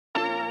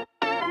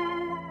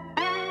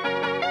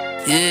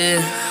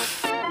Yeah.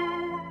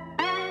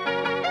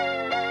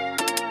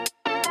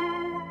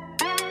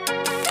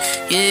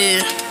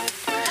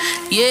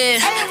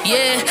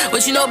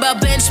 What you know about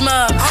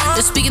Benchmark?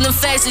 They're speaking the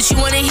facts that you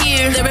wanna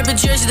hear. That rapper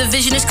jersey, the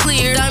vision is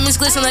clear. Diamonds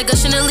glisten like a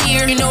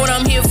chandelier. You know what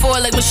I'm here for,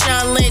 like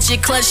Marshawn Lynch.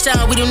 At clutch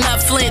time, we do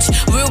not flinch.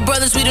 Real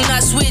brothers, we do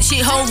not switch.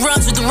 Hit home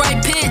runs with the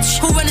right pitch.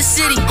 Who run the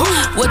city?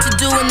 What to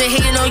do when they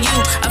hating on you?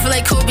 I feel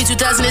like Kobe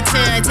 2010.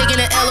 I ain't taking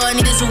an L, all I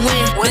need is a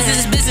win.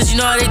 Business is business, you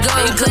know how they go.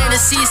 You playing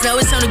the seats, now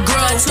it's time to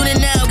grow. Tune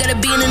in now, gotta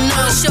be in the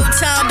know.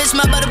 Showtime, bitch,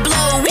 my about to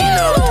blow. We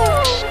know.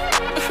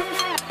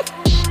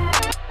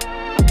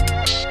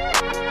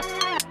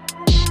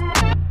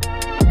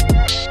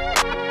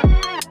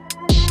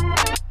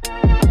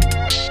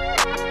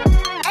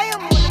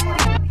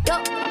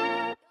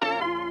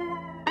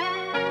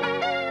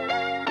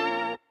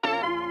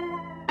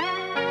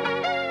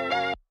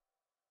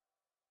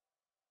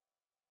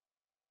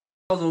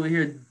 I was over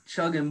here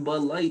chugging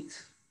Bud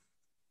Lights.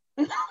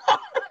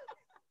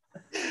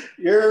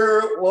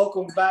 You're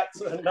welcome back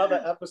to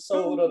another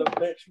episode of the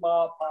Bench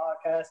Mob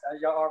podcast.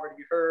 As y'all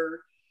already heard,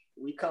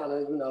 we kind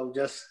of,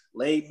 just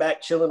laid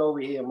back, chilling over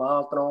here.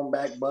 Mom throwing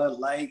back Bud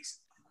Lights,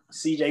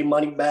 CJ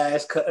Money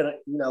Bags, cutting,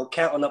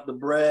 counting up the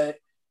bread.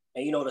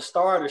 And, the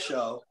star of the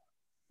show,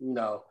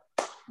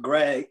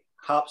 Greg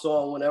hops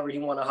on whenever he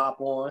want to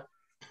hop on.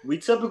 We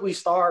typically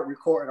start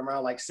recording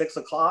around like 6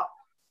 o'clock,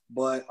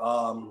 but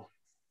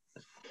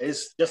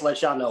it's just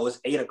let y'all know it's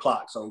 8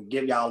 o'clock. So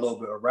give y'all a little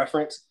bit of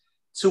reference.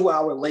 2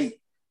 hour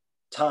late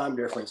time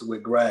difference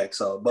with Greg.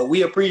 But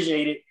we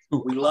appreciate it.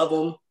 We love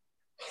him.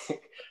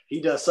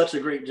 He does such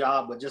a great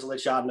job. But just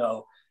let y'all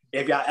know,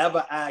 if y'all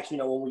ever ask,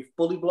 when we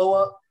fully blow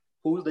up,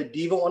 who's the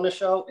diva on the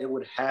show, it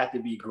would have to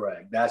be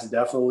Greg. That's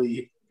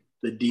definitely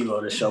the diva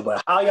of the show.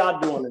 But how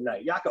y'all doing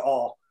tonight? Y'all can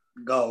all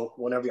go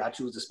whenever y'all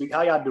choose to speak.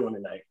 How y'all doing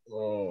tonight?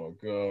 Oh,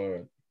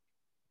 God.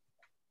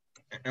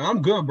 And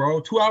I'm good, bro.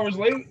 2 hours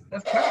late?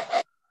 That's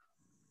cap.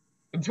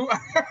 2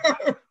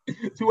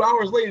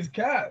 hours late is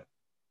cap.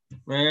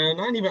 Man,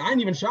 I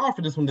ain't even showered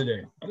for this one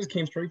today. I just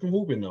came straight from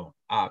hooping though.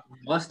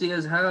 Musty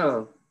as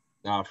hell.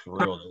 Nah, for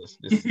real.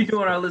 This You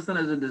doing our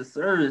listeners a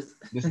disservice.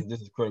 This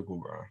is critical,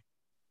 bro.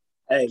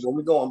 Hey, when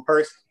we go in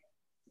person,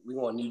 we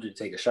gonna need you to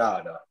take a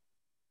shower though.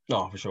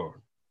 No, for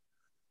sure.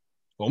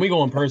 When we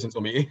go in person, it's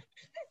gonna be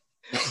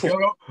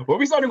when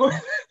we start to go,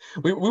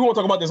 we won't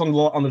talk about this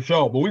on the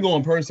show, but we go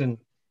in person.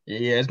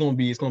 Yeah, it's gonna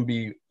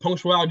be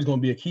punctuality is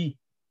gonna be a key.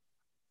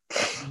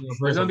 It's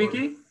gonna be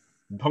key?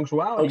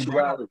 Punctuality.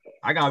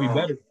 I gotta be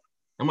better.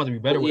 I'm about to be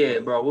better with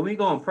it. Bro. When we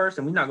go in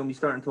person, we're not gonna be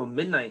starting until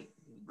midnight.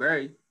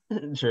 Great.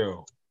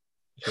 Chill.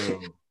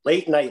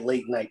 Late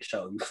night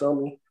show. You feel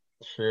me?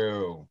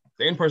 Chill.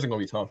 The in-person gonna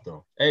be tough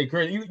though. Hey,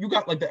 Chris, you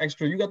got like the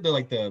extra, you got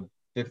the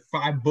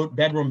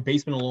 5-bedroom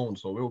basement alone,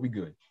 so it'll be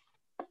good.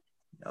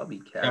 I'll be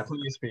capped. Got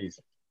plenty of space.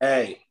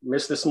 Hey,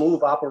 Mr.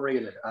 Smooth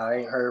Operator, I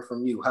ain't heard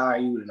from you. How are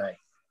you tonight?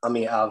 I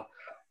mean, I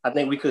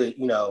think we could,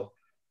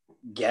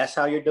 guess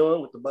how you're doing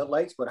with the Bud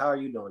Lights, but how are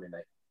you doing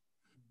tonight?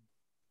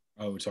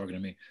 Oh, we're talking to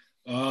me.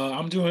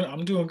 I'm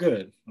doing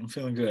good. I'm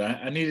feeling good.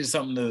 I needed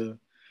something to.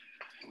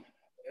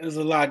 There's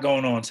a lot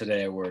going on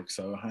today at work,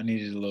 so I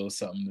needed a little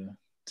something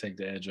to take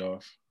the edge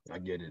off. I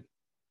get it.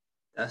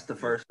 That's the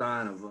first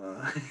sign of.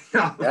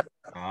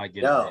 I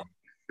get it.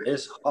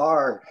 It's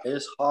hard.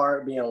 It's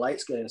hard being light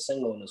skinned and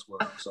single in this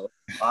world. So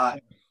a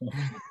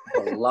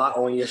lot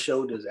on your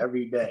shoulders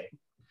every day.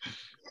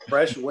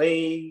 Fresh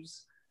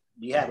waves.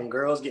 You having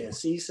girls getting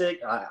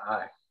seasick.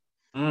 A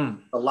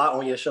lot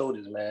on your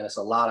shoulders, man. It's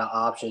a lot of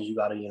options you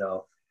got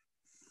to,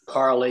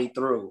 parlay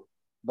through.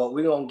 But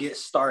we're going to get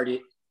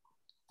started.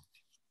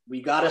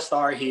 We got to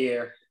start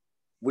here.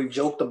 We've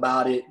joked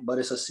about it, but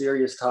it's a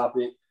serious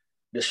topic.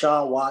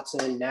 Deshaun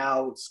Watson,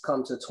 now it's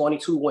come to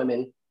 22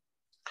 women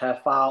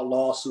have filed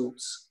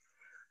lawsuits.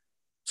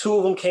 2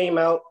 of them came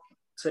out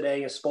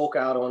today and spoke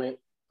out on it,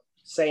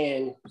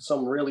 saying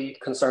some really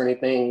concerning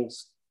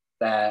things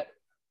that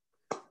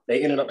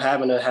they ended up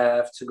having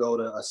to go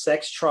to a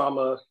sex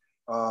trauma.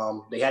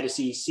 They had to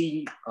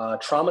see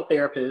trauma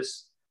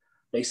therapists.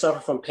 They suffer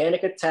from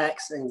panic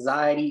attacks,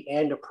 anxiety,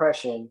 and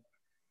depression.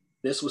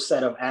 This was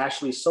said of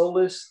Ashley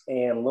Solis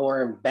and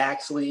Lauren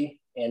Baxley.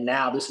 And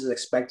now this is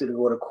expected to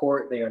go to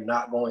court. They are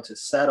not going to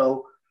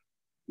settle.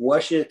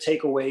 What's your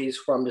takeaways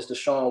from this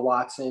Deshaun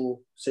Watson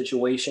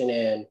situation?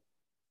 And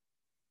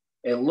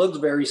it looks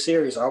very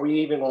serious. Are we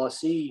even going to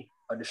see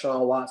a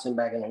Deshaun Watson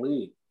back in the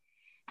league?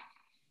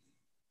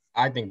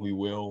 I think we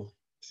will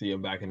see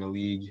him back in the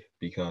league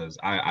because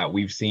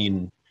we've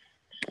seen,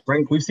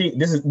 Frank, this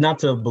is not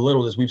to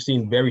belittle this. We've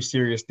seen very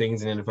serious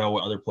things in the NFL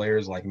with other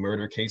players, like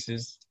murder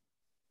cases.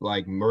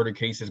 Like murder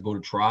cases go to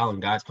trial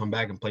and guys come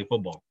back and play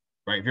football,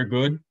 right? If you're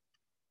good,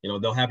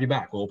 they'll have you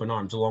back with open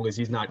arms. As long as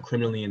he's not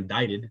criminally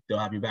indicted, they'll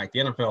have you back.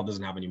 The NFL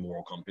doesn't have any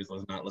moral compass.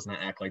 Let's not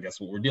act like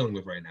that's what we're dealing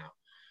with right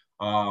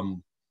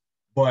now.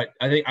 But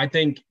I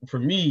think for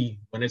me,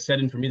 when it's said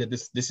in for me that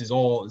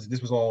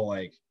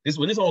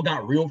when this all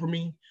got real for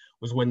me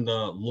was when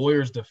the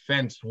lawyer's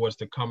defense was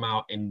to come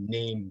out and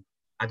name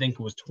I think it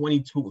was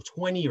 20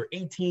 or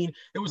 18.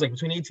 It was like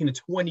between 18 to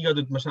 20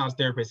 other massage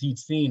therapists he'd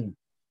seen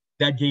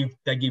that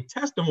gave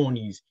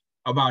testimonies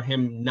about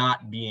him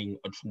not being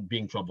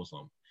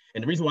troublesome.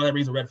 And the reason why that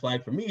raises a red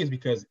flag for me is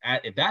because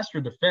if that's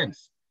your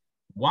defense,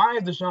 why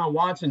is Deshaun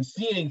Watson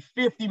seeing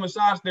 50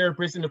 massage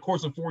therapists in the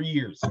course of 4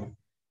 years?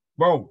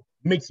 Bro,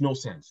 makes no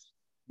sense.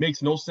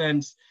 Makes no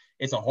sense.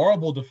 It's a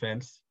horrible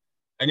defense.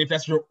 And if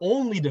that's your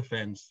only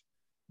defense,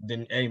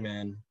 then hey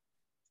man,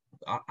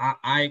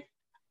 I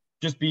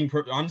just being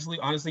honestly,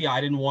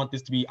 I didn't want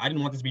this to be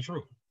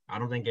true. I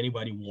don't think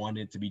anybody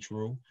wanted it to be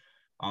true.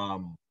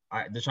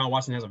 Deshaun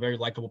Watson has a very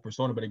likable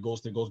persona, but it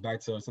goes back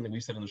to something we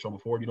said on the show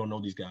before. You don't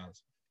know these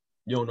guys.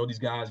 You don't know these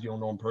guys. You don't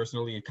know them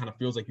personally. It kind of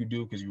feels like you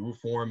do because you root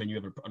for them and you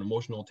have an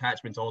emotional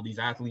attachment to all these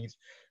athletes.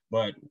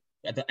 But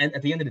at the end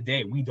of the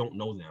day, we don't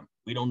know them.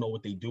 We don't know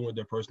what they do with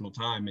their personal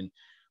time. And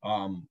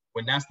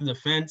when that's the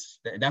defense,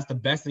 that's the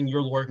best thing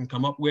your lawyer can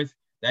come up with.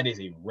 That is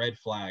a red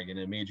flag and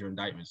a major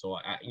indictment. So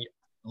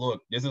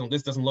look, this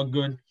doesn't look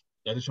good.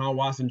 The Deshaun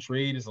Watson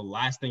trade is the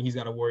last thing he's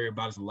got to worry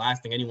about. It's the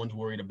last thing anyone's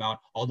worried about.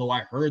 Although I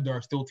heard there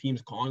are still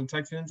teams calling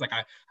Texans. Like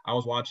I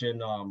was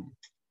watching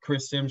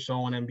Chris Sims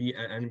show on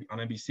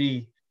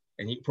NBC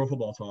and Pro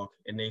Football Talk,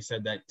 and they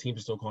said that teams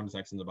are still calling the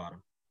Texans about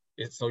him.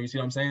 So you see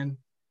what I'm saying?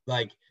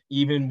 Like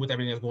even with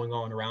everything that's going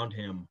on around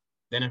him,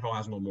 the NFL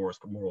has no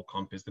moral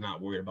compass. They're not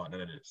worried about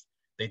none of this.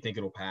 They think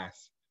it'll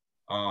pass.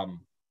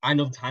 I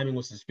know the timing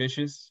was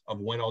suspicious of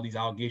when all these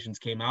allegations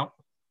came out.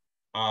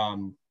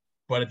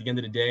 But at the end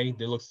of the day,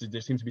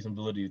 there seems to be some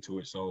validity to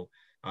it. So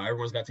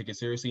everyone's got to take it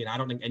seriously. And I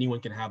don't think anyone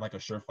can have like a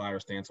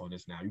surefire stance on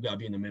this now. You got to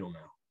be in the middle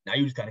now. Now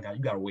you just got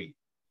to wait.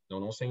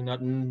 Don't say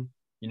nothing,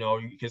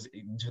 because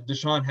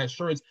Deshaun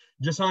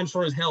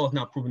sure as hell has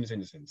not proven his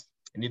innocence.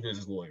 And neither is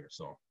his lawyer.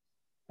 So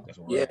that's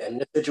what we're at. In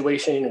this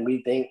situation,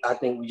 I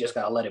think we just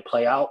got to let it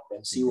play out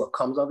and see what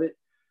comes of it.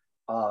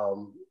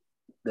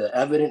 The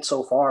evidence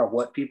so far of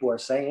what people are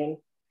saying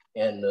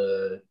and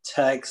the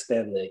text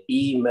and the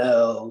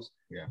emails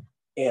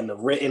and the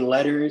written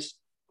letters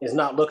is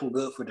not looking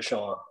good for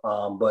Deshaun.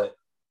 But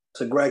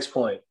to Greg's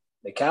point,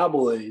 the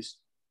Cowboys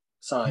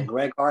signed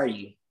Greg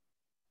Hardy,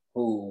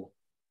 who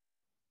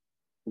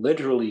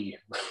literally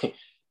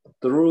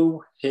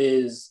threw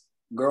his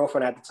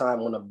girlfriend at the time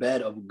on a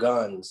bed of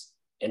guns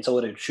and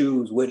told her to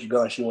choose which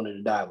gun she wanted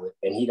to die with.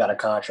 And he got a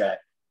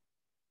contract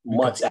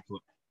months after.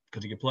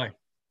 Because he could play.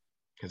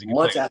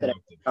 Months after that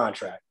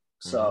contract.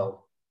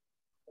 So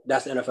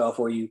that's the NFL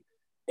for you.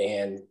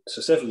 And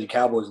specifically,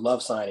 Cowboys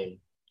love signing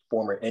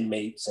former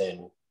inmates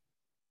and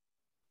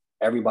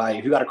everybody.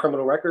 If you got a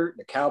criminal record,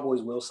 the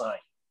Cowboys will sign.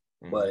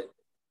 But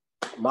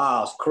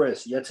Miles,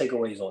 Chris, your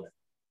takeaways on it.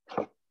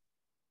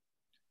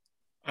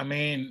 I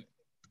mean,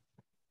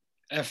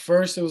 at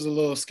first it was a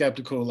little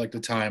skeptical, like the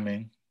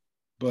timing.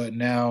 But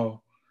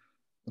now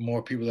the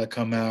more people that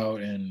come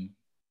out, and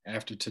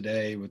after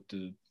today with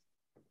the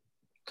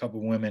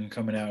couple women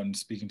coming out and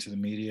speaking to the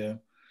media,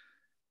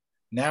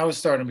 now it's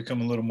starting to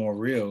become a little more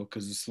real,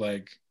 because it's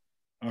like,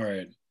 all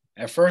right,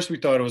 at first we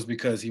thought it was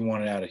because he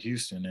wanted out of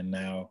Houston, and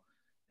now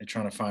they're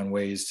trying to find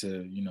ways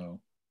to,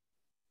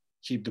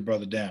 keep the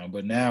brother down.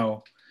 But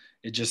now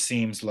it just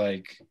seems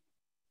like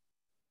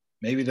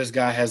maybe this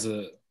guy has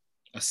a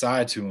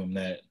side to him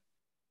that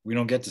we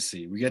don't get to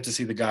see. We get to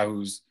see the guy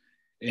who's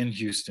in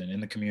Houston,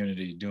 in the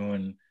community,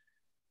 doing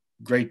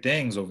great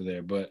things over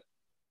there. But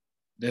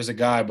there's a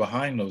guy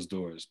behind those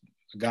doors,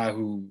 a guy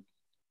who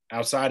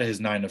outside of his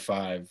 9 to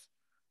 5,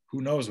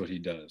 who knows what he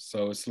does.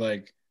 So it's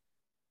like,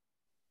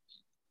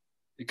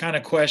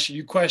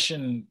 you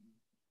question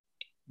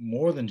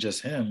more than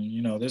just him.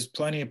 There's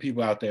plenty of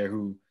people out there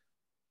who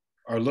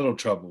are a little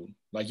troubled.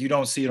 Like, you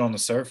don't see it on the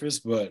surface,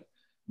 but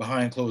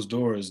behind closed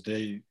doors,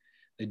 they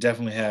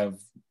definitely have,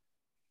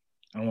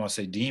 I don't want to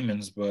say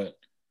demons, but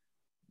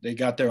they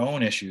got their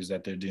own issues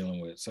that they're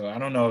dealing with. So I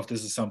don't know if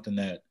this is something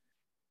that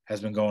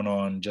has been going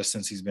on just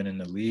since he's been in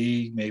the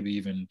league, maybe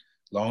even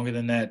longer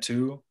than that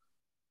too.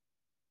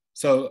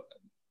 So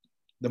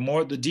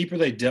the deeper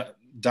they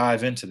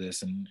dive into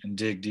this and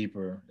dig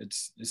deeper, it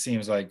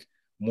seems like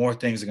more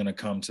things are going to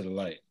come to the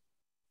light.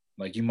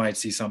 Like, you might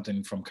see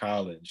something from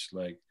college,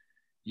 like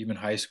even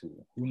high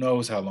school. Who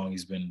knows how long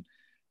he's been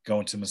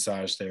going to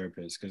massage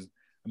therapists? Because,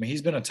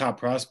 he's been a top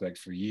prospect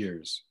for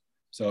years.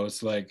 So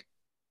it's like,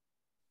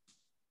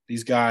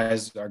 these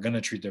guys are going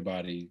to treat their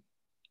body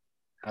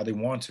how they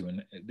want to,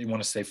 and they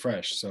want to stay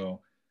fresh.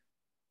 So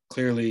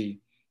clearly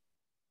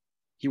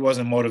he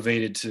wasn't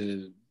motivated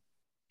to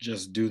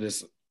just do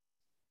this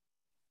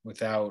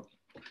without,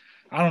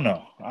 I don't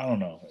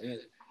know.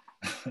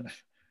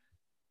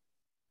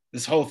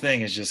 This whole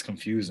thing is just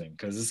confusing,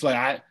 because it's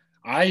like,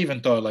 I even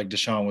thought like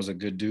Deshaun was a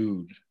good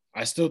dude.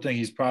 I still think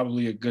he's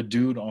probably a good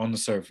dude on the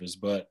surface,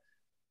 but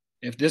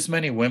if this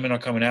many women are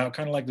coming out,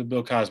 kind of like the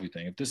Bill Cosby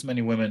thing, if this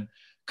many women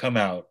come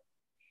out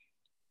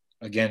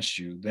against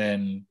you,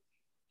 then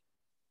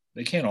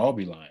they can't all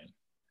be lying.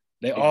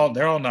 They're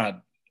all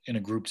not in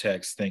a group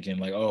text thinking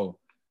like, oh,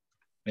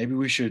 maybe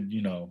we should,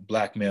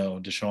 blackmail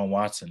Deshaun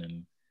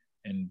Watson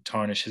and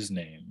tarnish his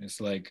name.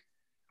 It's like,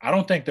 I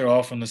don't think they're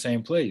all from the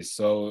same place.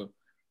 So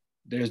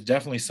there's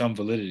definitely some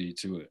validity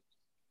to it.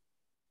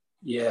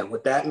 Yeah,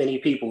 with that many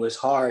people, it's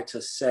hard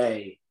to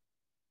say.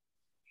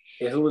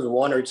 If it was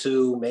one or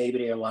two, maybe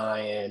they're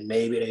lying,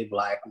 maybe they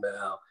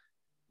blackmail.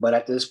 But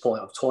at this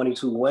point of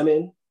 22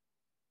 women,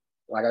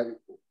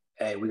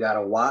 hey, we got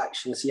to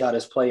watch and see how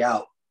this play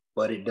out.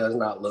 But it does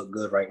not look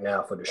good right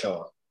now for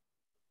Deshaun.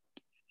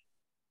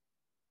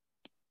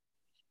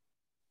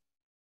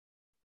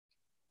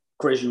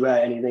 Chris, you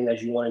got anything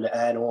that you wanted to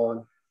add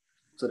on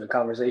to the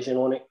conversation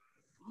on it?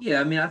 Yeah,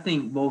 I mean, I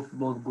think both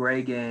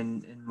Greg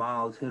and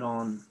Miles hit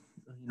on,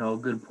 a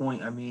good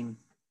point. I mean,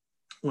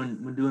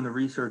 when doing the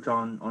research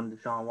on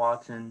Deshaun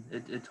Watson,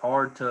 it's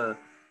hard to,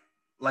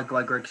 like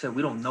Greg said,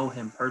 we don't know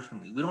him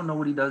personally. We don't know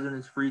what he does in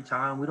his free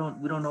time. We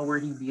don't know where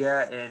he'd be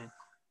at, and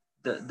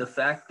the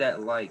fact that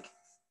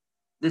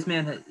this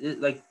man had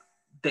the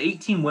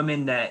 18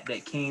 women that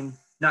came,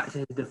 not to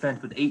his defense,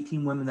 but the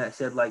 18 women that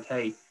said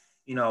hey,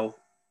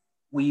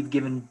 we've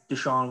given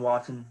Deshaun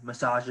Watson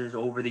massages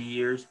over the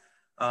years,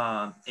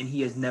 and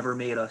he has never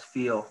made us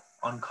feel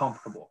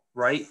uncomfortable,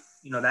 right?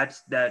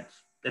 That's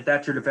if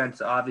that's your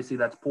defense, obviously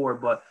that's poor,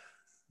 but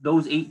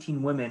those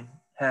 18 women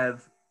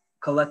have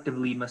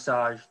collectively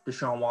massaged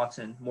Deshaun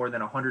Watson more than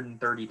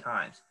 130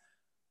 times.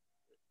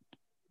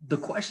 The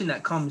question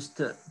that comes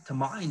to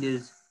mind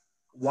is,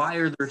 why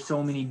are there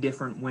so many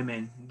different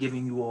women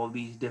giving you all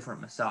these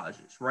different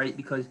massages, right?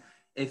 Because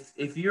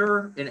if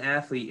you're an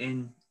athlete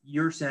and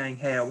you're saying,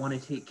 hey, I want to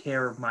take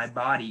care of my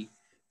body,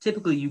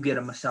 typically you get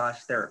a massage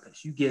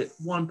therapist. You get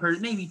one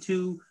person, maybe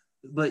two,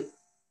 but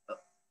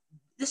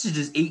this is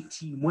just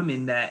 18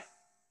 women that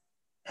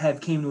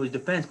have came to his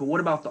defense. But what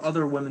about the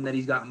other women that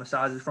he's gotten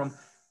massages from?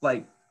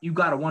 You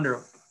got to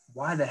wonder,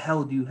 why the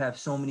hell do you have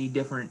so many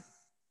different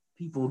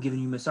people giving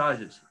you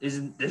massages?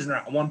 Isn't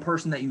there one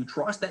person that you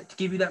trust that to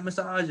give you that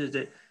massage? Is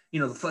it,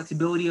 the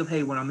flexibility of,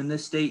 hey, when I'm in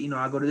this state,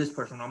 I go to this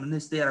person. When I'm in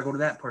this state, I go to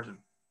that person.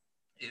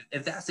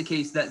 If that's the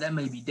case, that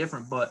may be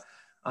different, but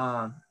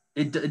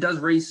it does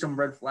raise some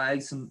red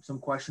flags, some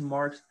question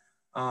marks.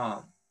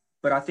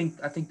 But I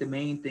think the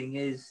main thing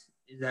is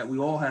that we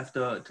all have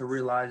to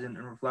realize and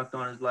reflect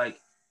on is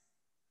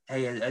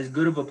hey, as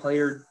good of a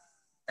player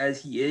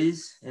as he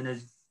is, and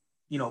as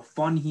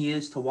fun he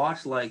is to watch,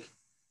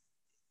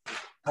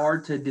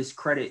 hard to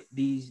discredit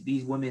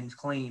these women's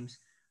claims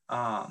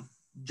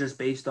just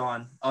based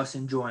on us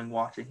enjoying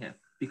watching him.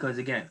 Because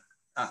again,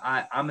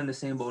 I'm in the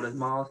same boat as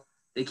Miles.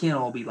 They can't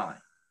all be lying.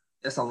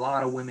 That's a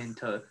lot of women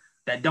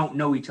that don't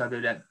know each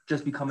other that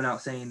just be coming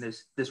out saying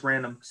this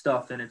random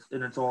stuff, and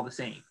it's all the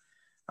same.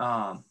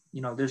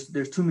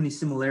 There's too many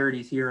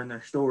similarities here in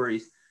their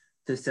stories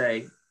to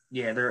say,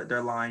 yeah,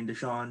 they're lying.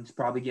 Deshaun's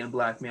probably getting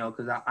blackmailed,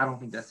 because I don't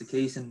think that's the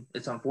case, and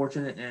it's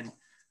unfortunate. And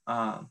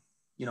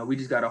we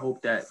just got to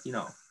hope that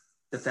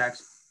the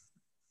facts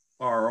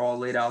are all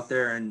laid out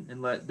there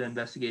and let the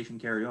investigation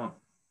carry on.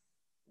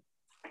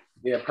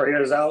 Yeah,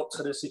 prayers out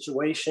to the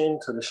situation,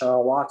 to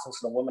Deshaun Watson, to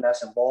the woman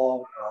that's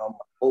involved. I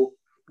hope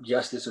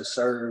justice is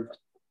served.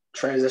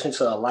 Transition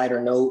to a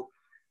lighter note.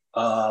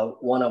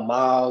 One of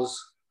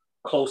Miles'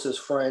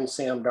 closest friends,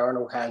 Sam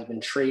Darnold, has been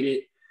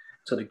traded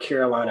to the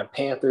Carolina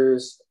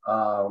Panthers.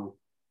 Who's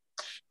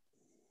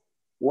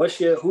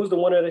the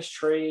winner of this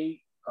trade?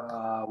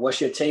 What's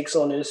your takes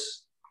on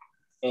this?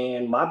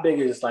 And my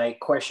biggest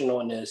question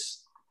on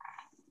this,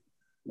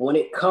 when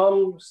it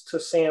comes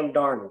to Sam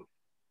Darnold,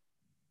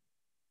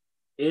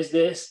 is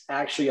this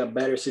actually a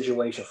better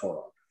situation for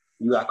him?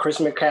 You got Chris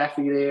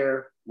McCaffrey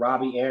there,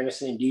 Robbie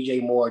Anderson, DJ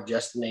Moore,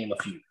 just to name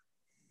a few.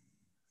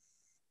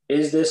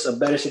 Is this a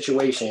better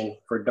situation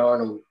for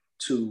Darnold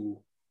to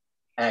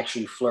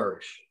actually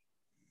flourish?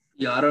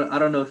 Yeah, I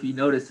don't know if you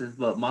noticed this,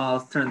 but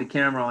Miles turned the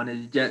camera on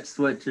his Jets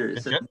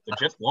sweatshirt. The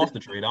Jets lost the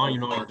trade. I don't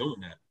even know he's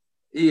doing that.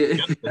 Yeah,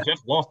 the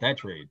Jets lost that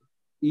trade.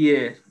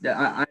 Yeah,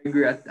 I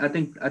agree. I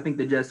think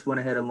the Jets went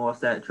ahead and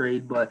lost that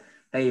trade. But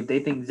hey, if they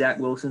think Zach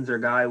Wilson's their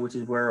guy, which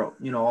is where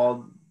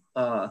all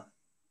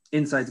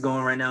insights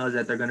going right now is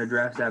that they're going to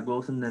draft Zach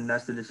Wilson, then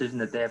that's the decision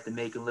that they have to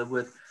make and live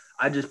with.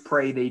 I just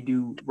pray they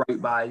do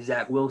right by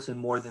Zach Wilson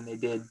more than they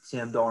did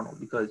Sam Darnold,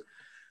 because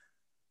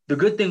the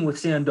good thing with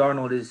Sam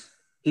Darnold is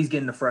he's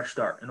getting a fresh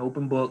start, an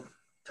open book,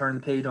 turn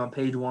the page on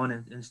page one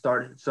and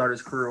start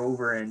his career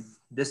over. And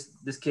this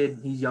kid,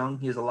 he's young.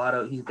 He has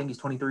I think he's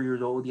 23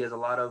 years old. He has a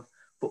lot of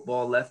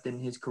football left in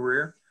his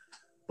career,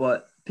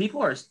 but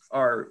people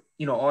are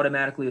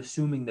automatically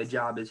assuming the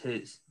job is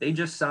his. They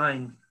just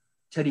signed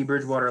Teddy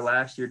Bridgewater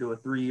last year to a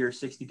 3-year,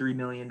 $63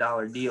 million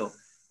deal.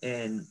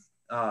 And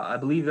I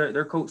believe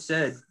their coach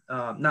said,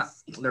 not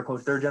their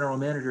coach, their general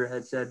manager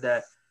had said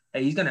that,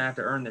 hey, he's going to have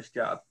to earn this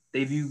job.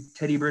 They view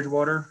Teddy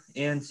Bridgewater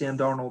and Sam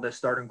Darnold as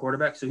starting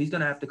quarterbacks. So he's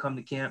going to have to come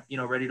to camp,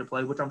 ready to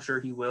play, which I'm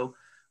sure he will.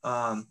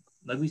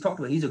 Like we talked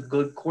about, he's a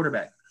good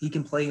quarterback. He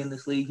can play in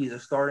this league. He's a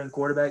starting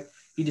quarterback.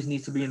 He just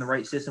needs to be in the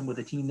right system with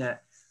a team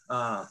that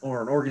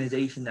or an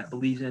organization that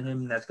believes in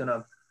him, that's going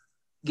to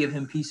give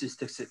him pieces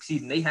to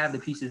succeed. And they have the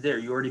pieces there.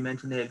 You already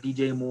mentioned they have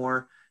DJ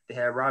Moore. They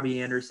have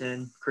Robbie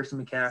Anderson,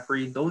 Christian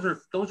McCaffrey. Those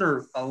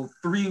are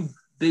three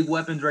big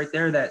weapons right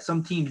there that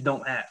some teams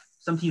don't have.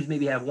 Some teams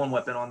maybe have one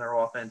weapon on their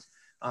offense,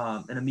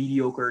 and a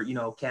mediocre,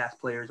 cast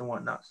players and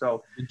whatnot.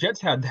 So the Jets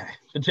had that.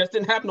 The Jets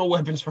didn't have no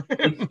weapons for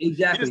him.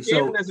 Exactly. He just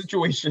came in that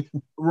situation.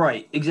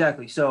 Right.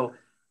 Exactly. So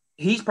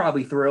he's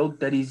probably thrilled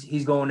that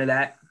he's going to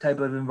that type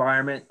of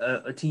environment,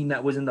 a team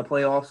that was in the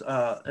playoffs,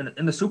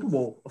 in the Super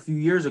Bowl a few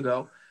years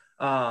ago.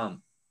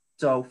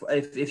 So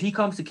if he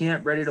comes to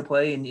camp ready to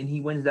play and he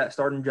wins that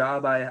starting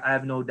job, I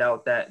have no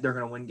doubt that they're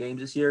going to win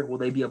games this year. Will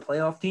they be a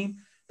playoff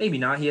team? Maybe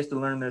not. He has to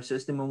learn their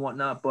system and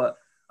whatnot. But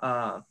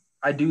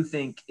I do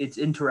think it's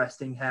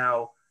interesting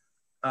how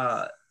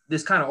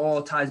this kind of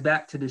all ties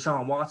back to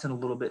Deshaun Watson a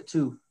little bit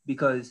too,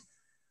 because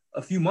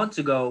a few months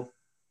ago,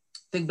 I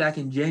think back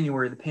in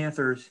January, the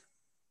Panthers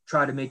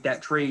tried to make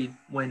that trade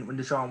when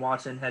Deshaun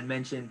Watson had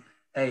mentioned,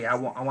 hey, I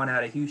want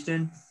out of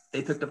Houston.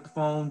 They picked up the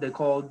phone. They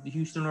called the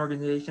Houston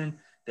organization.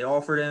 They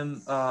offered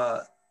him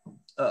a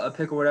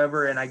pick or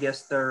whatever, and I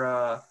guess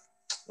their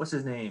what's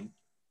his name?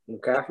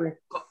 McCaffrey?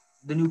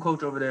 The new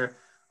coach over there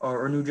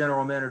or new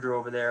general manager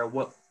over there.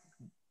 What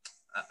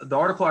the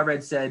article I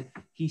read said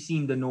he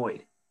seemed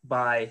annoyed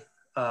by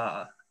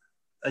a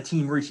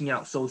team reaching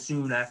out so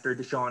soon after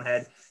Deshaun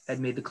had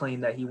made the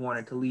claim that he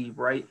wanted to leave,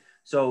 right?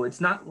 So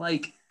it's not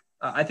like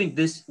I think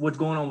what's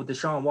going on with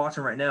Deshaun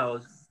Watson right now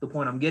is the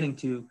point I'm getting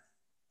to.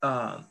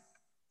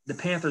 The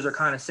Panthers are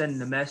kind of sending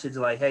the message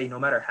like, hey, no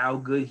matter how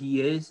good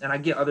he is, and I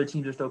get other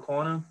teams are still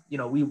calling him,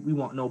 we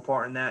want no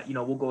part in that.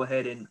 We'll go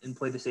ahead and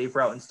play the safe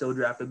route and still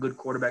draft a good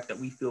quarterback that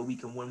we feel we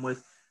can win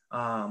with.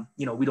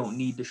 We don't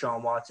need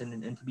Deshaun Watson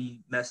and to be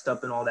messed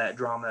up in all that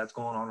drama that's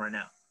going on right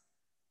now.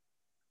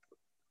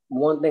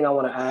 One thing I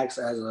want to ask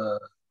as a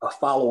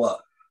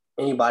follow-up,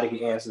 anybody can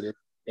answer this.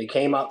 It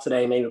came out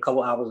today, maybe a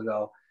couple hours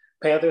ago.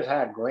 Panthers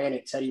had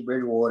granted Teddy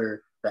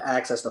Bridgewater the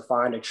access to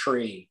find a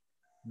trade.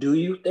 Do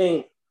you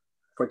think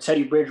for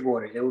Teddy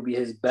Bridgewater, it would be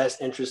his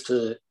best interest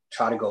to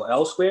try to go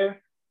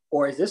elsewhere?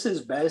 Or is this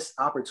his best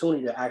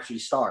opportunity to actually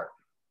start?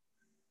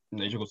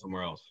 No, he should go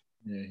somewhere else.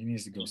 Yeah, he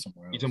needs to go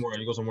somewhere else.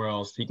 He go somewhere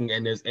else. He can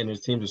end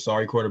his teams with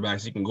sorry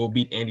quarterbacks. He can go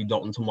beat Andy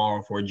Dalton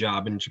tomorrow for a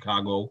job in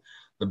Chicago.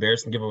 The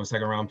Bears can give up a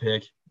second-round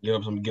pick, give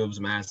up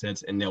some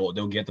assets, and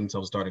they'll get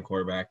themselves a starting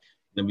quarterback.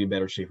 They'll be in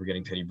better shape for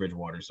getting Teddy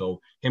Bridgewater.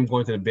 So him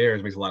going to the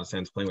Bears makes a lot of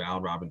sense. Playing with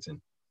Al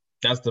Robinson,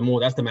 that's the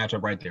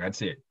matchup right there.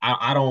 That's it.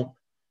 I don't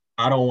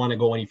want to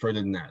go any further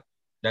than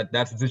that.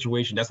 That's the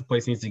situation. That's the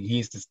place he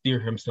needs to steer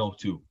himself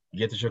to.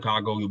 Get to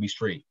Chicago, you'll be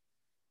straight.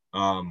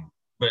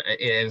 But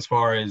as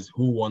far as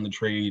who won the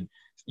trade,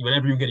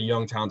 whenever you get a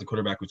young, talented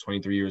quarterback who's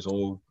 23 years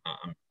old,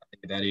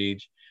 at that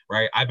age,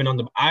 right? I've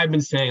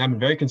been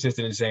very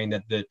consistent in saying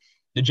that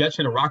the Jets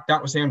should have rocked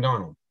out with Sam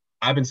Darnold.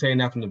 I've been saying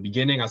that from the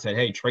beginning. I said,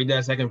 hey, trade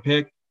that second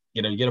pick,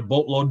 get a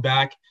boatload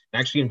back, and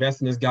actually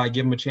invest in this guy,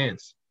 give him a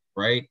chance,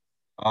 right?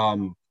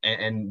 And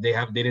they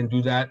didn't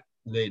do that.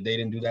 They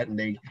didn't do that, and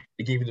they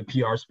gave you the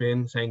PR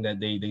spin saying that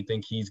they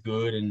think he's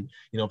good, and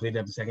if they'd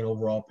have the second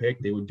overall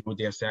pick, they would do what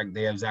they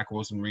have Zach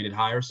Wilson rated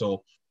higher.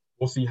 So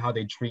we'll see how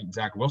they treat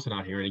Zach Wilson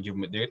out here and give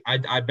him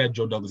I bet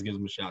Joe Douglas gives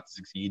him a shot to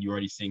succeed. You're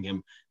already seeing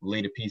him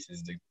lay to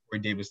pieces. The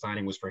Corey Davis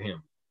signing was for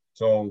him.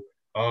 So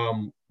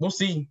we'll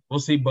see,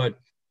 but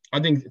I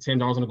think Sam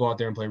Darnold's gonna go out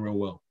there and play real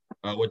well.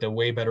 With a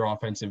way better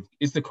offensive.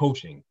 It's the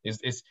coaching.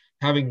 It's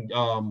having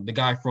the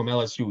guy from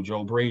LSU,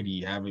 Joe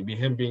Brady,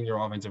 him being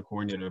your offensive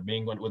coordinator,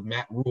 being with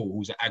Matt Rule,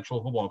 who's an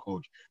actual football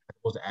coach, as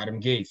opposed to Adam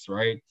Gase,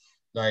 right?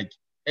 Like,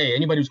 hey,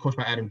 anybody who's coached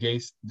by Adam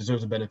Gase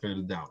deserves the benefit of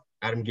the doubt.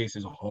 Adam Gase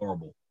is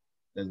horrible.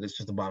 That's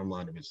just the bottom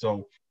line of it.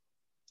 So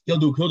he'll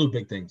do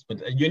big things.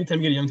 But anytime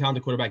you get a young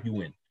talented quarterback, you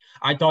win.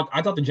 I thought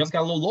the Jets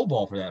got a little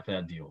lowball for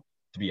that deal,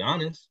 to be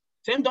honest.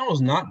 Sam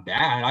Darnold's not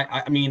bad.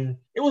 I mean,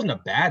 it wasn't a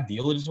bad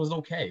deal. It just was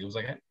okay. It was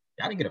like,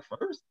 I didn't get it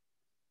first.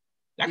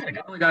 They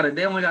only got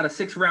a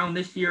 6th round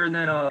this year, and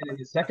then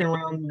second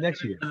round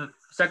next year.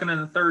 Second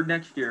and the third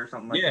next year or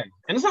something like that. Yeah,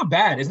 and it's not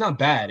bad. It's not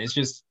bad. It's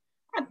just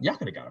y'all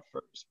could have got it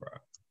first, bro.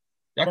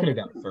 Y'all could have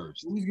got it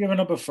first. Who's giving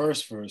up a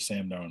first for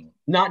Sam Darnold?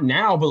 Not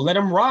now, but let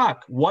him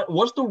rock.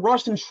 What's the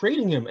rush in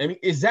trading him? I mean,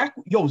 Zach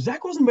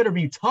Wilson better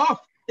be tough.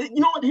 You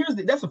know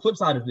what? That's the flip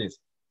side of this.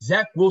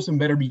 Zach Wilson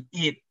better be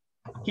it.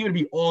 He would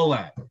be all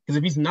that. Because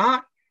if he's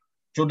not,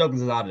 Joe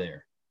Douglas is out of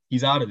there.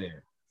 He's out of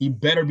there. He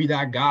better be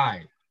that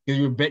guy. Because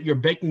you're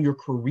betting your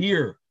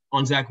career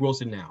on Zach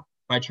Wilson now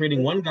by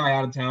trading one guy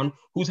out of town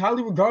who's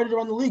highly regarded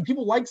around the league.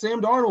 People like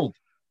Sam Darnold.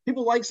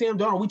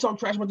 We talk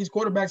trash about these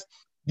quarterbacks.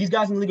 These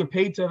guys in the league are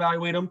paid to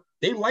evaluate him.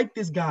 They like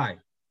this guy,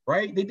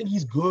 right? They think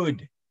he's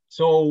good.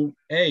 So,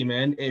 hey,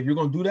 man, if you're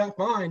gonna do that,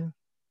 fine.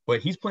 But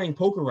he's playing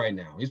poker right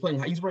now. He's playing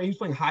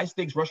high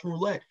stakes Russian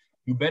roulette.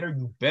 You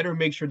better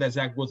make sure that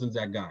Zach Wilson's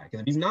that guy. Because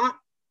if he's not,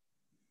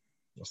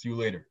 I'll see you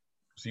later.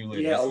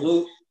 Yeah,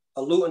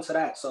 alluding to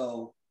that.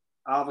 So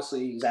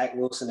obviously Zach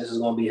Wilson, this is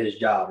going to be his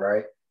job,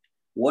 right?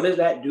 What does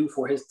that do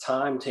for his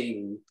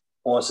timetable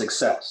on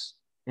success?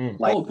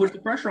 Put the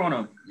pressure on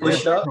him.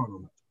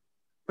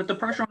 Put the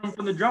pressure on him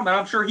from the jump. And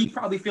I'm sure he's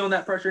probably feeling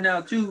that pressure now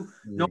too.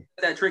 Knowing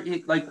that trick,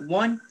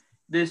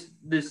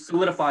 this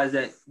solidifies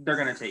that they're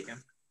going to take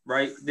him,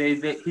 right?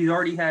 He's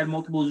already had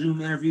multiple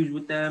Zoom interviews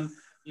with them.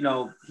 you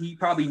know, he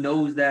probably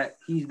knows that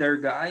he's their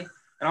guy.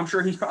 And I'm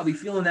sure he's probably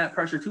feeling that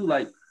pressure too.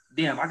 Like,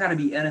 damn, I got to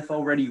be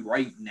NFL ready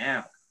right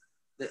now.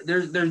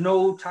 There's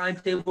no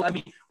timetable. I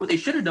mean, what they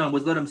should have done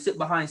was let him sit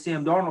behind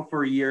Sam Darnold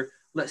for a year,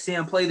 let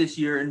Sam play this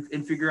year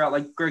and figure out,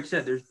 like Greg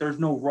said, there's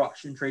no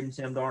rush in trading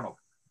Sam Darnold.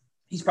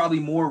 He's probably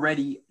more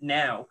ready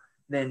now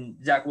than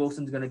Zach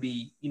Wilson's going to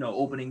be, you know,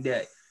 opening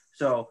day.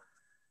 So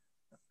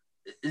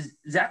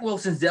Zach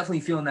Wilson's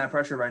definitely feeling that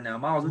pressure right now.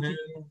 Miles, what you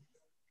think?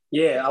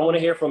 Yeah, I want to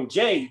hear from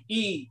Jets,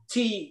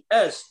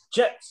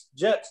 Jets.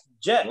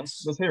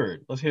 Let's hear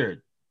it. Let's hear it.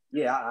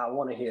 Yeah, I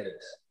want to hear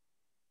this.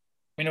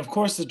 I mean, of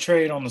course, the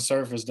trade on the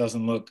surface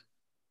doesn't look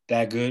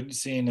that good,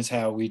 seeing as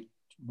how we,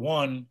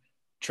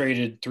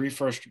 traded 3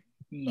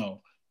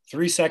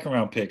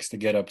 second-round picks to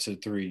get up to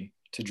 3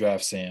 to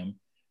draft Sam.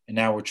 And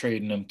now we're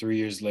trading them 3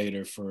 years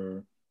later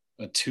for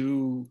a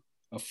 2,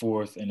 a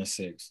 4th, and a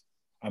 6th.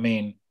 I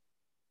mean,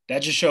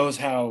 that just shows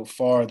how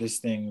far this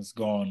thing's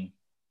gone.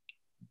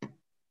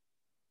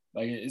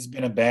 Like, it's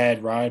been a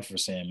bad ride for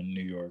Sam in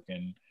New York.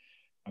 And,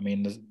 I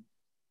mean,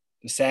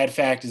 the sad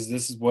fact is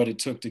this is what it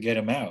took to get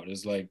him out.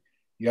 It's like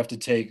you have to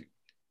take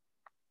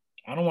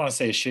 – I don't want to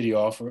say a shitty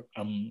offer.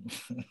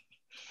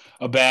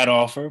 A bad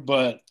offer,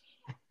 but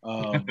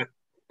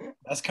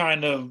that's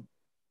kind of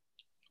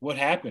what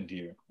happened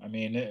here. I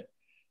mean,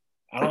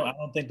 I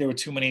don't think there were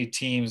too many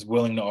teams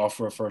willing to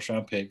offer a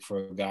first-round pick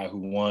for a guy who,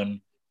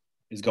 one,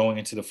 is going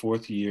into the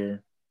 4th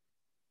year.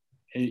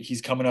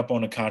 He's coming up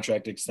on a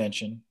contract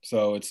extension.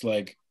 So it's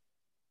like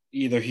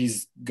either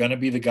he's going to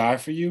be the guy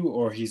for you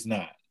or he's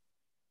not.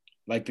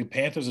 Like the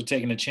Panthers are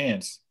taking a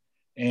chance.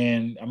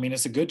 And, I mean,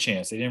 it's a good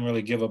chance. They didn't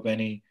really give up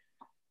any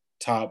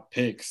top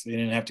picks. They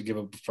didn't have to give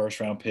up a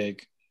first-round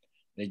pick.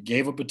 They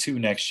gave up a 2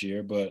 next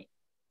year, but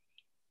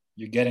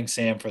you're getting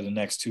Sam for the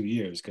next 2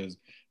 years because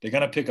they're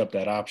going to pick up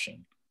that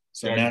option.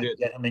 So now you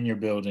get him in your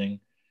building,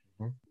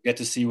 get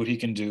to see what he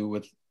can do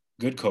with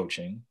good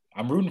coaching.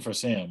 I'm rooting for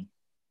Sam.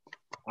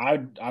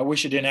 I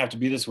wish it didn't have to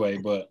be this way,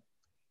 but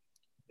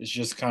it's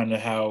just kind of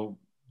how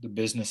the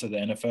business of the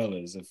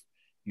NFL is. If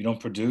you don't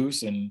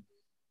produce and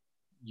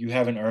you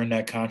haven't earned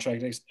that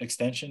contract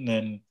extension,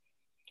 then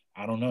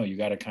I don't know. You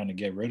got to kind of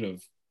get rid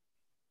of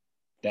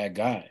that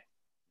guy.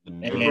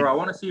 Bro, I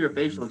want to see your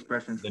facial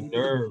expressions.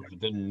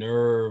 The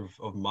nerve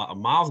of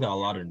Miles got a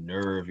lot of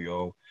nerve,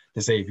 yo,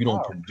 to say if you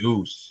don't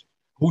produce,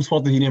 whose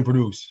fault that he didn't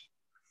produce?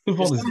 Whose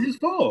fault It's not his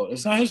fault.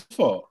 It's not his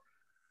fault.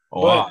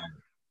 Oh, but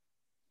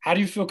how do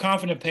you feel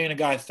confident paying a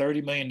guy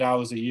 $30 million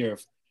a year?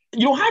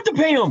 You don't have to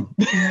pay him.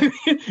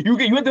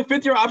 you have the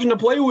 5th-year option to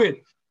play with.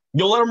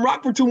 You'll let him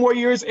rock for 2 more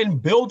years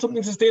and build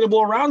something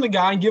sustainable around the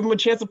guy and give him a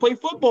chance to play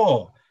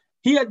football.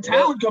 He had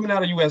talent coming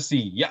out of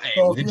USC. Yeah,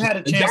 so if you had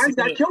a chance, Giants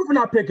got killed for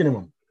not picking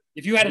him.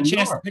 If you had a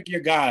chance to pick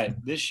your guy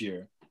this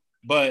year,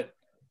 but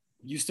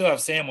you still have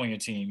Sam on your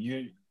team,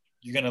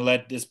 you're gonna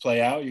let this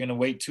play out. You're gonna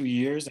wait 2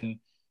 years, and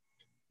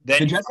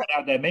then you find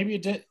out that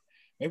maybe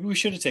we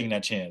should have taken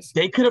that chance.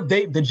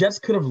 The Jets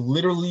could have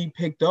literally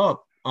picked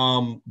up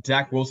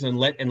Zach Wilson and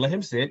let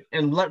him sit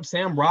and let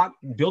Sam rock,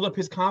 build up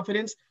his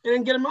confidence, and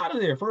then get him out of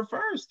there for a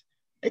first.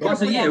 It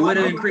would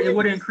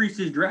have increased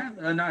his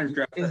draft, not his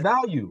draft, his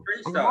value.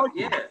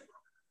 Yeah.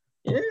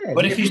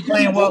 But if he's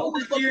playing well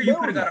this year, you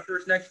could have got a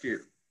first next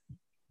year.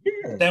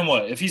 Yeah. Then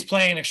what? If he's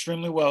playing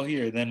extremely well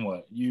here, then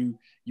what? You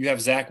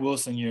have Zach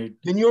Wilson.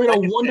 Then you're in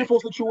a wonderful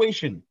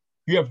situation.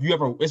 How is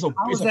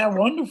that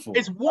wonderful?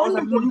 It's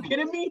wonderful. Are you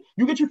kidding me?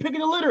 You get your pick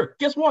in the litter.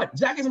 Guess what?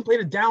 Zach hasn't played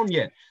it down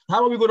yet.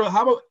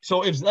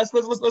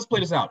 Let's play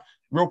this out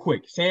real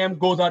quick. Sam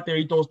goes out there.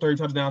 He throws 30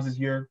 touchdowns this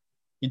year.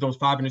 He throws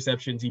 5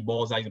 interceptions. He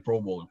balls out. He's a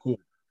Pro Bowler. Cool.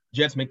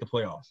 Jets make the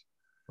playoffs,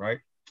 right?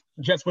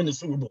 Jets win the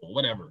Super Bowl.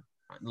 Whatever.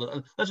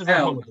 Let's just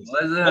have fun with this.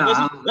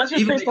 Let's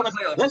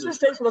just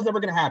say that's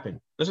never gonna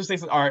happen. Let's just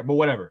say all right, but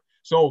whatever.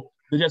 So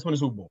the Jets win the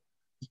Super Bowl.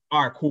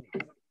 All right, cool.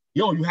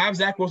 Yo, you have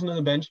Zach Wilson on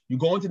the bench. You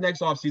go into next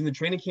offseason. The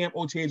training camp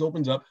OTAs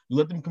opens up. You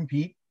let them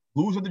compete.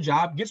 Loses the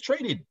job. Gets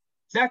traded.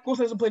 Zach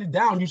Wilson hasn't played it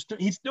down. He's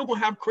still gonna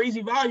have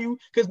crazy value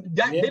because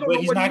they don't know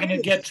he's not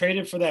gonna get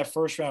traded for that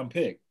first-round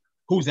pick.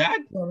 Who's that?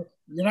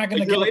 You're not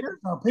gonna get a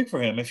first-round pick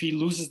for him if he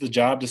loses the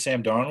job to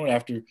Sam Darnold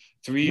after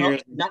 3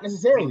 years. Not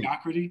necessarily.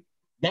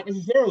 Not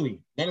necessarily.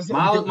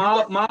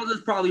 Miles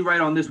is probably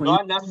right on this one.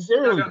 Not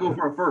necessarily. You're gonna go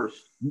for a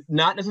first.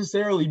 Not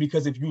necessarily,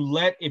 because if you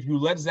let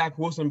Zach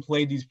Wilson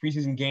play these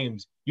preseason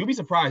games, you'll be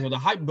surprised. The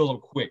hype builds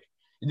up quick.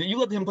 You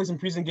let him play some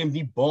preseason games,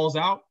 he balls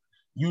out.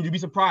 You'd be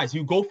surprised.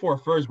 You go for a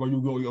first, where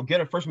you'll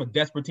get a first from a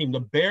desperate team. The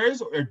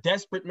Bears are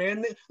desperate,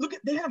 man.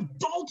 They have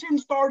Dalton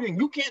starting.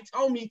 You can't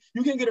tell me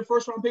you can't get a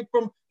first round pick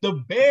from the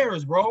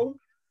Bears, bro.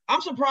 I'm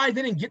surprised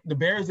the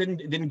Bears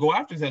didn't go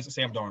after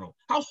Sam Darnold.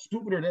 How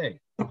stupid are they?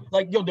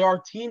 Like, there are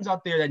teams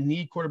out there that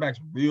need quarterbacks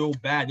real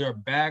bad. There are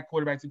bad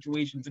quarterback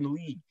situations in the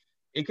league.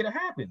 It could have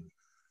happened.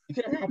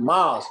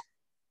 Miles,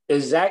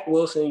 is Zach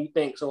Wilson, you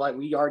think, so like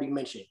we already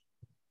mentioned,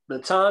 the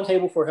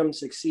timetable for him to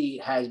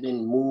succeed has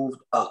been moved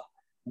up.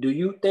 Do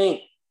you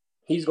think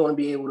he's going to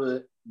be able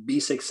to be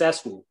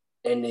successful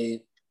in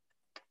the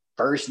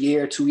first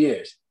year, 2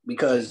 years?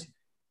 Because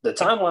The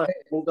timeline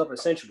moved up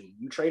essentially.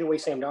 You trade away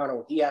Sam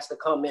Darnold, he has to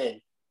come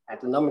in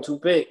at the number 2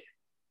 pick,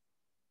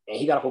 and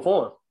he got to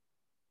perform.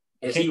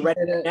 Is he ready?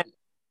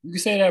 You can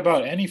say that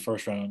about any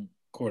first round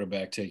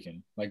quarterback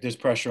taken. Like there's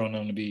pressure on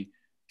them to be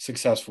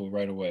successful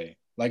right away.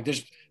 Like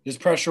there's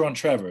pressure on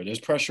Trevor. There's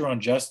pressure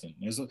on Justin.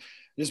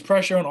 There's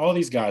pressure on all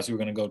these guys who are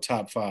going to go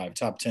top 5,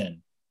 top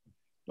 10.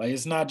 Like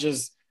it's not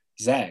just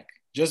Zach.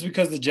 Just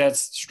because the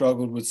Jets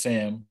struggled with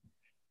Sam,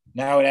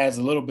 now it adds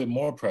a little bit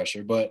more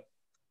pressure. But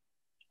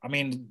I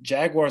mean, the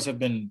Jaguars have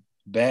been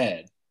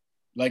bad.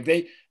 Like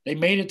they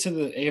made it to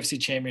the AFC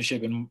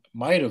Championship and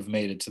might have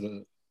made it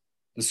to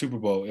the Super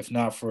Bowl if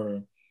not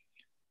for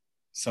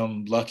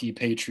some lucky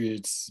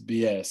Patriots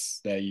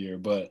BS that year.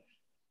 But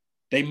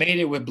they made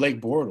it with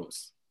Blake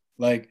Bortles.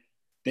 Like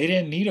they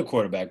didn't need a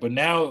quarterback, but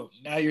now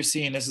you're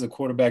seeing this is a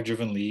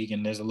quarterback-driven league,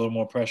 and there's a little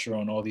more pressure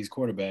on all these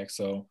quarterbacks.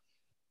 So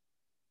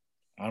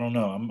I don't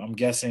know. I'm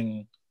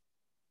guessing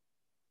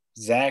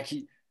Zach.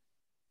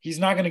 He's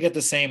not going to get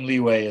the same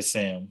leeway as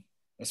Sam,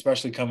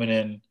 especially coming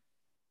in.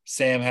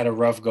 Sam had a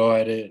rough go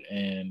at it,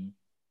 and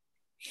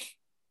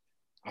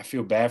I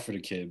feel bad for the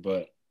kid,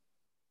 but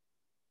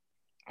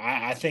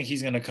I think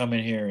he's going to come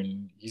in here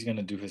and he's going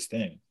to do his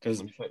thing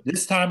because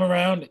this time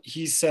around,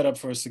 he's set up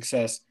for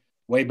success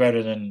way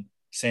better than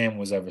Sam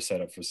was ever set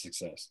up for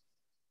success.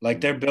 Like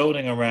they're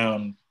building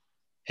around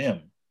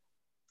him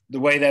the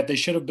way that they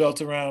should have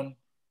built around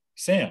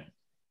Sam,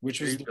 which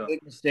was the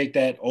big mistake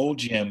that old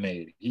GM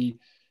made. He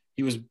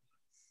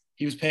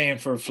was paying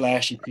for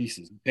flashy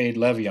pieces. He paid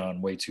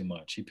Le'Veon way too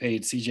much. He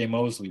paid CJ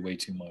Mosley way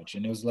too much.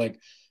 And it was like,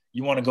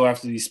 you want to go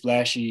after these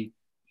splashy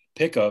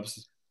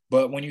pickups,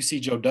 but when you see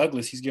Joe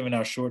Douglas, he's giving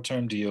out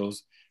short-term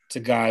deals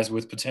to guys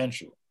with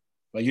potential.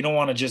 Like you don't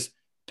want to just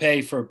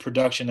pay for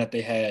production that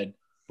they had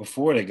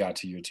before they got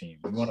to your team.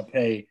 You want to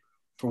pay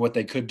for what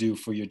they could do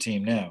for your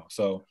team now.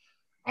 So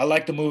I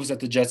like the moves that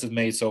the Jets have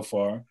made so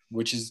far,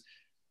 which is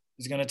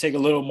going to take a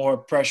little more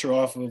pressure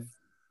off of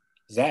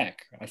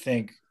Zach.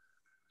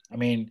 I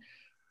mean,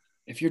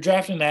 if you're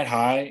drafting that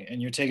high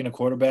and you're taking a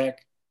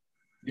quarterback,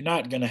 you're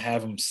not going to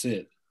have him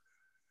sit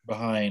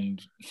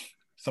behind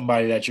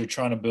somebody that you're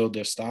trying to build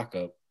their stock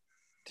up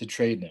to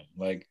trade them.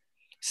 Like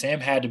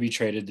Sam had to be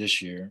traded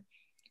this year.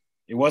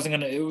 It was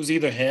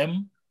either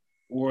him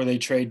or they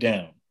trade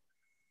down.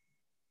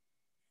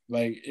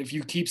 Like if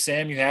you keep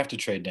Sam, you have to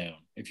trade down.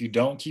 If you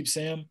don't keep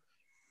Sam,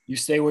 you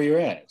stay where you're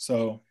at.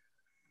 So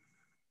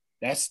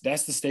that's the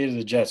state of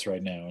the Jets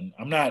right now. And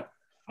I'm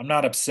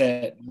not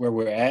upset where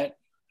we're at.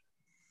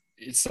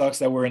 It sucks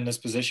that we're in this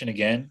position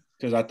again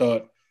because I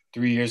thought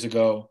 3 years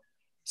ago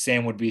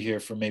Sam would be here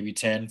for maybe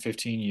 10,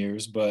 15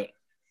 years, but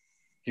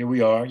here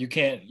we are. You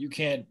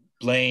can't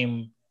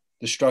blame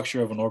the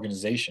structure of an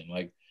organization.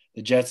 Like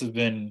the Jets have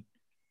been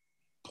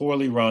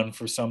poorly run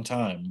for some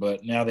time,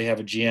 but now they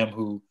have a GM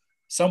who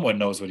somewhat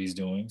knows what he's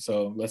doing.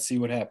 So let's see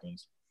what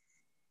happens.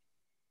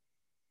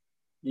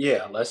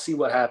 Yeah, let's see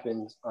what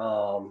happens.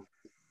 All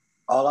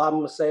I'm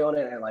going to say on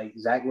it, like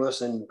Zach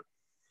Wilson,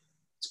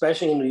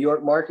 especially in the New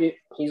York market,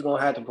 he's going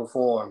to have to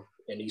perform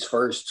in these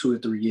first 2 or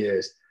 3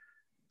 years.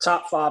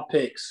 Top 5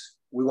 picks,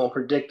 we're going to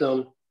predict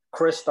them.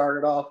 Chris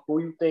started off. Who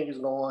you think is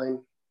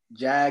going?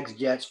 Jags,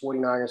 Jets,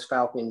 49ers,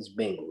 Falcons,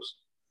 Bengals.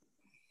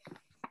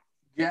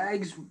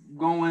 Jags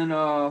going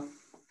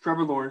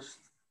Trevor Lawrence.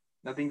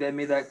 I think they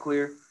made that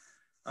clear.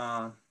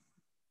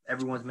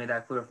 Everyone's made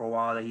that clear for a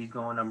while that he's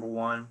going number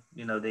 1.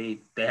 You know, they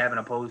haven't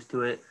opposed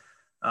to it.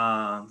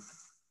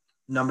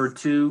 Number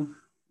 2,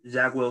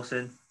 Zach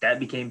Wilson. That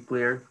became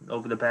clear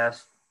over the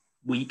past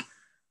week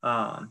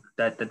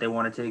that they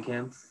want to take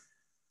him.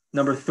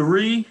 Number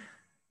 3,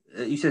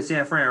 you said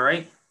San Fran,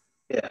 right?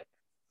 Yeah.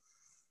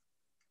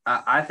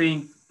 I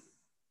think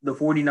the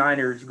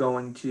 49ers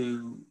going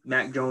to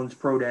Mac Jones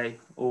Pro Day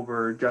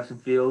over Justin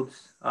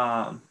Fields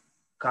kind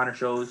of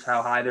shows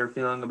how high they're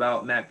feeling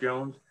about Mac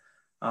Jones.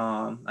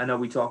 I know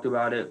we talked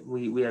about it.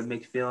 We have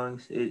mixed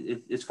feelings.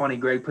 It's funny.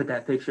 Greg put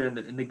that picture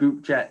in the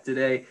group chat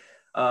today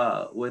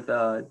with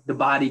the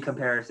body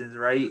comparisons,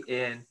 right?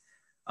 And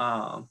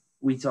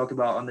we talked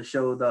about on the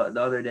show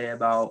the other day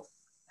about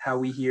how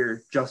we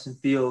hear Justin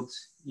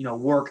Fields,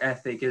 work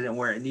ethic isn't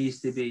where it needs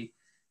to be.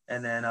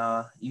 And then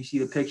you see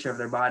the picture of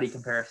their body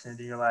comparisons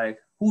and you're like,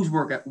 whose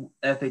work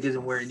ethic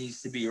isn't where it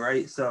needs to be,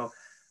 right? So,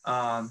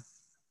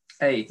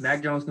 hey,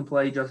 Mac Jones can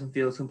play, Justin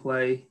Fields can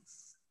play,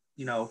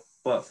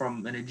 but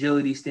from an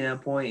agility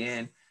standpoint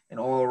and an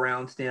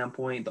all-around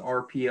standpoint, the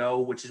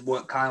RPO, which is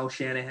what Kyle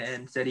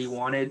Shanahan said he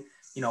wanted,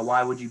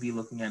 why would you be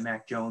looking at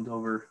Mac Jones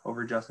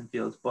over Justin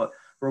Fields? But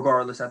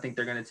regardless, I think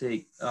they're going to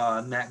take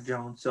Mac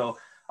Jones. So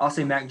I'll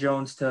say Mac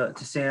Jones to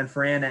San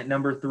Fran at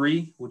number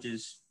 3, which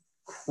is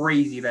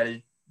crazy that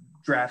his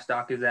draft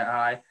stock is that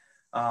high.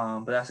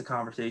 But that's a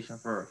conversation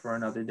for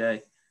another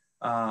day.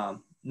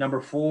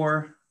 Number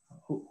 4,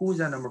 who's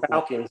that number 4?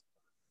 Falcons.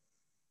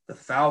 The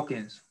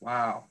Falcons.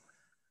 Wow.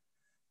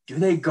 Do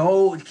they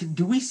go?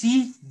 Do we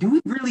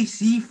really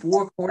see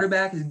 4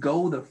 quarterbacks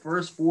go the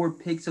first 4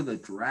 picks of the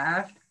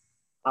draft?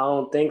 I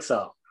don't think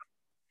so.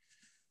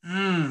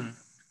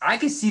 I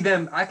could see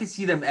them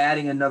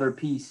adding another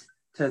piece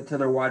to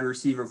their wide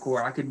receiver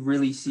core. I could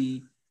really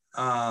see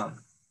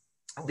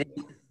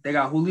they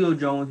got Julio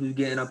Jones, who's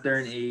getting up there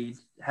in age,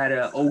 had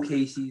an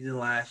okay season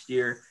last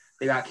year.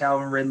 They got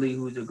Calvin Ridley,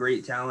 who's a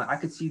great talent. I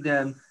could see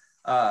them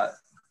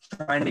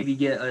trying to maybe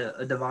get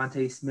a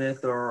Devontae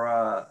Smith or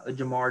a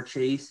Jamar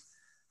Chase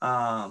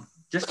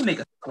just to make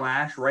a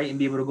splash, right, and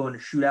be able to go into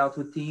shootouts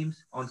with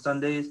teams on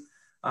Sundays.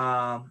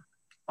 I'll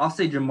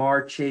say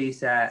Jamar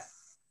Chase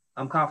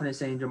I'm confident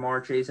saying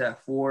Jamar Chase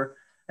at 4.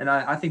 And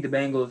I think the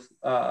Bengals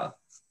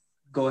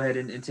go ahead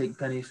and take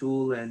Penei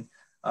Sewell and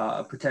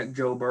protect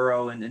Joe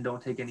Burrow and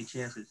don't take any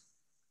chances.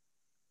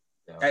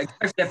 Yeah.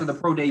 Especially after the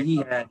pro day he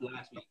had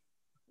last week.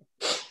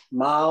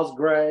 Miles,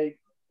 Greg,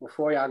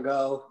 before y'all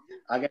go,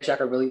 I guess y'all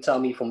could really tell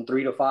me from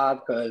 3 to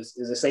 5, because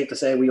is it safe to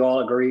say we all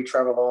agree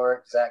Trevor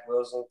Lawrence, Zach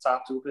Wilson,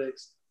 top 2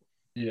 picks?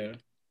 Yeah.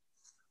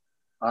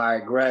 All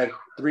right, Greg,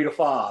 3 to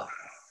 5.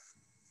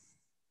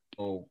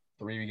 Oh,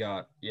 3 we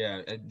got.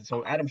 Yeah.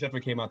 So Adam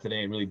Schefter came out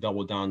today and really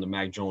doubled down on the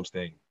Mac Jones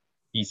thing.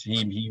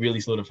 He really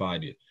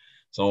solidified it.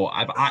 So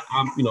I'm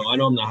I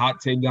know I'm the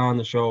hot take guy on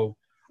the show.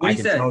 What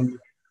he said? Tell you,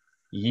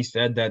 he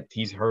said that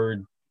he's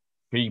heard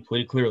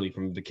pretty clearly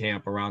from the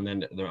camp around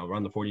the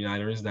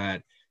 49ers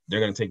that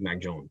they're going to take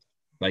Mac Jones.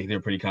 Like, they're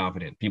pretty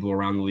confident. People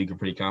around the league are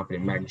pretty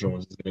confident Mac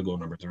Jones is going to go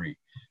number 3,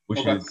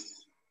 which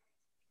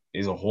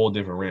is a whole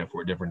different rant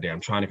for a different day. I'm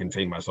trying to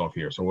contain myself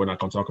here, so we're not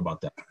going to talk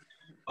about that.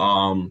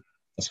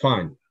 That's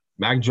fine.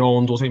 Mac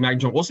Jones, we'll say Mac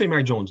Jones. We'll say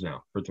Mac Jones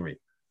now for 3.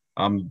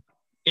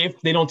 If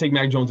they don't take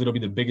Mac Jones, it'll be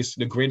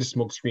the greatest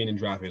smoke screen in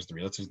draft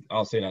history.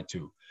 I'll say that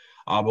too.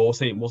 But we'll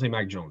say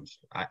Mac Jones.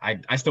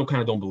 I still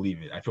kind of don't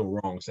believe it. I feel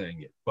wrong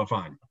saying it, but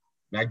fine.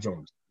 Mac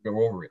Jones.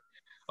 Go over it.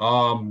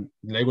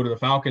 They go to the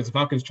Falcons. The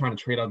Falcons trying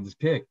to trade out this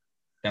pick.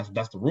 That's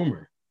the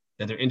rumor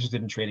that they're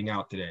interested in trading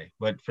out today.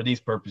 But for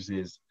these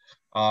purposes,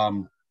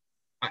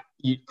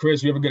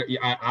 Chris, you have a good.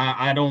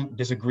 I don't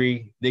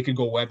disagree. They could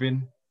go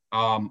weapon.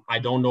 I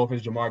don't know if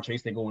it's Jamar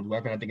Chase they go with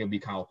weapon. I think it'd be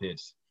Kyle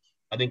Pitts.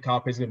 I think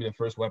Kyle Pitts is going to be the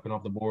first weapon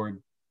off the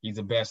board. He's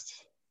the best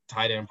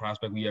tight end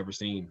prospect we ever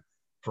seen.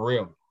 For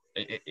real.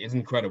 It's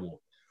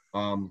incredible.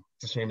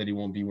 It's a shame that he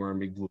won't be wearing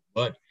big blue.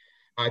 But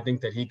I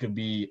think that he could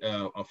be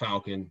a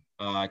Falcon.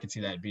 I could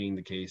see that being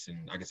the case,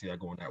 and I can see that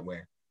going that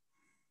way.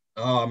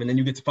 And then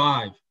you get to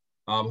 5.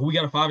 Who we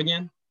got at 5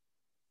 again?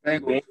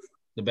 Bengals.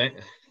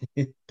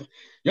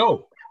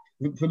 Yo,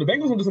 so the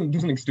Bengals will do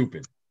something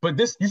stupid. But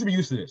you should be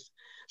used to this.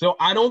 So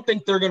I don't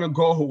think they're going to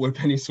go with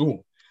Penei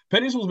Sewell.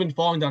 Penei Sewell's been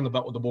falling down the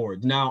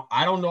board. Now,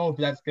 I don't know if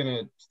that's going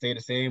to stay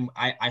the same.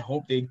 I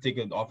hope they take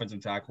an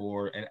offensive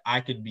tackle, and I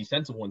could be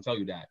sensible and tell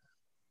you that.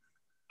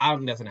 I don't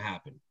think that's going to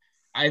happen.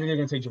 I think they're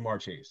going to take Jamar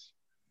Chase.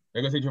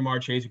 They're going to take Jamar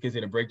Chase because they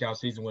had a breakout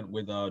season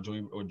with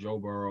Joe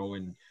Burrow,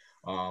 and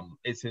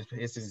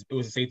it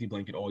was a safety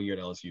blanket all year at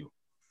LSU.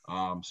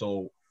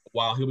 So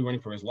while he'll be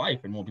running for his life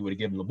and won't be able to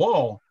give him the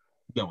ball,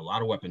 you have a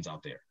lot of weapons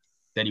out there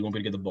that he won't be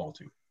able to get the ball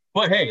to.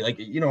 But hey,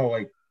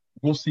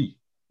 we'll see.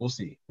 We'll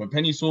see. But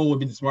Penei Sewell would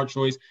be the smart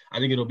choice. I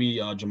think it'll be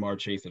Jamar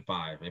Chase at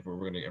 5 if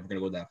we're gonna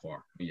go that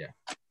far. But yeah.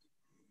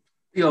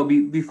 Yo,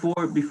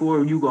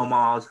 before you go,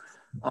 Miles,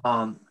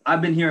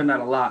 I've been hearing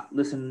that a lot,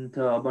 listening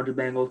to a bunch of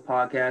Bengals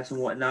podcasts and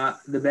whatnot.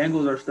 The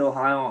Bengals are still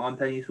high on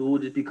Penei Sewell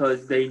just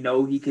because they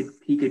know he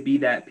could be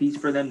that piece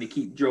for them to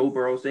keep Joe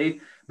Burrow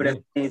safe. But at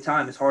the same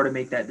time, it's hard to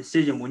make that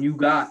decision when you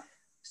got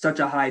such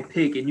a high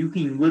pick and you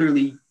can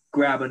literally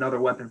grab another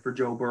weapon for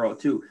Joe Burrow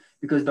too.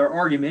 Because their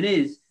argument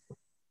is,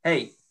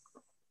 hey,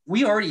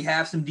 we already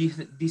have some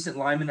decent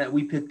linemen that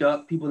we picked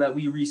up, people that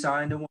we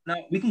re-signed and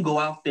whatnot. We can go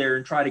out there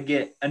and try to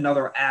get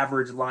another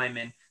average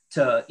lineman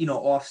to,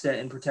 offset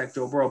and protect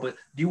Joe Burrow. But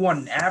do you want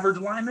an average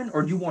lineman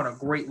or do you want a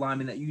great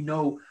lineman that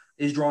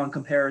is drawing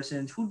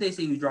comparisons? Who did they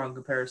say he was drawing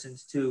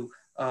comparisons to?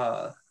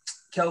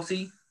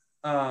 Kelsey,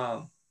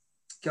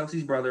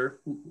 Kelsey's brother.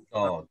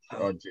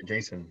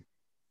 Jason.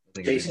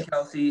 Jason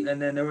Kelsey,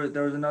 and then there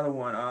was another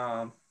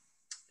one.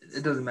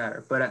 It doesn't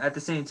matter, but at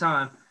the same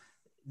time,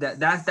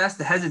 that's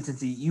the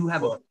hesitancy. You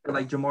have a player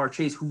like Jamar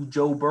Chase, who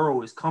Joe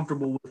Burrow is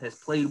comfortable with, has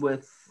played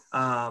with.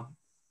 I'll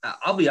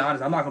be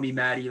honest, I'm not gonna be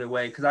mad either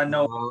way because I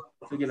know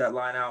they'll figure that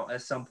line out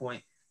at some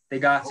point. They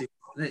got to.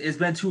 It's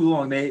been too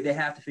long. They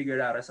have to figure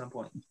it out at some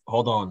point.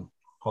 Hold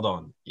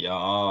on.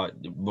 Yeah.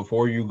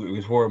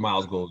 Before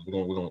Miles goes, we're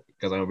going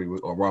because I know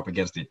we're up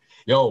against it.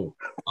 Yo,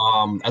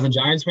 as a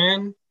Giants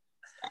fan,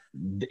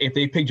 if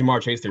they pick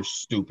Jamar Chase, they're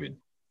stupid.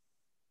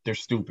 They're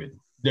stupid.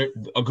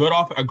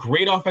 A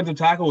great offensive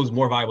tackle is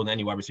more valuable than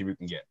any wide receiver you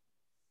can get.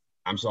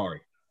 I'm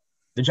sorry.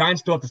 The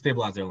Giants still have to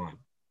stabilize their line.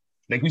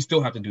 We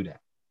still have to do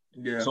that.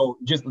 Yeah. So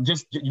just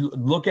you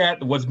look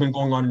at what's been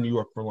going on in New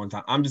York for a long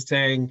time. I'm just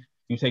saying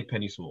you take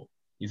Penei Sewell.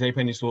 You take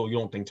Penei Sewell, you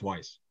don't think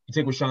twice. You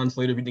take Rashawn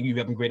Slater, if you think you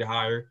have him graded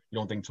higher, you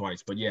don't think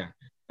twice. But yeah,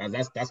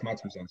 that's my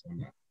 2 cents on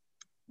that.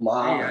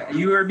 Wow. Hey,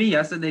 you heard me.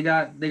 I said they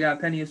got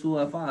Penei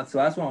Sewell at 5, so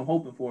that's what I'm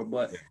hoping for.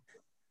 But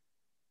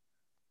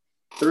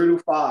 3 to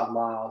 5,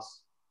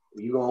 Miles.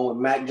 You going with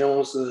Mac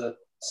Jones to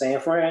San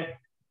Fran? I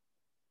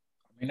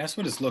mean, that's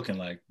what it's looking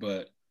like.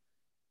 But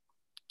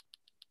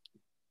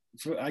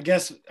I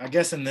guess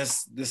in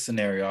this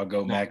scenario, I'll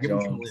go Mac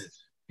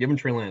Jones. Give him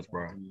Trey Lance,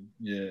 bro.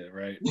 Yeah,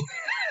 right.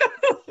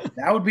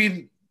 That would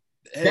be.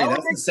 Hey,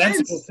 that's a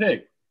sensible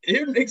pick.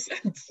 It would make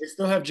sense. They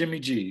still have Jimmy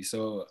G,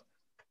 so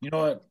you know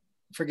what?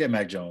 Forget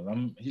Mac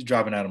Jones. He's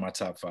dropping out of my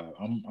top 5.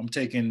 I'm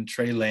taking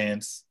Trey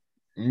Lance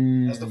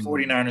as the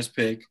 49ers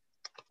pick,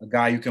 a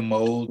guy you can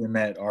mold in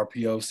that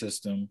RPO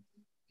system.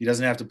 He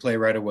doesn't have to play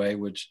right away,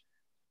 which,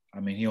 I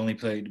mean, he only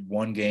played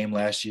 1 game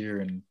last year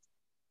and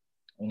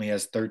only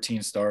has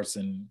 13 starts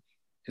in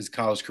his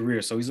college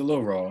career, so he's a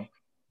little raw.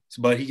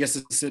 But he gets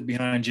to sit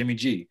behind Jimmy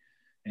G.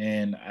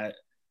 And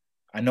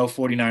I know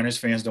 49ers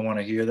fans don't want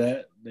to hear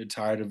that. They're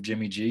tired of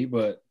Jimmy G,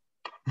 but,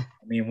 I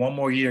mean, 1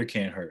 more year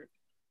can't hurt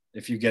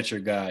if you get your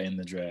guy in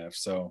the draft.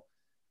 So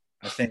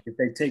I think if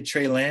they take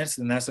Trey Lance,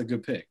 then that's a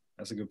good pick.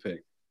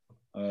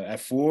 At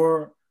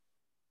 4,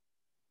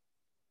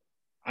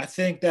 I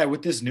think that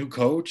with this new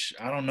coach,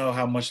 I don't know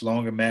how much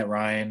longer Matt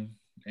Ryan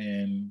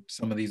and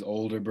some of these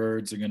older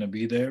birds are going to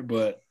be there,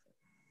 but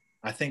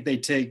I think they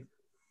take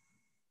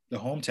the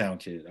hometown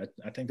kid.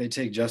 I think they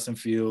take Justin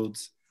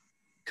Fields,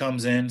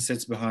 comes in,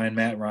 sits behind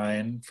Matt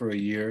Ryan for a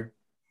year,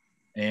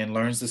 and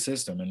learns the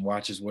system and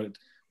watches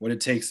what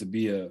it takes to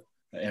be a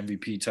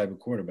MVP type of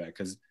quarterback,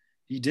 because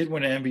he did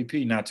win an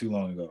MVP not too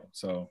long ago.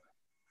 So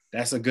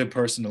that's a good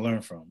person to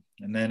learn from.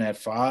 And then at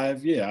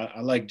 5,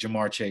 I like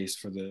Jamar Chase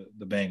for the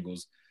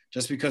Bengals,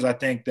 just because I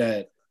think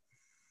that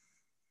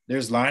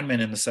there's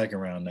linemen in the second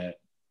round that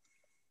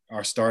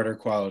are starter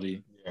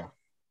quality. Yeah.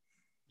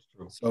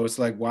 True. So it's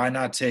like, why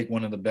not take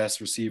one of the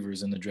best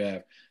receivers in the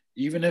draft?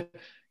 Even if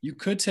you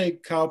could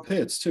take Kyle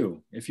Pitts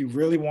too, if you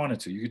really wanted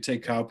to, you could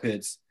take Kyle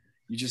Pitts.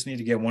 You just need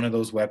to get one of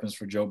those weapons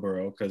for Joe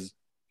Burrow because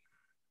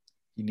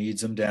he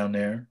needs him down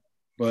there.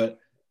 But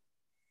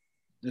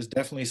there's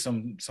definitely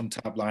some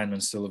top linemen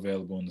still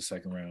available in the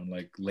second round,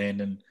 like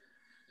Landon,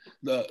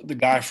 the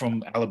guy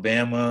from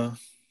Alabama.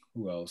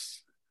 Who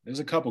else? There's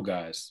a couple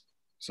guys.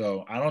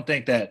 So I don't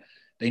think that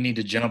they need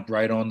to jump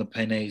right on the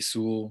Penei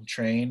Sewell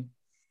train.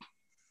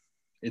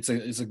 It's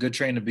a good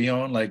train to be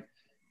on. Like,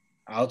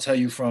 I'll tell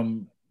you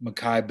from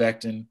Mekhi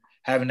Becton,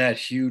 having that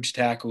huge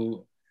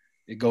tackle,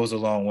 it goes a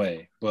long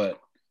way. But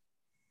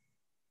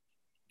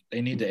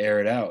they need to air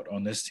it out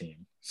on this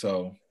team.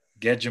 So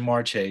get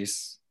Jamar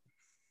Chase,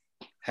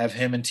 have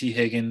him and T.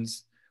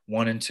 Higgins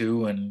 1 and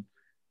 2, and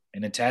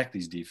attack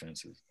these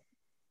defenses.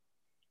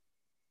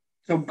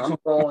 So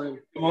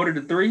promoted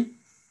to 3?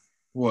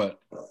 What?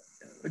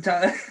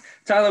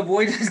 Tyler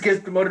Boyd just gets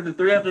promoted to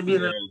 3 after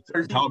being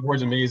the Tyler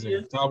Boyd's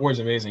amazing. Tyler Boyd's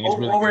amazing. He's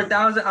really over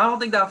 1,000. I don't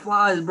think that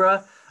flies,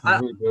 bro.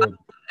 Really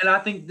and I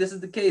think this is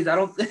the case. I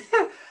don't.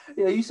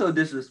 Yeah, you so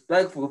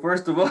disrespectful.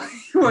 First of all,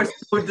 you are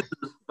so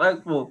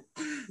disrespectful.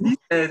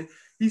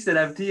 He said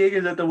have T.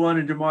 Higgins at the 1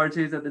 and Jamar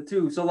Chase at the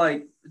 2. So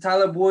like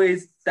Tyler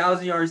Boyd's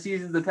 1,000-yard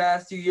seasons the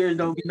past 2 years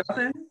don't mean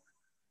nothing.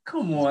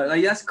 Come on,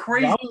 like that's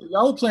crazy.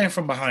 Y'all were playing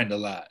from behind a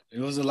lot. It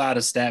was a lot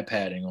of stat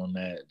padding on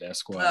that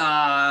squad.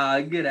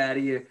 Get out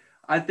of here.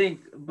 I think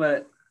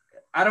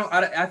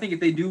if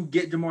they do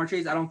get Jamar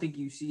Chase, I don't think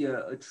you see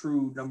a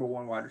true number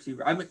 1 wide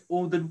receiver. I mean,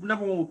 the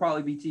number 1 will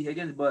probably be T.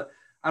 Higgins, but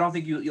I don't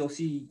think you'll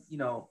see,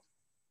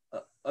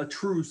 a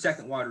true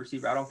second wide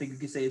receiver. I don't think you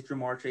can say it's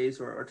Jamar Chase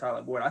or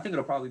Tyler Boyd. I think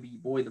it'll probably be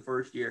Boyd the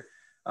first year.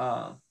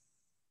 I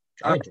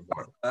think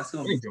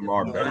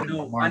Jamar better.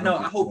 I know.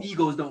 I hope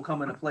egos don't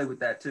come into play with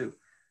that too.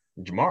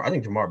 I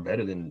think Jamar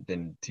better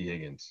than T.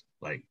 Higgins.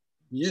 Like,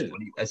 yeah.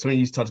 As soon as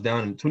he touched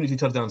down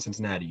in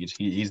Cincinnati,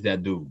 he's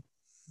that dude.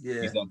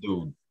 Yeah, he's that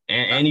dude,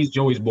 and he's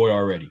Joey's boy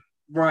already.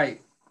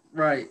 Right.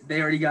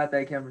 They already got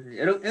that chemistry.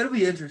 It'll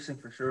be interesting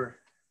for sure.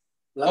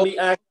 Let me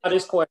ask you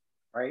this question,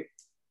 right?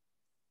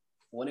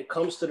 When it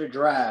comes to the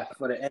draft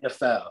for the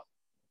NFL,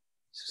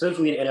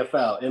 specifically the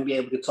NFL,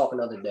 NBA, we could talk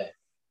another day.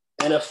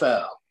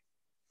 NFL,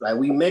 like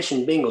we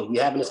mentioned Bengals.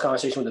 We're having this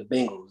conversation with the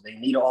Bengals. They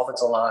need an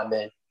offensive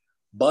lineman,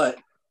 but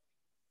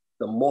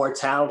the more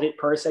talented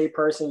person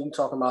you're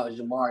talking about is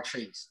Jamar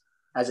Chase.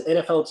 As an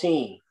NFL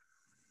team,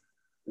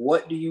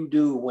 what do you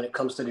do when it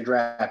comes to the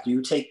draft? Do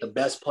you take the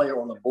best player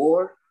on the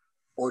board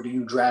or do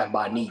you draft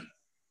by need?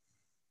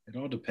 It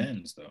all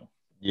depends, though.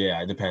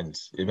 Yeah, it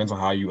depends. It depends on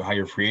how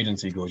your free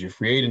agency goes. Your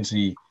free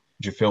agency,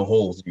 you fill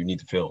holes you need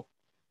to fill.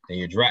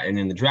 And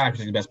then the draft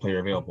is the best player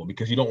available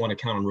because you don't want to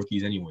count on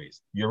rookies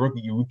anyways.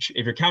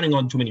 If you're counting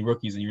on too many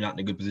rookies, then you're not in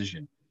a good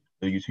position.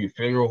 So you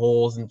fill your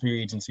holes in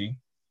free agency,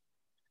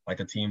 like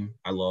a team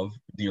I love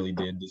dearly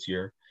did this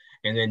year,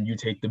 and then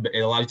it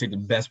allows you to take the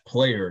best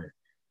player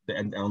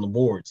on the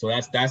board. So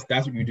that's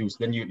what you do. So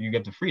then you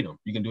get the freedom.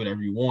 You can do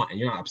whatever you want, and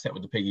you're not upset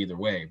with the pick either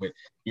way. But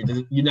you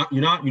don't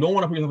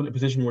want to put yourself in a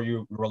position where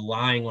you're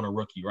relying on a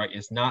rookie, right?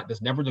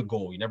 That's never the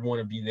goal. You never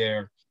want to be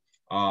there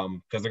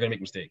because they're gonna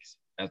make mistakes.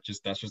 That's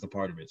just a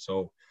part of it.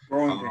 So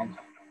I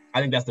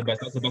think that's the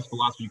best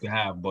philosophy you can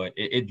have. But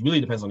it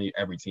really depends on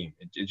every team.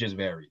 It just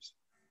varies.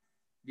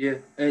 Yeah,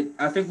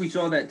 I think we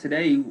saw that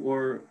today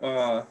or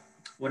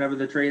whenever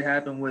the trade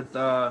happened with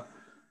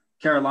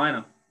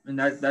Carolina. And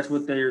that's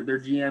what their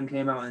GM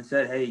came out and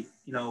said, hey,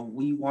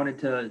 we wanted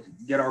to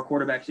get our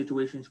quarterback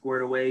situation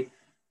squared away.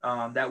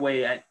 That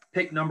way, at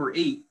pick number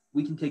 8,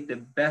 we can take the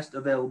best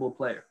available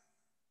player.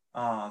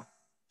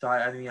 So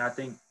I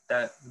think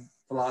that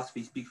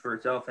philosophy speaks for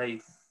itself.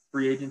 Hey,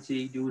 free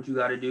agency, do what you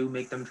got to do,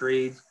 make them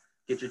trades,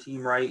 get your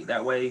team right.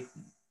 That way,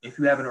 if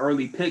you have an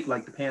early pick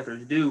like the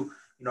Panthers do, you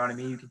know what I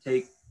mean, you can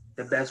take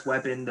the best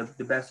weapon,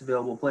 the best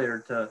available player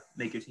to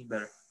make your team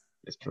better.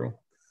 It's true.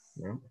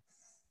 Yeah.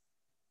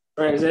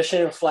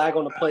 Transition, flag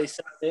on the play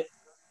segment.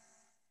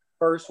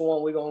 First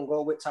one, we're going to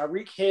go with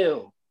Tyreek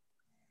Hill.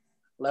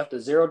 Left a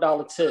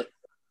 $0 tip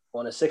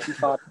on a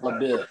 $65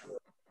 bill.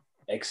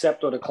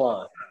 Accept or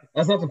decline.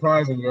 That's not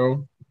surprising,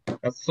 yo.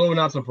 That's so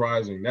not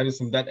surprising. That is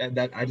some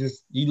that I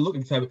just you look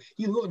at the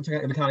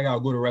kind of guy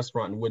who go to a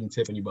restaurant and wouldn't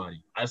tip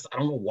anybody. I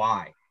don't know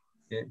why,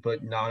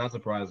 but no, not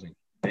surprising.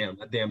 Damn,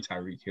 that damn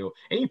Tyreek Hill.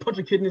 Any punch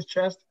a kid in his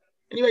chest?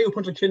 Anybody who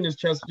punch a kid in his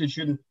chest just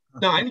shouldn't.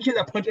 Nah, any kid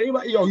that punch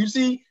anybody, yo, you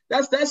see,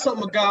 that's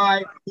something a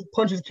guy who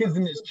punches kids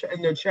in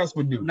their chest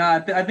would do.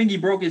 Nah, I think he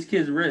broke his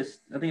kid's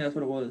wrist. I think that's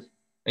what it was.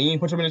 And you ain't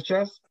punch him in his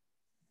chest?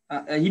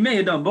 He may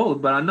have done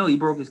both, but I know he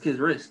broke his kid's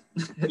wrist.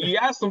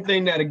 Yeah, that's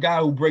something that a guy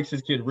who breaks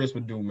his kid's wrist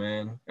would do,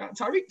 man.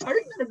 Tyreek,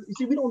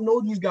 see, we don't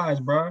know these guys,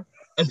 bro.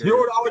 A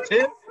 $0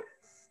 tip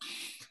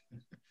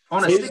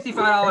on a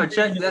 $65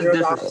 check. That's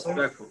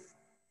disrespectful.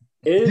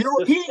 He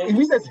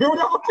said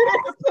 $0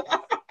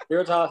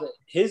 tip.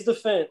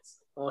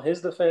 On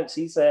his defense,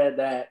 he said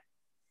that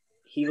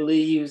he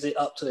leaves it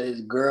up to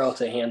his girl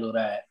to handle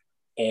that,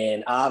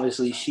 and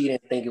obviously she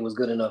didn't think it was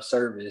good enough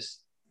service.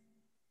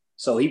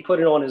 So he put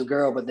it on his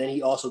girl, but then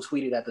he also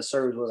tweeted that the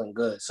service wasn't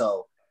good.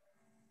 So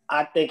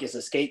I think it's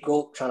a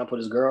scapegoat trying to put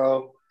his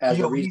girl as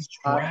the reason. He's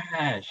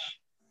trash.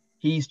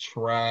 He's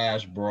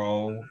trash,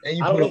 bro. And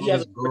you I don't put know it if he on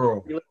has his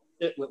girl.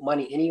 with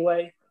money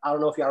anyway. I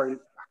don't know if you already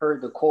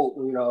heard the quote.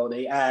 You know,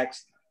 they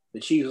asked the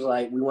Chiefs was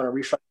like, "We want to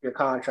restructure your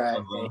contract,"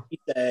 and he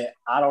said,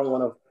 "I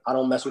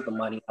don't mess with the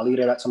money. I leave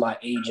it up to my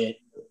agent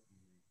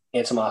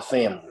and to my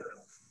family."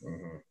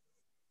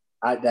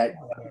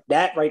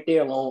 That right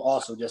there alone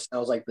also just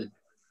sounds like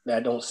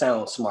that don't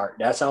sound smart.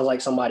 That sounds like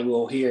somebody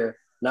will hear,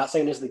 not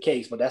saying this is the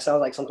case, but that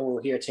sounds like something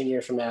we'll hear 10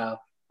 years from now,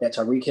 that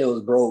Tyreek Hill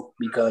is broke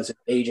because his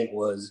agent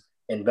was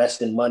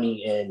investing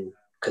money in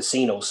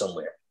casinos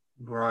somewhere.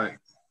 Right.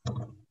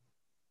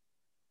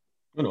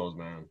 Who knows,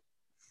 man?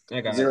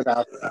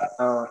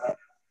 $0.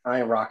 I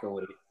ain't rocking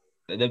with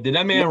it. Did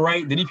that man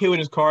write? Did he pay with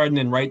his card and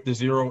then write the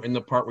 0 in the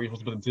part where you're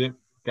supposed to put the tip?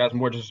 That's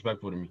more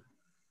disrespectful to me.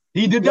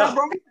 He did that,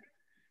 bro?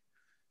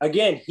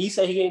 Again, he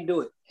said he didn't do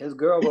it. His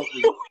girl wrote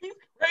it.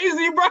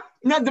 Crazy, bro.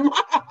 Not the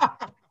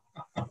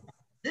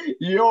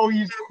Yo,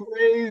 he's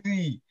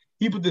crazy.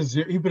 He put a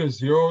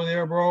 0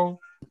 there, bro.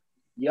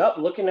 Yup,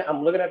 I'm looking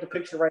at the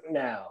picture right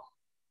now.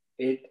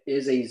 It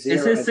is a 0.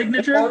 Is his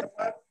signature?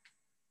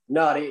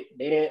 No, they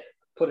didn't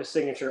put a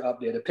signature up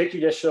there. The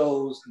picture just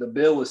shows the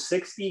bill was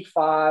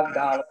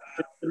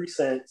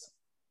 $65.53,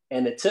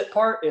 and the tip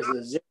part is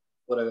a 0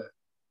 with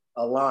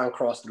a line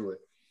crossed through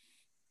it.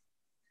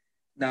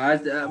 Nah,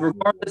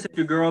 regardless if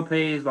your girl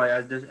pays, like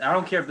I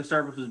don't care if the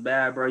service was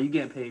bad, bro. You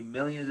getting paid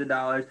millions of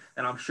dollars,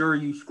 and I'm sure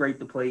you scraped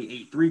the plate,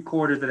 ate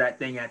 3/4 of that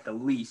thing at the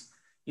least.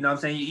 You know what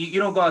I'm saying?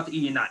 You don't go out to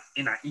eat and not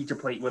eat your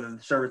plate whether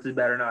the service is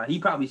bad or not. He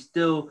probably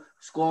still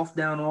scoffed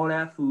down all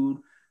that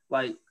food.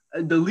 Like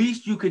the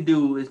least you could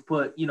do is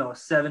put, a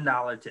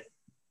 $7 tip.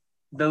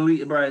 The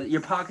least, bro,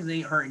 your pockets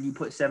ain't hurting. You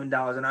put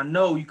 $7, and I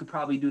know you could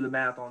probably do the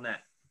math on that.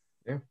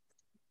 Yeah.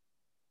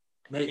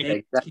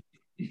 Maybe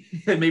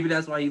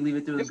that's why you leave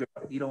it to his girl.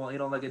 You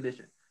don't like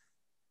addition.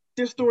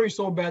 This story's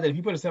so bad that if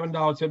you put a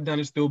 $7 tip down,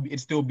 it'd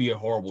still be a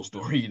horrible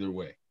story either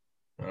way.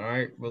 All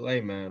right, but hey,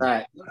 man, all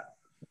right,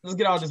 let's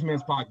get out of this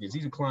man's pockets.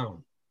 He's a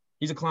clown.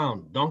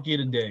 Donkey of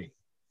the day.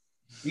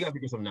 You gotta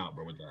figure something out,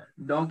 bro, with that.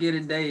 Donkey of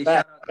the day. We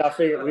gotta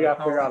figure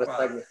out a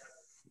segment.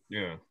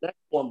 Yeah. Next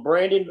one,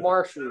 Brandon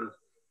Marshall.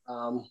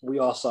 We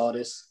all saw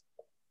this.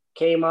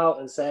 Came out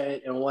and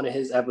said in one of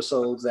his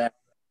episodes that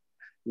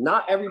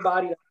not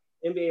everybody on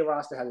the NBA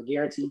roster has a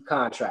guaranteed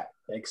contract,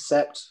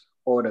 accept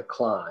or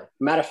decline.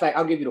 Matter of fact,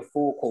 I'll give you the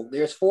full quote.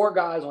 There's 4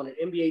 guys on an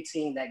NBA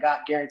team that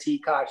got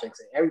guaranteed contracts,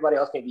 and everybody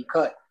else can be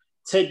cut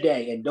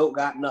today and don't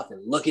got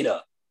nothing. Look it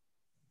up.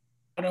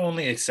 I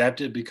only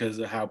accept it because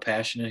of how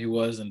passionate he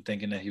was and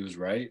thinking that he was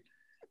right.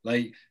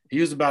 Like he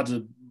was about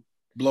to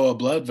blow a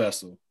blood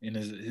vessel in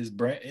his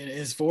brain, in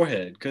his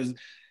forehead, because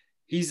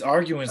he's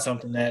arguing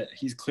something that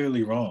he's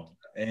clearly wrong.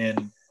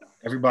 And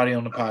everybody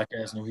on the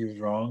podcast knew he was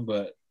wrong,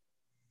 but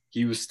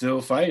he was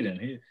still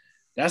fighting.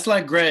 That's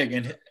like Greg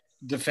and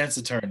defense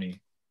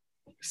attorney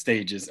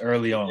stages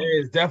early on.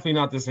 It's definitely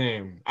not the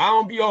same. I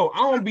don't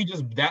be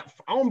just that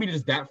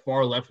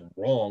far left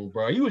wrong,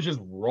 bro. He was just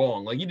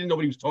wrong. Like he didn't know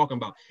what he was talking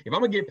about. If I'm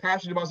gonna get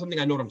passionate about something,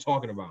 I know what I'm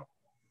talking about.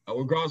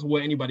 Regardless of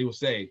what anybody will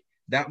say,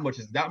 that much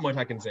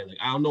I can say. Like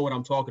I don't know what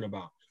I'm talking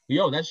about.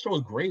 But, that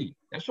show's great.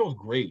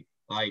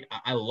 Like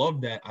I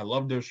love that. I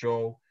love their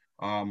show.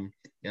 And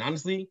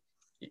honestly,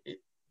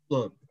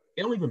 look,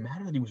 it don't even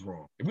matter that he was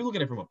wrong. If we look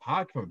at it from a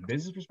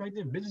business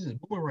perspective, business is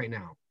booming right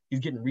now. He's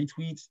getting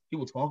retweets,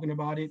 people talking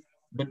about it.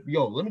 But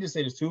let me just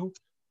say this too.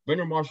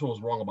 Brandon Marshall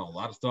was wrong about a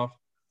lot of stuff,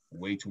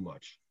 way too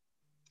much.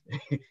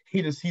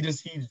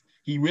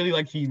 he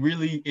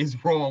really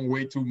is wrong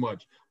way too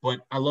much.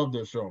 But I love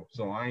the show,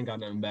 so I ain't got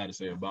nothing bad to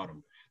say about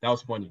him. That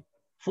was funny.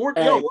 Where'd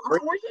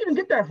you even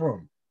get that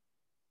from?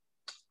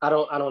 I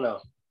don't know.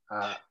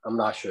 I'm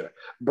not sure.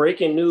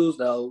 Breaking news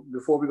though,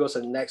 before we go to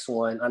the next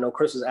one, I know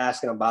Chris was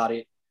asking about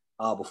it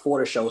before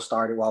the show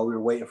started while we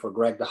were waiting for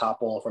Greg to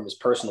hop on from his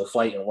personal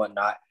flight and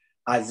whatnot.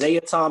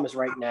 Isaiah Thomas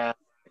right now,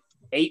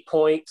 8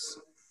 points,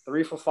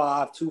 3 for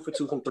 5, 2 for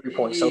 2 from 3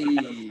 points. So,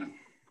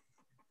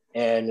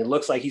 and it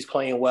looks like he's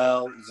playing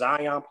well.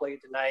 Zion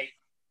played tonight,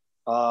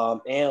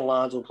 and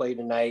Lonzo played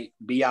tonight.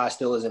 BI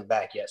still isn't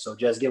back yet. So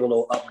just give a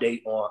little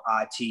update on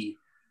IT.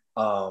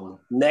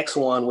 Next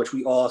one, which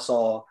we all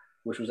saw,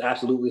 which was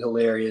absolutely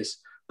hilarious.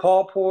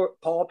 Paul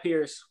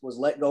Pierce was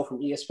let go from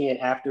ESPN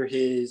after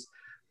his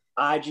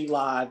IG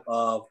Live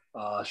of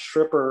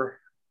stripper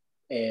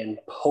and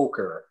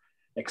poker,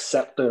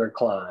 accept or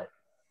decline.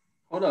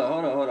 Hold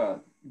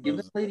on. Give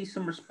this lady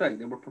some respect.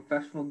 They were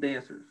professional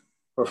dancers.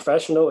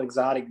 Professional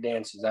exotic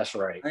dancers, that's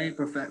right. Hey,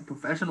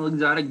 professional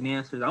exotic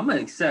dancers. I'm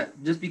gonna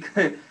accept just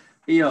because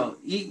we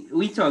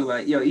talk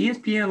about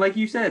ESPN, like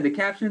you said, the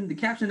caption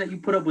that you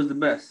put up was the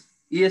best.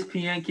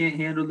 ESPN can't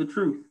handle the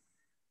truth,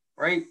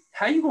 right?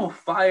 How you gonna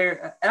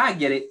fire? And I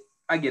get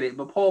it.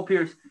 But Paul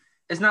Pierce,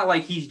 it's not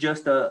like he's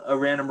just a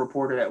random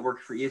reporter that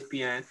works for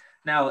ESPN.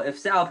 Now, if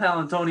Sal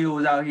Palantonio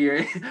was out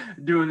here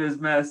doing this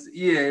mess,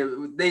 yeah,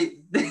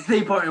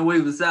 they parting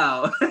ways with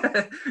Sal.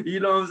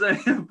 You know what I'm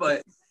saying?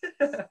 But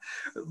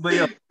we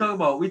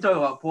talk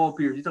about Paul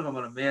Pierce. You're talking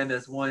about a man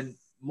that's won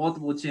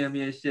multiple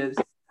championships,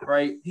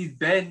 right? He's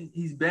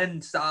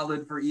been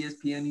solid for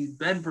ESPN. He's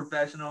been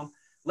professional.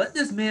 Let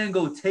this man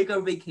go take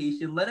a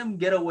vacation. Let him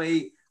get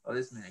away. Oh,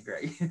 this man,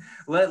 great.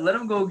 Let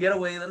him go get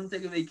away. Let him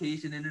take a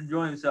vacation and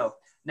enjoy himself.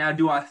 Now,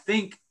 do I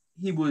think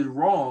he was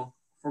wrong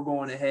for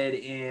going ahead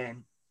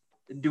and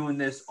doing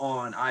this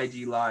on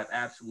IG Live?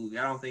 Absolutely.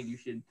 I don't think you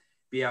should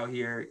be out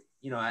here,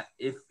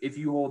 if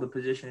you hold a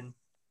position,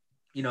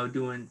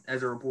 doing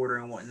as a reporter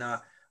and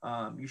whatnot,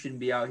 you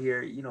shouldn't be out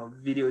here,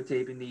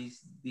 videotaping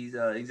these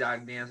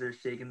exotic dancers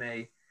shaking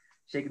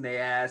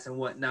their ass and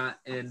whatnot,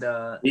 and in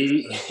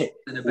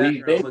the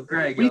background. But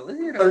Greg,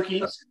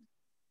 Turkeys.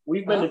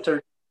 We've been to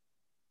Turkey.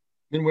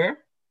 Been where?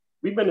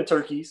 We've been to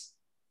Turkeys.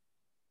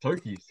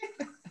 Turkeys.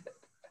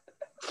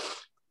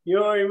 You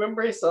don't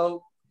remember?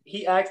 So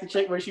he asked the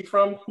chick where she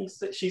from.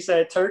 She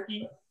said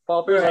Turkey.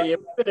 Paul Pierce said, yeah,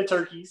 we've been to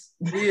Turkeys.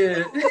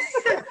 Yeah.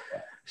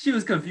 She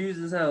was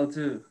confused as hell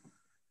too.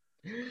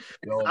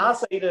 I'll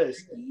say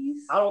this.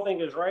 I don't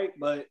think it's right,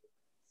 but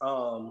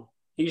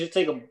he should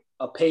take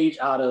a page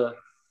out of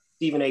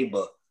Stephen A.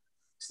 book.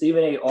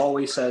 Stephen A.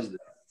 always says this.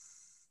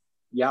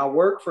 Y'all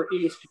work for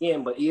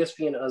ESPN, but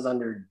ESPN is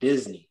under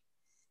Disney.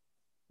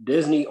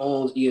 Disney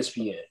owns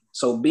ESPN.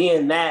 So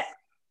being that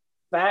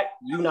fact,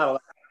 you're not allowed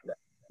to do that.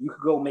 You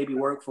could go maybe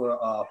work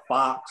for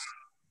Fox,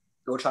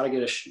 go try to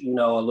get a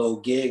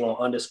little gig on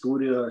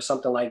Undisputed or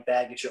something like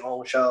that, get your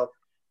own show.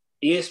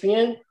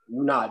 ESPN,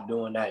 you're not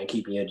doing that and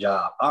keeping your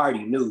job. I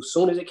already knew. As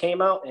soon as it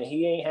came out and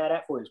he ain't had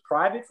that for his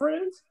private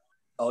friends,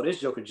 this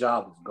Joker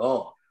job was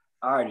gone.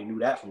 I already knew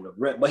that from the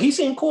rip. But he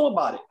seemed cool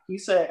about it. He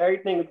said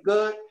everything is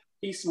good.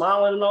 He's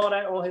smiling and all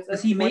that on his.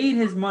 Because he made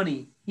his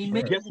money.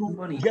 Guess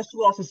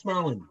who else is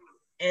smiling?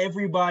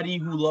 Everybody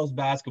who loves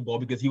basketball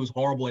because he was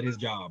horrible at his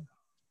job.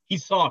 He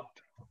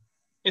sucked.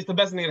 It's the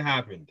best thing that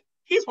happened.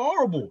 He's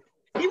horrible.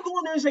 He would go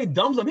in there and say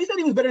dumb stuff. He said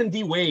he was better than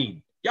D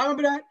Wade. Y'all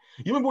remember that?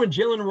 You remember when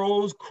Jalen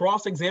Rose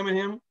cross-examined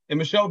him and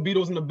Michelle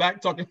Beatles in the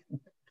back talking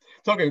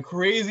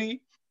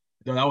crazy?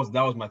 No,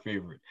 that was my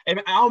favorite.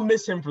 And I'll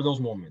miss him for those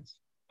moments.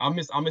 I'll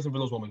miss him for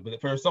those moments. But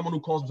for someone who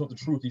calls himself the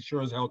truth, he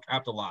sure as hell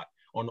capped a lot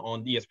on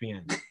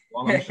ESPN.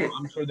 Well,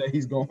 I'm sure that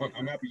he's gone.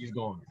 I'm happy he's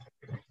gone.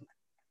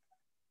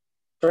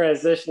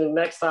 Transition to the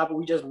next topic.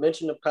 We just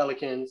mentioned the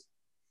Pelicans.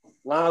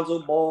 Lonzo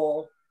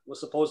Ball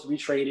was supposed to be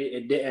traded.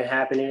 It didn't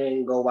happen. It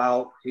didn't go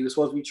out. He was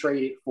supposed to be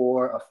traded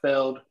for a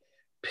failed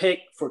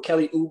pick for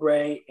Kelly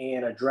Oubre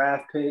and a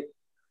draft pick.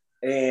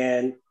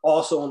 And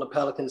also on the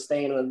Pelicans,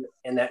 staying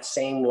in that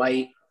same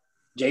light,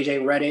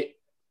 JJ Redick,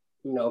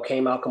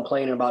 came out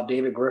complaining about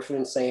David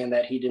Griffin, saying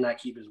that he did not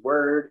keep his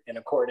word. And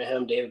according to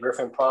him, David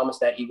Griffin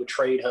promised that he would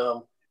trade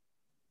him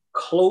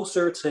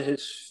closer to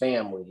his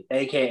family,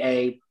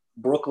 a.k.a.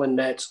 Brooklyn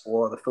Nets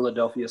or the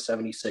Philadelphia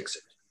 76ers.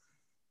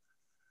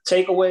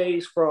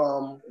 Takeaways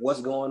from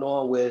what's going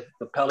on with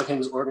the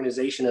Pelicans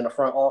organization in the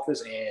front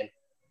office, and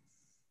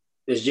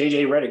is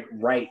JJ Redick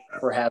right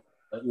for having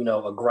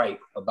a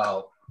gripe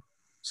about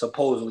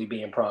supposedly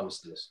being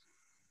promised this?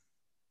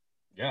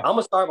 Yeah. I'm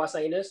gonna start by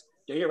saying this.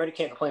 JJ Redick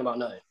can't complain about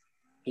nothing.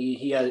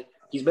 He's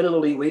been in the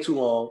league way too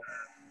long.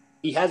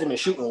 He hasn't been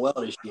shooting well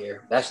this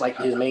year. That's like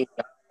his main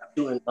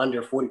shooting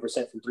under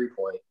 40% from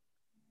 3-point.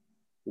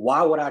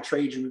 Why would I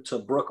trade you to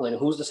Brooklyn?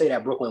 Who's to say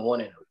that Brooklyn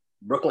wanted him?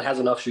 Brooklyn has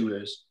enough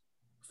shooters.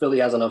 Philly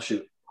has enough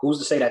shooters. Who's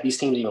to say that these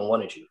teams even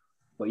wanted you?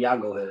 But y'all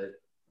go ahead.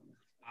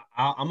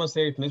 I'm gonna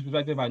say from this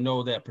perspective, I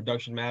know that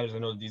production matters. I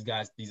know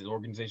that these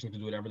organizations can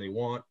do whatever they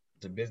want.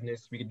 It's a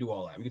business. We can do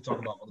all that. We can talk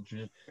about all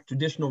the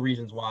traditional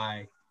reasons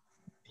why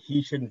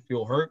he shouldn't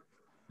feel hurt.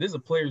 This is a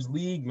players'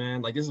 league,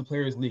 man. Like, this is a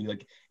players' league.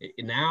 Like,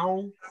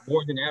 now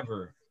more than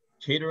ever,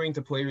 catering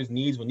to players'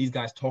 needs when these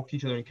guys talk to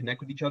each other and connect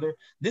with each other.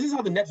 This is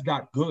how the Nets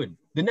got good.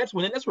 When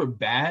the Nets were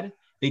bad,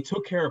 they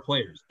took care of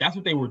players. That's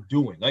what they were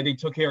doing. Like, they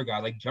took care of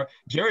guys. Like,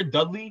 Jared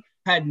Dudley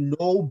had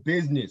no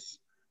business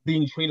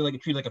being treated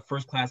like a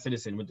first-class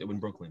citizen in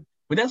Brooklyn.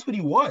 But that's what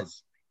he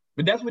was.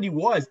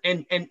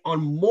 And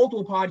on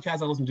multiple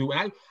podcasts I listened to,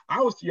 and I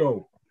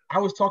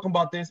was talking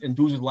about this, and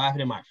dudes just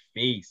laughing in my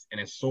face.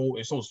 And it's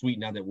so sweet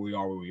now that we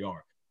are where we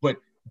are. But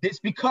it's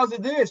because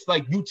of this.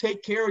 Like, you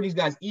take care of these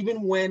guys,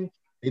 even when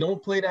they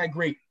don't play that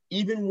great,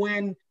 even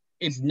when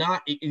it's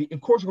not.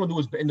 Of course, you're going to do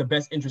what's in the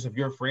best interest of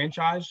your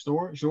franchise,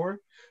 sure.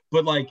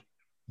 But, like,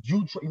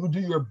 you do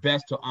your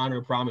best to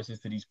honor promises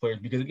to these players,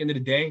 because at the end of the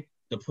day,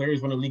 the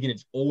players run the league, and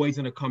it's always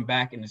going to come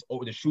back, and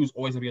the shoe's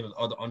always going to be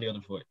on the other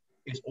foot.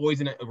 It's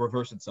always going to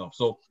reverse itself.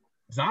 So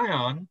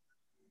Zion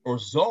or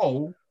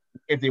Zoe,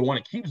 if they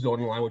want to keep Zoe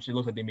in the line, which it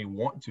looks like they may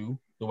want to,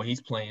 the way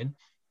he's playing,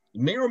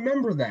 may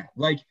remember that.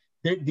 Like,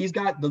 these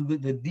guys,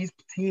 these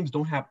teams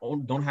don't have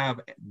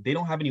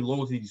any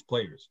loyalty to these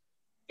players.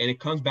 And it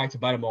comes back to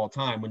bite them all the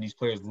time when these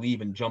players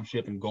leave and jump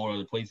ship and go to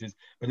other places,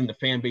 but then the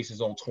fan base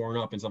is all torn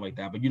up and stuff like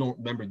that. But you don't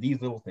remember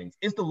these little things.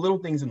 It's the little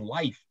things in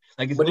life.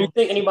 Like, but do you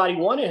think anybody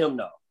wanted him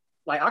though?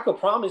 Like, I could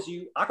promise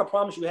you,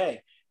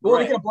 hey, well,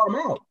 they could have brought him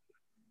out.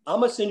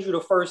 I'm gonna send you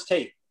the first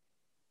take.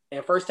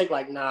 And first take,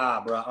 like,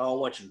 nah, bro, I don't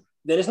want you.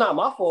 Then it's not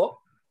my fault.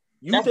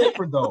 That's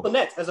different though. Brooklyn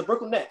Nets, as a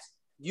Brooklyn Nets,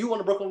 you on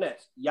the Brooklyn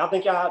Nets. Y'all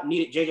think y'all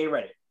needed JJ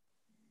Redick?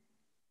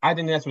 I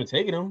think that's what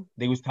taken him.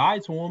 They was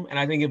tied to him, and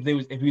I think if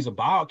he was a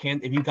buyout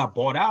candidate, if he got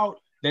bought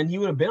out, then he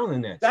would have been on the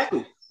Nets.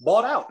 Exactly,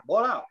 bought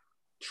out.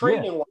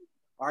 Trading. Yeah.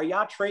 Are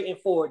y'all trading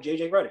for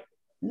JJ Redick?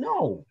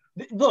 No.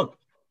 Look,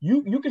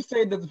 you could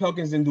say that the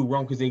Pelicans didn't do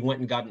wrong because they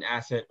went and got an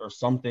asset or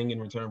something in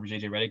return for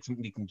JJ Redick,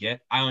 something they can get.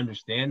 I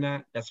understand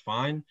that. That's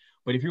fine.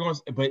 But if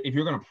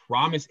you're gonna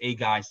promise a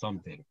guy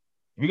something,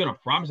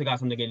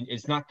 and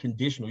it's not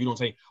conditional. You don't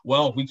say,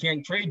 well, if we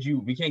can't trade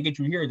you, we can't get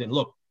you here, then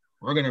look,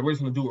 we're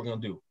just gonna do what we're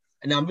gonna do.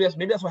 And now maybe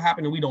that's what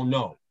happened and we don't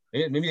know.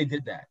 Maybe they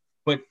did that.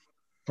 But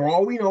for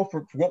all we know,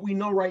 for what we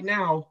know right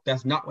now,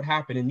 that's not what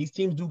happened. And these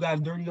teams do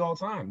guys dirty all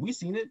the time. We've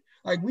seen it.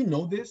 Like, we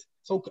know this.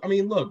 So, I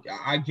mean, look,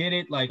 I get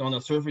it. Like, on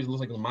the surface, it looks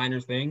like a minor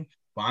thing.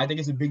 But I think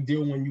it's a big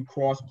deal when you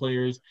cross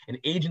players and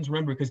agents.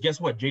 Remember, because guess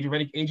what? JJ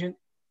Redick agent,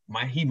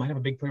 he might have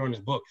a big player on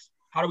his books.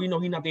 How do we know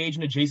he's not the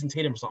agent of Jason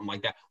Tatum or something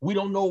like that? We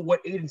don't know what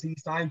agency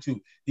he's signed to.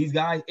 These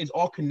guys, it's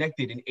all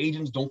connected, and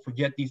agents don't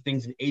forget these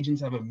things, and agents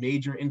have a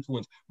major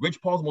influence.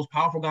 Rich Paul's the most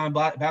powerful guy in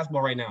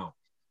basketball right now.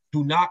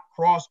 Do not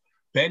cross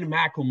Ben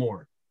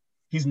McLemore.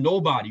 He's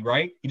nobody,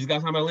 right? He just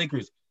got signed by the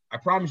Lakers. I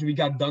promise you, he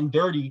got done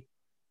dirty.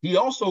 He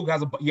also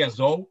he has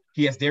Zoe.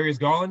 He has Darius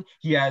Garland.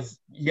 He has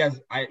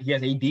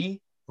AD,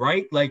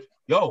 right? Like,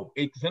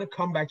 it's gonna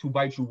come back to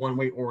bite you one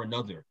way or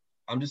another.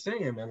 I'm just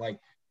saying, man. Like,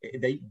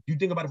 you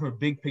think about it from a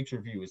big picture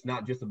view. It's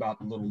not just about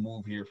the little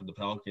move here for the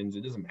Pelicans.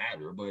 It doesn't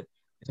matter, but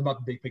it's about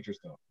the big picture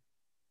stuff.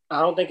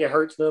 I don't think it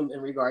hurts them in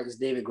regards to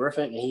David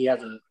Griffin, and he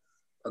has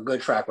a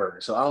good track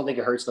record. So I don't think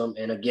it hurts them.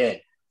 And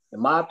again, in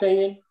my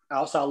opinion,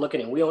 outside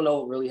looking, and we don't know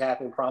what really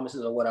happened,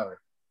 promises or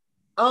whatever,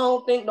 I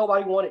don't think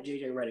nobody wanted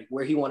JJ Redick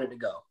where he wanted to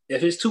go.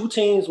 If his two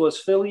teams was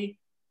Philly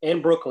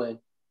and Brooklyn,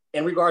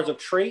 in regards of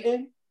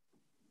trading,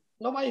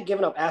 nobody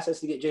giving up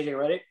assets to get JJ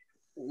Redick.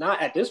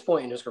 Not at this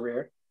point in his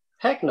career.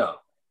 Heck no.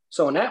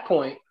 So in that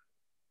point,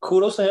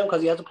 kudos to him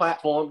because he has a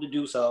platform to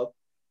do so.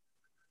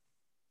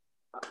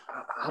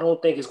 I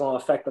don't think it's going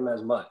to affect them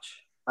as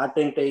much. I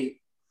think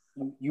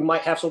you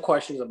might have some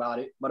questions about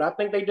it, but I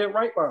think they did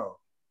right, bro.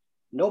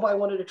 Nobody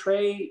wanted to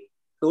trade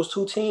those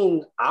two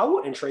teams. I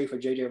wouldn't trade for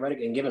JJ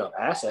Redick and giving up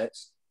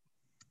assets.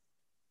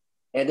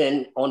 And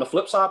then on the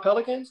flip side,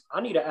 Pelicans,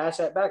 I need an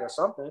asset back or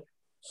something.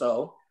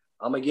 So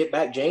I'm going to get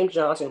back James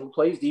Johnson, who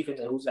plays defense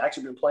and who's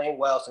actually been playing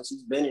well since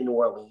he's been in New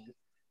Orleans,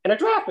 and a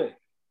draft pick.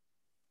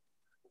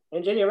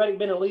 And JJ Redick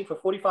been in the league for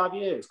 45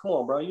 years. Come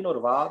on, bro. You know the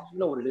vibes. You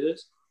know what it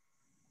is.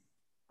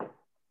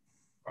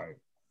 Right.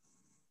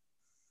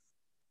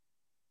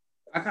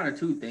 I kind of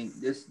too think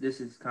this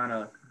is kind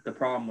of the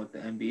problem with the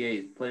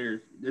NBA is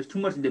players. There's too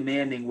much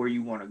demanding where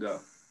you want to go.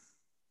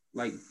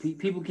 Like,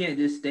 people can't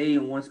just stay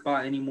in one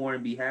spot anymore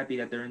and be happy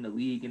that they're in the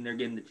league and they're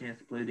getting the chance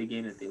to play the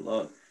game that they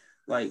love.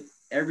 Like,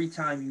 every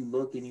time you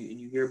look and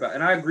you hear about,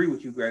 and I agree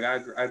with you, Greg.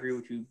 I agree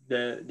with you.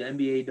 The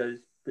NBA does.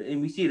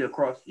 And we see it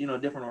across,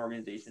 different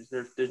organizations.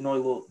 There's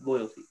no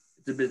loyalty.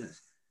 It's a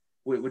business,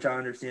 which I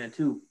understand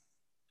too.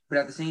 But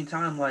at the same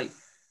time, like,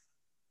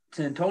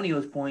 to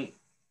Antonio's point,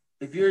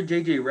 if you're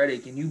JJ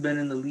Redick and you've been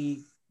in the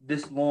league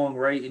this long,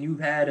 right, and you've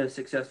had a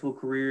successful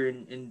career,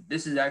 and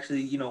this is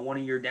actually, one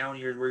of your down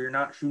years where you're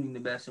not shooting the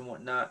best and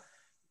whatnot,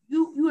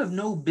 you have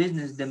no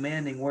business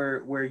demanding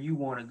where you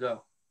want to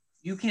go.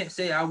 You can't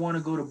say, I want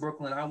to go to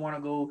Brooklyn. I want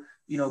to go,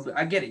 but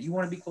I get it. You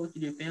want to be close to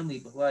your family,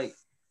 but, like,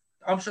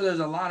 I'm sure there's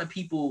a lot of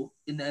people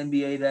in the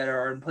NBA that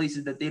are in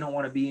places that they don't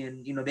want to be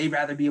in. They'd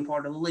rather be a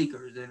part of the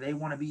Lakers, or they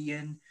want to be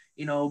in,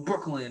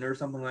 Brooklyn or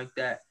something like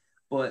that.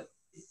 But,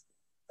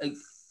 like,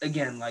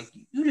 again, like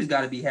you just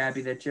got to be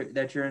happy that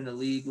you're in the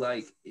league.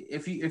 Like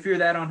if you're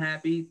that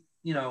unhappy,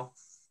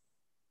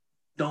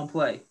 don't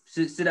play.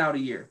 Sit out a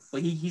year.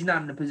 But he's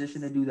not in a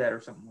position to do that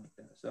or something like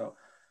that. So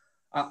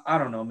I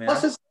don't know, man.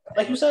 Plus,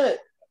 like you said,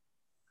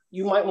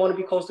 you might want to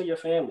be close to your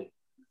family.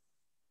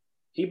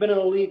 He been in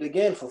the league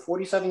again for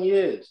 47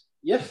 years.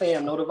 Your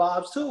fam know the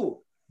vibes too.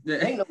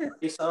 They know what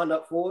they signed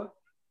up for.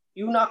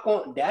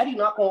 Daddy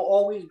not gonna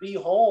always be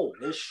home.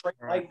 It's straight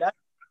like that.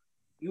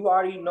 You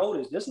already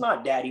noticed. This is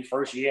not daddy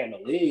first year in the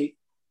league.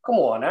 Come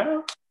on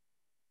now.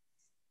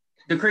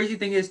 The crazy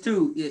thing is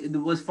too,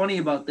 what's funny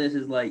about this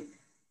is like,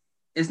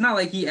 it's not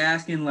like he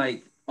asking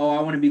like, oh,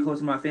 I want to be close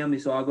to my family,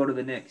 so I'll go to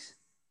the Knicks.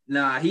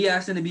 Nah, he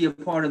asking to be a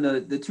part of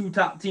the two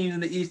top teams in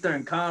the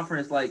Eastern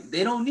Conference. Like,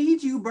 they don't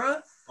need you, bro.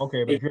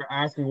 Okay, but if you're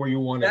asking where you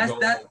want to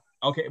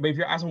go, okay, but if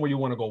you're asking where you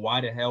want to go,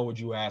 why the hell would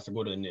you ask to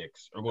go to the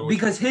Knicks or go to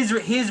because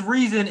his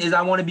reason is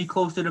I want to be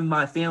closer to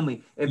my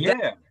family. If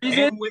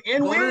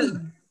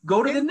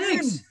go to the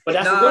Knicks. But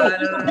that's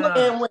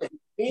no.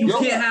 You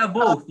can't have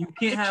both. You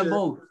can't have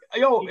both.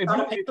 Yo, if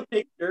you pick the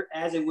picture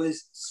as it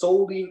was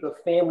solely the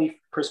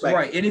family perspective,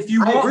 right? And if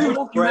you want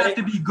both, you have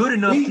to be good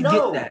enough to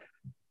get that.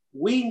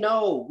 We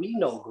know,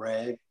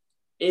 Greg.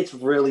 It's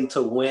really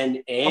to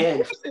win,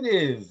 and of course it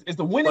is. It's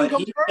the winning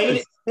comes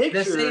first.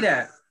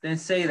 Then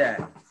say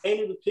that.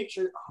 Painted the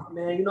picture, oh,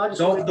 man. I just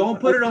don't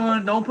put it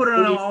on. Don't put it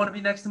on. I want to be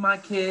next to my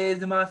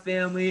kids and my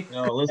family.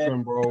 No,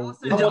 listen, bro.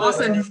 I'll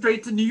send you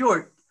straight to New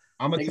York.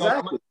 I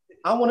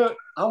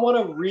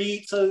wanna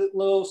read to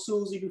little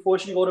Susie before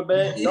she go to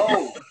bed. No,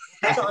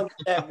 you trying to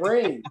get that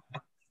ring.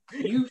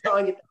 You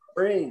trying to get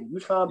that ring. You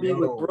trying to be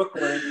with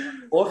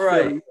Brooklyn or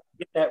Philly.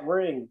 Get that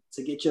ring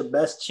to get your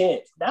best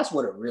chance. That's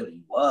what it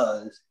really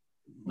was.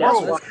 That's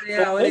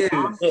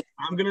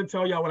I'm gonna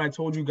tell y'all what I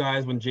told you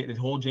guys when the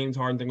whole James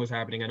Harden thing was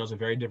happening. I know it's a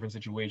very different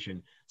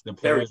situation. The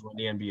players run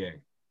the NBA.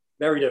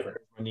 Very different.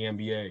 Run the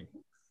NBA,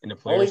 and the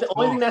players. The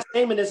only thing that's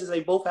same in this is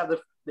they both have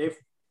their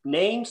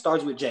name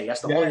starts with J. That's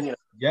the only thing.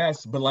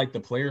 Yes, but like the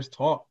players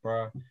talk,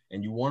 bro,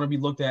 and you want to be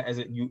looked at as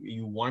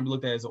you want to be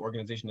looked at as an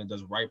organization that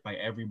does right by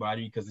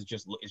everybody because it's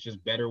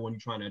just better when you're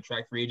trying to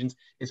attract free agents.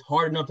 It's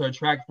hard enough to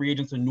attract free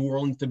agents in New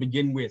Orleans to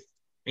begin with.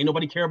 Ain't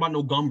nobody care about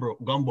no gumbo.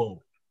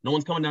 No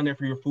one's coming down there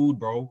for your food,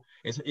 bro.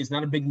 It's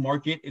not a big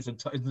market. It's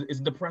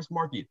a depressed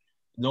market.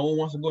 No one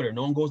wants to go there.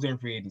 No one goes there in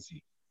free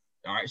agency.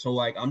 All right, so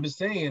like I'm just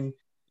saying,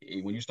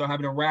 when you start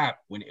having a rap,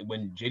 when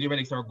JJ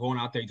Redick started going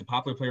out there, he's a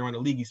popular player around the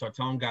league. He started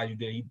telling guys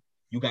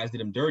you guys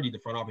did him dirty. The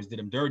front office did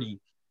him dirty.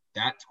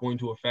 That's going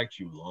to affect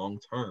you long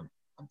term.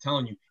 I'm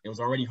telling you, it was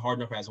already hard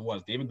enough as it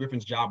was. David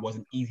Griffin's job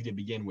wasn't easy to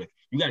begin with.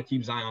 You got to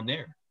keep Zion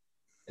there.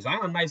 Zion,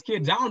 a nice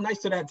kid. Zion, nice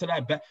to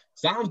that.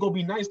 Zion's gonna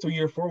be nice till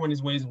year 4 when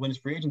it's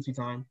free agency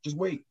time. Just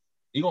wait.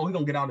 He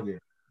gonna get out of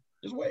there.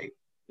 Just wait.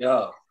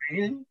 Yeah.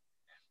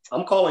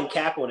 I'm calling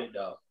cap on it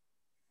though.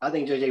 I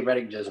think JJ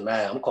Redick just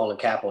mad. I'm calling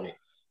cap on it.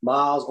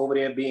 Miles over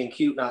there being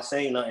cute, not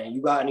saying nothing.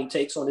 You got any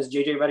takes on this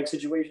JJ Redick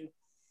situation?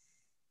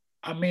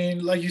 I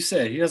mean, like you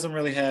said, he doesn't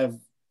really have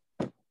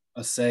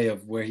a say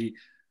of where he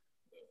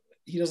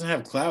doesn't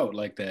have clout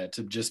like that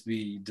to just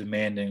be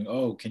demanding,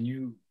 oh, can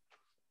you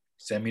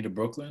send me to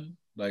Brooklyn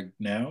like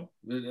now?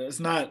 That's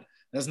not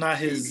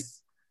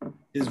his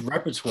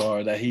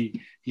repertoire that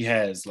he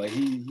has. Like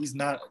he's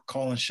not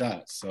calling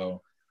shots.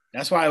 So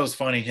that's why it was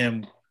funny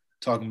him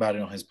talking about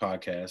it on his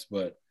podcast.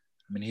 But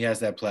I mean, he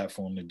has that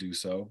platform to do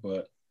so.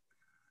 But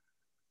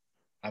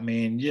I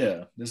mean,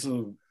 yeah, this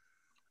will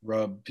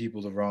rub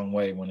people the wrong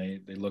way when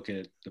they look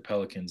at the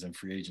Pelicans and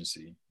free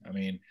agency. I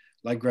mean,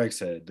 like Greg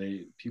said,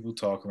 people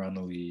talk around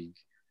the league.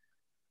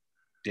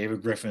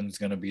 David Griffin's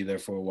going to be there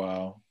for a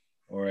while,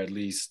 or at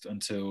least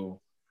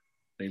until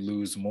they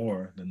lose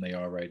more than they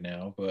are right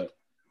now. But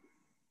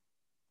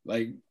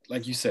like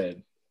you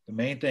said, the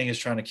main thing is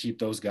trying to keep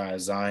those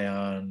guys,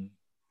 Zion,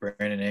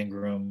 Brandon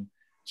Ingram,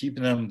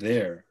 keeping them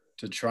there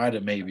to try to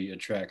maybe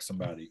attract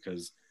somebody,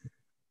 because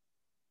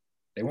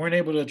they weren't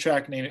able to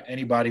attract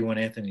anybody when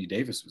Anthony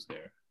Davis was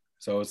there.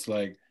 So it's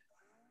like,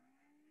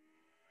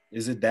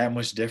 is it that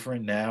much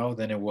different now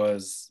than it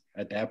was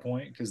at that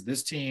point? Because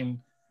this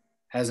team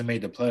hasn't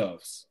made the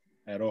playoffs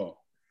at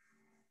all.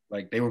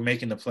 Like, they were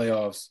making the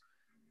playoffs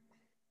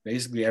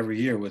basically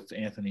every year with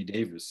Anthony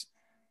Davis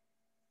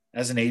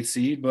as an 8th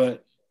seed,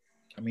 but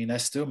I mean,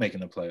 that's still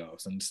making the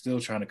playoffs and still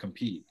trying to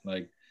compete.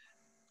 Like,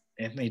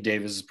 Anthony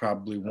Davis is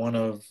probably one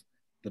of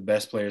the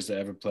best players to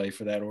ever play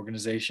for that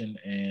organization,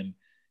 and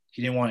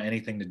he didn't want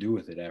anything to do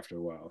with it after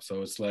a while.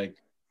 So it's like,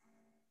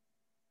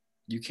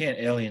 you can't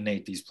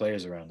alienate these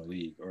players around the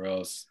league, or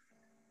else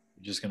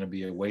you're just going to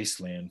be a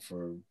wasteland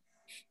for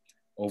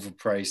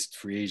overpriced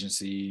free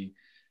agency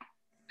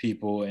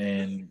people,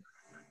 and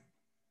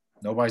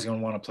nobody's going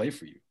to want to play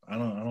for you. I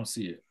don't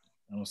see it.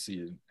 I don't see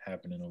it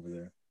happening over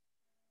there.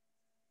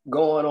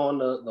 Going on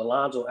the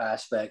Lonzo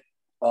aspect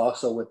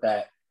also with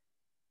that,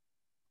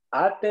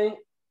 I think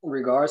in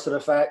regards to the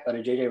fact of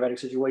the JJ Redick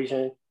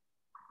situation,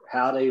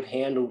 how they've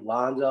handled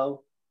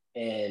Lonzo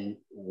and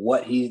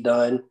what he's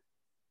done,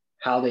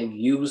 how they've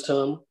used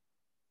him,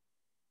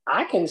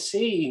 I can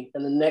see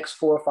in the next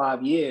 4 or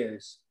 5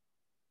 years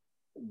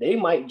they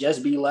might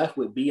just be left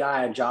with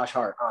BI and Josh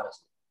Hart,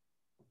 honestly.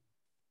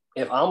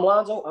 If I'm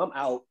Lonzo, I'm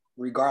out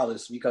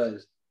regardless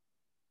because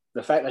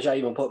the fact that y'all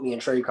even put me in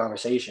trade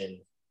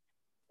conversation,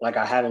 like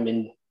I haven't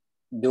been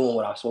doing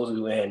what I'm supposed to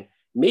do. And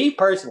me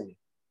personally,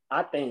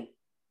 I think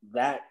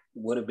that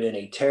would have been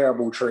a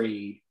terrible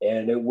trade.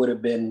 And it would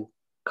have been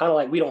kind of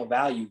like we don't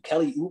value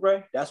Kelly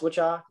Oubre. That's what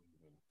y'all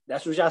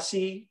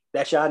see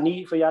that y'all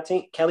need for y'all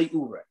team. Kelly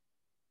Oubre.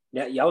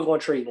 Now, y'all was going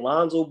to trade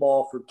Lonzo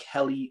Ball for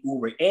Kelly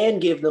Oubre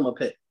and give them a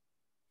pick.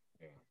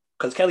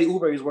 Because Kelly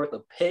Oubre is worth a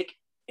pick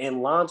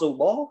and Lonzo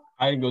Ball.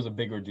 I think it was a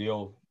bigger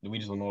deal. We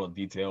just don't know the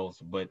details.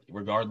 But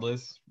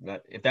regardless,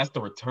 that if that's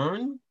the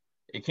return,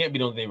 it can't be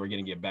the only thing we're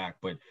going to get back.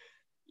 But,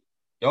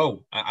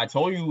 I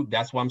told you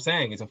that's what I'm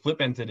saying. It's a flip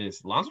end to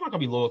this. Lonzo's not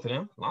going to be loyal to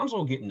them.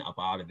 Lonzo getting up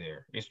out of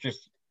there. It's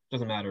just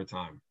doesn't matter of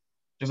time.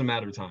 Doesn't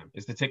matter of time.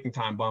 It's the ticking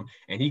time bomb.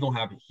 And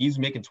he's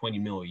making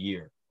 $20 million a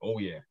year. Oh,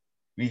 yeah.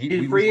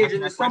 He's free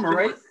agent this summer,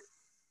 right?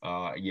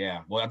 Yeah.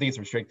 Well, I think it's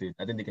restricted.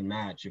 I think they can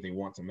match if they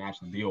want to match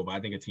the deal, but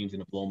I think a team's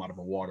going to blow him out of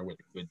the water with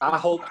a good. I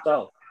hope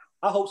so.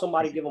 I hope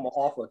somebody give him an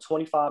offer of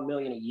 $25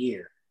 million a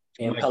year.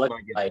 And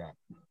Pelicans like,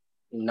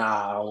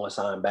 nah, I don't want to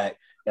sign back.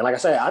 And like I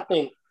said, I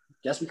think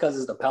just because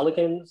it's the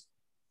Pelicans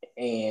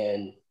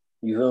and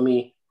you feel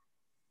me,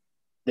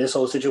 this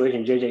whole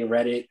situation, JJ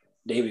Redick,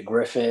 David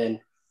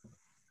Griffin,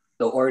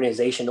 the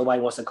organization,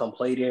 nobody wants to come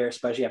play there,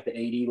 especially after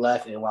AD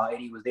left. And while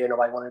AD was there,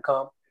 nobody wanted to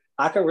come.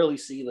 I can really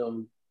see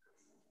them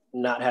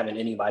not having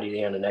anybody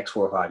there in the next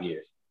 4 or 5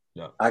 years.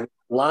 Yeah.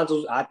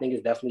 Lonzo, I think,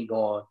 is definitely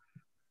gone.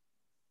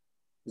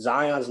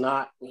 Zion's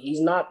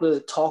he's not the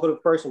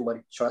talkative person,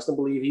 but trust and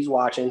believe he's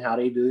watching how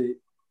they do it.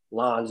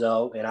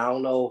 Lonzo, and I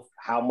don't know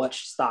how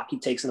much stock he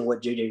takes in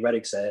what JJ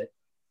Redick said,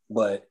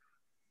 but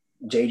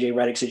JJ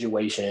Redick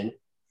situation,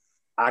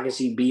 I can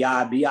see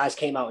BI. BI's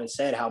came out and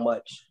said how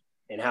much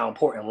and how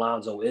important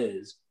Lonzo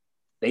is.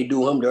 They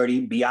do him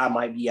dirty. BI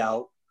might be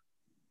out.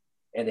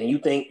 And then you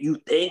think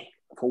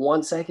for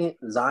 1 second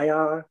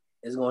Zion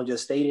is going to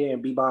just stay there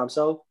and be by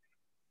himself?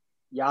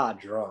 Y'all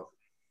drunk.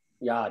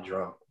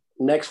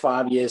 Next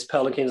 5 years,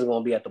 Pelicans are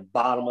going to be at the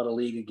bottom of the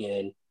league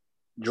again,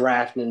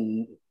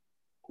 drafting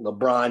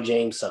LeBron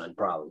James' son,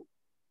 probably.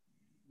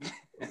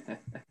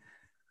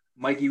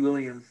 Mikey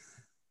Williams.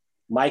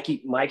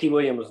 Mikey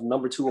Williams was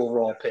number 2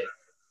 overall pick.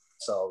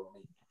 So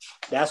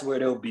that's where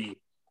they'll be.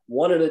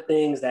 One of the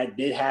things that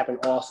did happen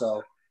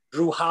also,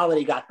 Drew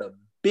Holiday got the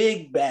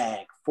big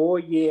bag,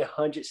 4-year,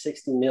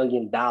 $160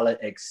 million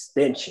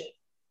extension.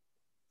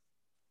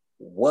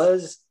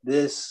 Was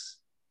this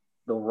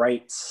the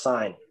right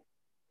signing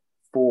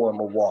for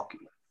Milwaukee?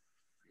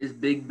 His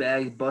big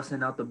bag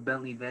busting out the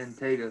Bentley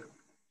Bentayga.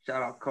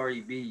 Shout out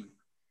Cardi B.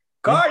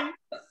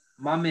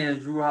 My man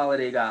Drew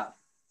Holiday got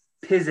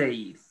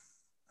pizzade.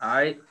 All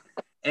right.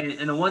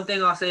 And the one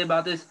thing I'll say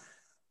about this,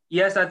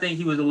 yes, I think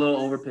he was a little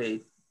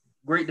overpaid.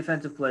 Great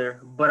defensive player,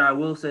 but I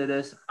will say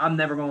this: I'm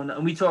never going to.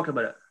 And we talk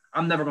about it.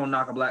 I'm never going to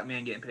knock a black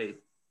man getting paid.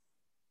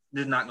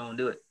 Just not going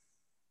to do it.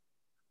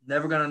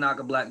 Never going to knock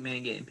a black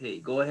man getting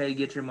paid. Go ahead and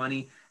get your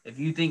money. If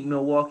you think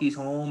Milwaukee's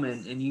home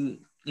and you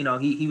know,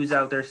 he was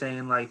out there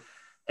saying like,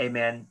 hey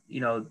man, you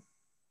know,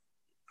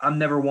 I'm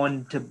never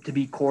one to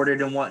be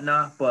courted and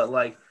whatnot, but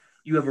like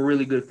you have a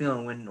really good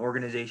feeling when an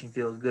organization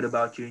feels good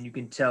about you and you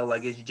can tell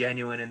like it's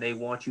genuine and they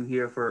want you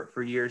here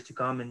for years to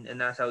come.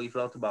 And that's how he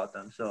felt about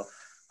them. So,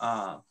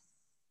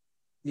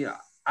 yeah,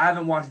 I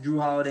haven't watched Drew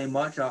Holiday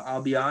much.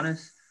 I'll be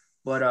honest.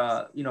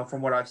 But, you know,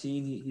 from what I've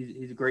seen,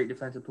 he's a great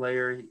defensive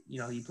player. You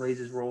know, he plays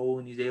his role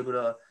and he's able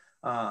to,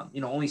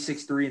 you know, only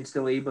 6'3" and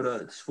still able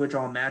to switch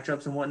on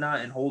matchups and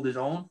whatnot and hold his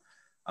own.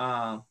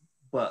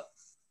 But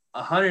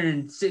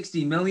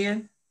 $160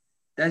 million,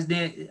 I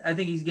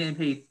think he's getting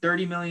paid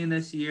 $30 million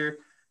this year,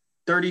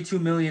 $32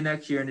 million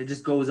next year, and it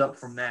just goes up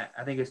from that.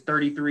 I think it's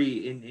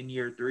 33 in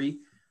year 3.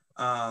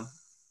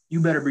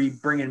 You better be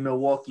bringing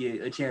Milwaukee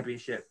a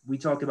championship. We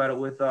talked about it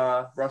with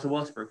Russell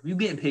Westbrook. If you're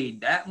getting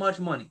paid that much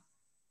money,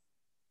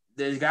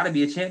 there's got to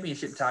be a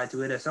championship tied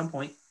to it at some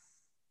point.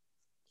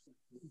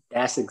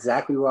 That's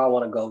exactly where I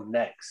want to go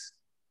next.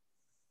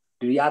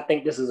 Do y'all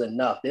think this is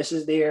enough? This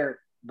is their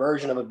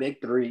version of a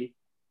big 3.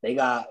 They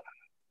got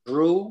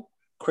Drew,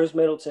 Chris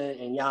Middleton,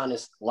 and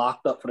Giannis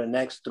locked up for the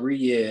next 3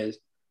 years,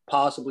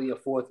 possibly a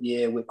 4th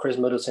year with Chris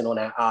Middleton on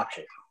that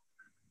option.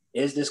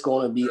 Is this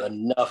going to be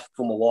enough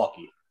for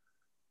Milwaukee?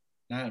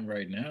 Not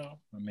right now.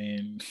 I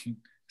mean,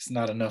 it's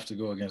not enough to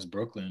go against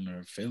Brooklyn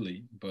or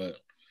Philly, but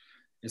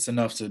it's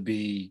enough to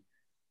be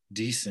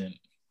decent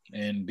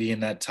and be in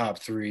that top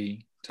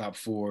 3, top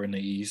 4 in the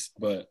East.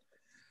 But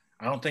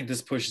I don't think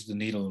this pushes the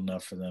needle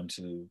enough for them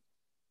to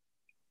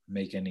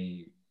make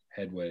any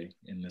headway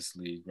in this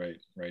league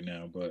right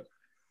now. But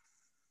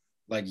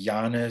like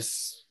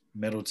Giannis,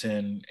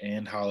 Middleton,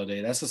 and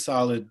Holiday, that's a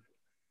solid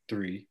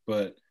 3.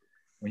 But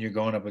when you're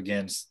going up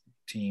against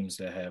teams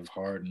that have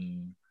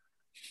Harden,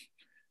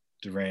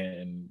 Durant,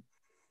 and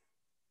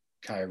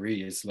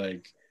Kyrie, it's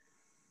like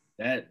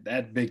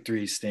that big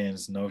 3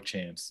 stands no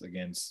chance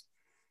against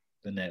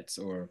the Nets.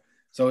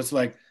 So it's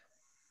like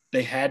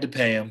they had to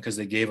pay him because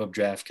they gave up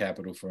draft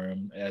capital for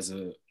him as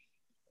a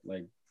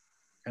like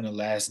kind of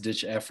last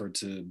ditch effort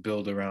to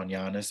build around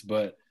Giannis,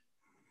 but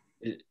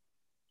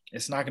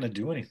it's not going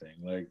to do anything.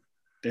 Like,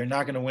 they're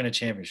not going to win a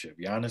championship.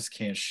 Giannis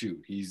can't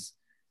shoot. He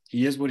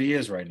is what he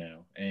is right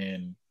now,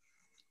 and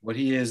what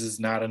he is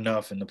not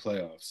enough in the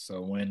playoffs.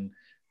 So when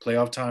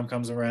playoff time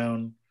comes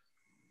around,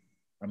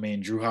 I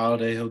mean, Drew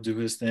Holiday, he'll do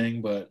his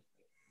thing, but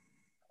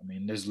I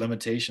mean, there's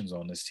limitations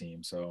on this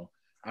team. So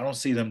I don't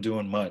see them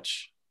doing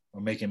much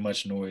or making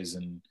much noise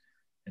in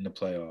the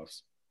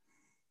playoffs.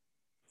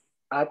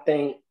 I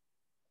think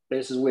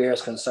this is where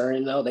it's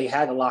concerning, though. They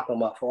had to lock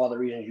them up for all the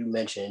reasons you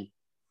mentioned.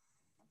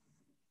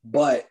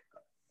 But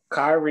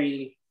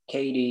Kyrie,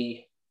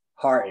 KD,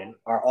 Harden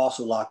are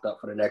also locked up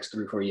for the next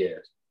 3-4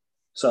 years.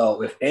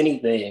 So if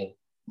anything,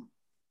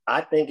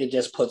 I think it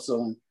just puts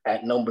them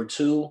at number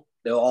 2.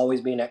 They'll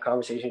always be in that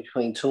conversation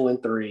between 2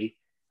 and 3.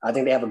 I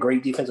think they have a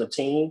great defensive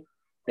team.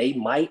 They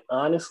might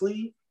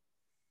honestly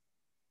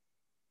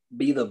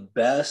be the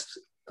best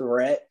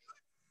threat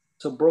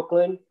to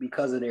Brooklyn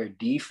because of their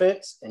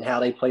defense and how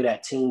they play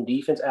that team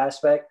defense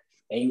aspect.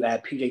 And you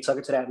add PJ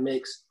Tucker to that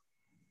mix.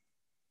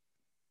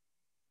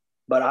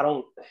 But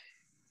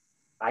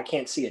I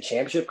can't see a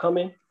championship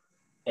coming.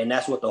 And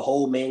that's what the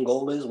whole main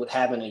goal is with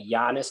having a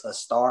Giannis, a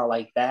star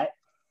like that.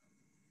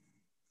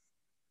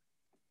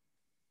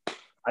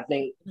 I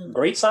think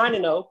great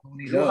signing, though.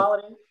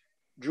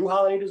 Drew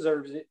Holiday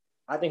deserves it.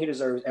 I think he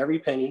deserves every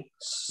penny.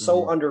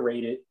 So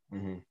underrated.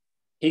 Mm-hmm.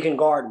 He can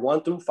guard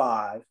 1 through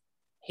 5.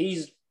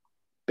 He's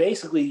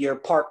basically your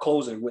part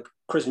closer with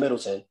Chris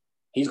Middleton.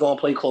 He's going to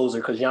play closer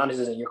because Giannis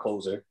isn't your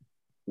closer,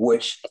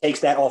 which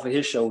takes that off of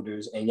his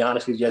shoulders, and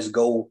Giannis can just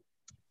go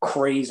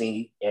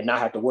crazy and not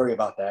have to worry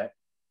about that.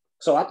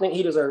 So I think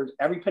he deserves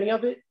every penny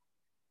of it.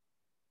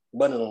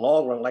 But in the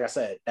long run, like I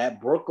said, that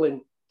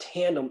Brooklyn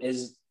tandem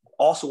is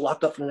also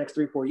locked up for the next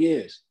 3-4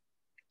 years.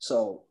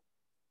 So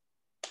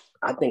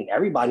I think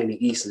everybody in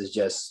the East is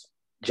just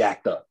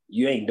jacked up.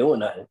 You ain't doing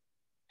nothing.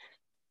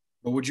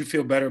 But would you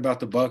feel better about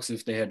the Bucks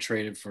if they had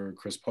traded for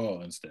Chris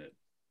Paul instead?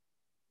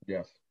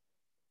 Yes.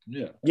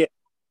 Yeah. Yeah.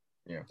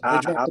 Yeah. They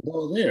dropped the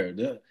ball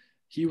there.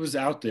 He was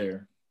out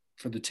there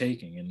for the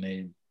taking, and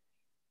they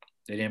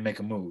didn't make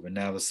a move. And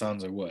now the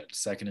Suns are what?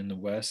 Second in the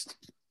West,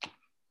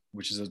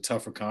 which is a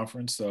tougher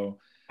conference. So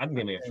I think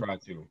they may have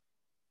tried to.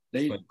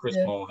 But Chris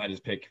Paul had his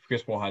pick.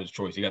 Chris Paul had his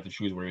choice. He got to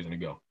choose where he was going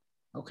to go.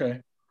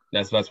 Okay.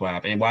 That's what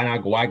happened. And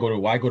why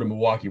go to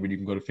Milwaukee when you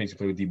can go to Phoenix and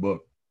play with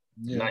D-Book?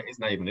 Yeah. It's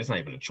not even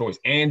a choice.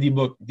 And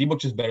D-Book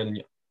just better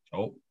than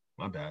oh,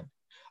 my bad.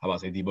 I about to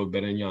say D-Book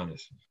better than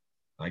Giannis.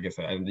 I guess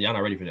y'all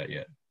not ready for that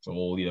yet. So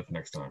we'll leave it for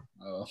next time.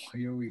 Oh,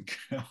 here we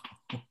go.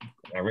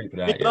 Not ready for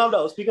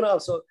that Speaking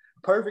of, so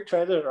perfect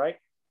transition, right?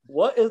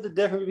 What is the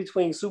difference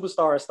between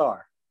superstar and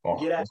star?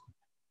 Get at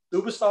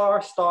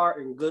superstar, star,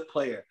 and good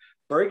player.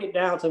 Break it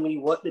down to me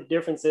what the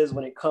difference is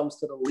when it comes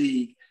to the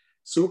league.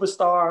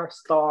 Superstar,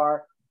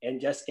 star, and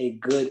just a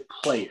good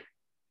player.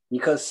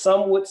 Because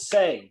some would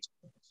say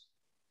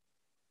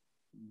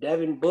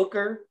Devin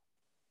Booker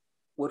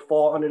would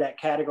fall under that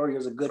category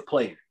as a good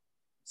player.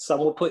 Some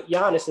will put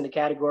Giannis in the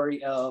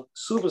category of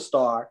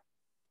superstar.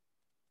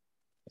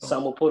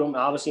 Some will put him,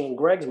 obviously, in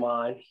Greg's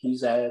mind,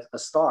 he's as a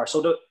star.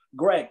 So,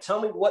 Greg,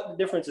 tell me what the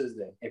difference is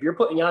then. If you're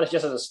putting Giannis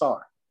just as a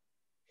star.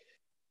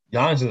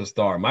 Giannis is a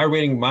star. My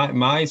rating,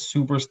 my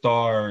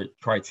superstar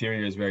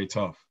criteria is very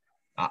tough.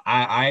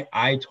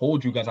 I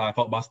told you guys how I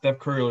felt about Steph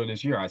Curry earlier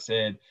this year. I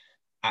said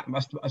a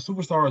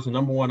superstar is the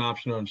number one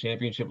option on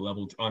championship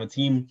level on a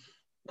team.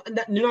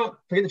 You're not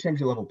forget the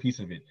championship level piece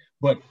of it,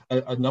 but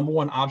a number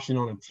one option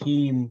on a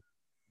team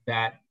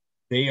that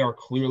they are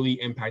clearly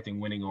impacting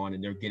winning on,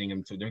 and they're getting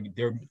them to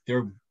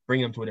they're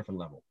bringing them to a different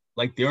level.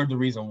 Like they're the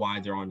reason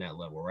why they're on that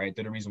level, right?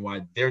 They're the reason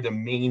why they're the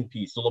main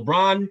piece. So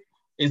LeBron's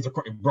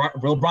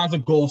a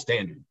gold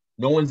standard.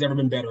 No one's ever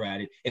been better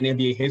at it in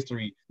NBA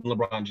history than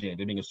LeBron James.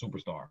 They're being a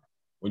superstar.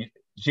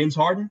 James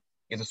Harden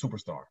is a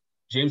superstar.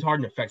 James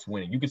Harden affects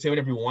winning. You can say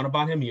whatever you want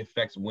about him. He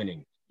affects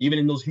winning. Even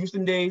in those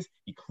Houston days,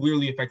 he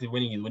clearly affected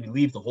winning. When he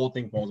leaves, the whole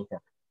thing falls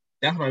apart.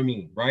 That's what I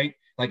mean, right?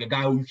 Like a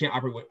guy who you can't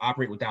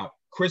operate without.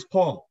 Chris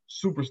Paul,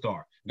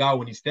 superstar. Guy,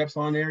 when he steps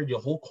on there, your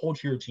whole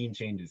culture of your team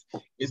changes.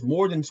 It's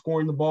more than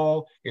scoring the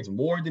ball. It's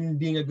more than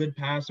being a good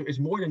passer. It's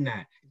more than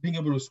that. It's being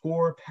able to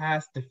score,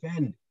 pass,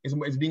 defend.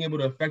 It's being able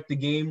to affect the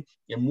game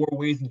in more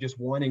ways than just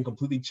one and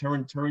completely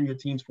turn your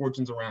team's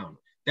fortunes around.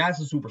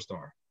 That's a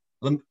superstar.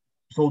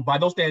 So by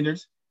those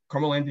standards,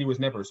 Carmelo Anthony was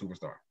never a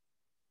superstar.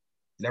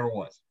 Never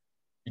was.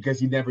 Because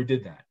he never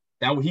did that.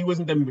 He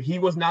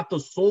was not the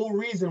sole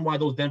reason why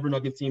those Denver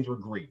Nuggets teams were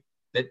great.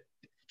 That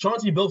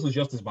Chauncey Billups was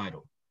just as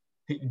vital.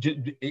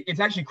 It's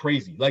actually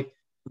crazy. Like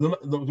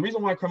the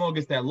reason why Carmelo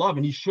gets that love,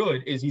 and he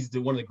should, is he's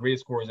one of the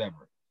greatest scorers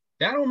ever.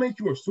 That don't make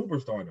you a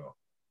superstar though.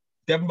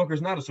 Devin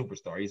Booker's not a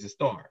superstar. He's a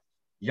star.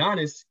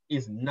 Giannis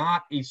is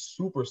not a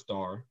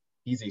superstar.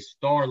 He's a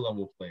star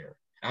level player.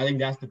 I think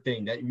that's the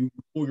thing, that you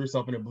fool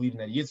yourself into believing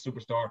that he is a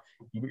superstar.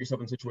 You put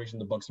yourself in a situation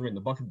the Bucks are in.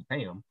 The Bucks can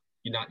pay him.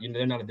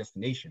 They're not a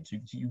destination. So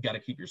you got to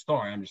keep your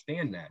star. I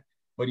understand that,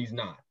 but he's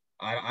not.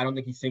 I don't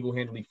think he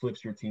single-handedly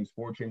flips your team's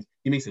fortunes.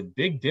 He makes a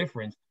big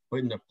difference, But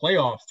in the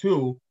playoffs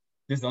too,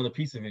 this is the other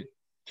piece of it.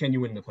 Can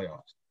you win in the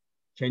playoffs?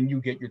 Can you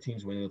get your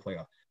teams winning the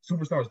playoffs?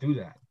 Superstars do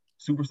that.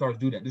 Superstars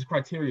do that. This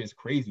criteria is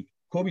crazy.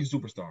 Kobe's a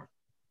superstar,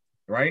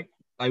 right?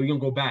 Like, we're going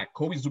to go back.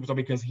 Kobe's a superstar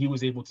because he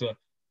was able to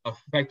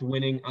affect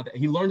winning.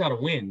 He learned how to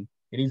win,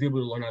 and he's able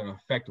to learn how to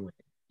affect winning.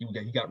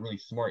 He got really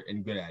smart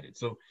and good at it.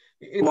 So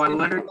it's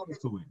Leonard?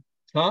 To win.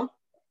 Huh?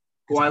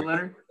 Kawhi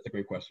Leonard? That's a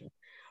great question.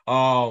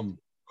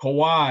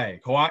 Kawhi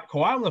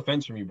on the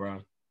fence for me, bro.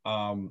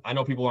 I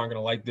know people aren't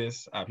gonna like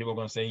this. People are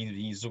gonna say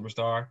he's a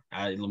superstar.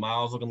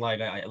 Lamel's looking like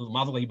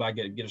he about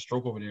to get a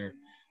stroke over there.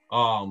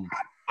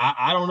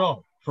 I don't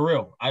know, for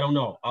real. I don't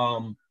know.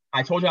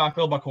 I told you how I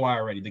feel about Kawhi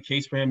already. The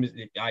case for him is,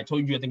 I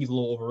told you, I think he's a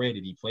little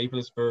overrated. He played for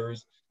the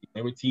Spurs. He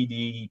played with TD.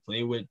 He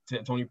played with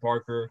Tony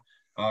Parker.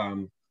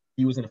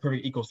 He was in a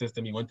perfect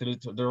ecosystem. He went to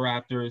the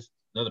Raptors,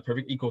 another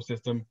perfect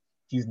ecosystem.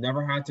 He's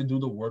never had to do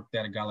the work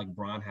that a guy like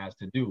Bron has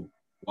to do.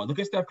 Well, look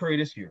at Steph Curry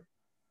this year.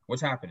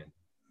 What's happening?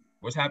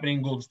 What's happening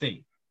in Golden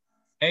State?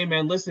 Hey,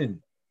 man,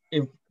 listen.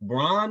 If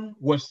Bron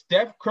was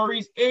Steph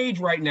Curry's age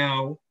right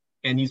now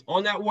and he's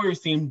on that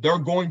Warriors team, they're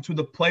going to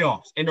the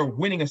playoffs and they're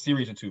winning a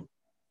series or two.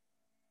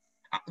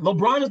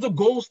 LeBron is the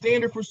gold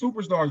standard for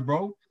superstars,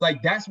 bro.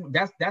 Like, that's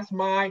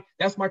my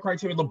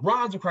criteria.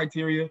 LeBron's a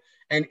criteria,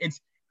 and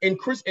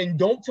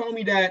don't tell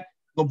me that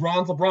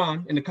LeBron's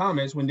LeBron in the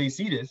comments when they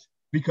see this,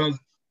 because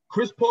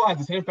Chris Paul has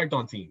the same effect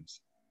on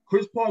teams.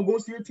 Chris Paul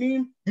goes to your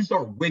team, you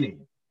start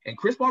winning. And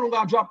Chris Paul don't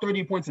got to drop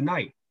 30 points a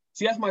night.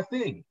 See, that's my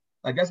thing.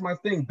 That's my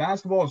thing.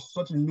 Basketball is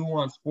such a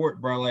nuanced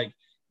sport, bro. Like,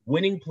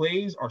 winning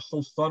plays are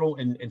so subtle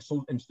and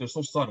they're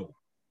so subtle.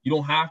 You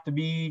don't have to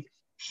be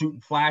shooting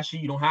flashy.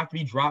 You don't have to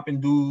be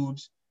dropping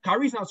dudes.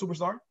 Kyrie's not a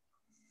superstar.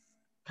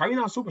 Kyrie's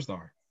not a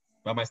superstar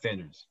by my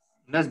standards.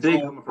 That's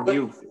big coming from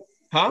you.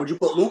 Huh? Would you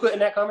put Luka in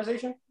that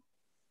conversation?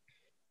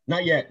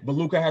 Not yet, but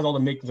Luka has all the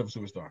makings of a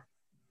superstar.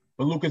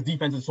 But Luka's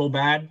defense is so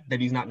bad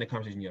that he's not in the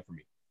conversation yet for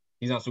me.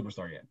 He's not a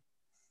superstar yet.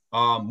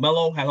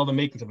 Melo has all the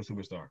makings of a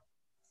superstar.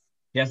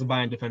 He has to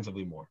buy in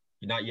defensively more.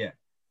 Not yet.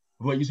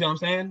 But you see what I'm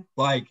saying?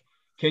 Like,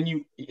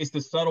 it's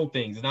the subtle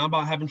things. It's not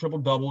about having triple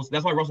doubles.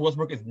 That's why Russell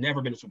Westbrook has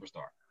never been a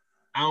superstar.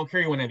 I don't care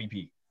you win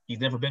MVP. He's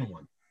never been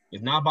one.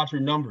 It's not about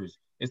your numbers.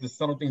 It's the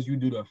subtle things you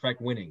do to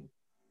affect winning.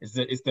 It's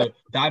the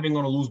diving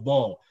on a loose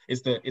ball.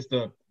 It's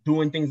the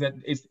doing things that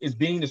it's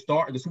being the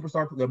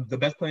superstar, the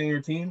best player on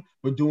your team,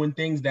 but doing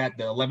things that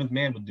the 11th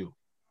man would do.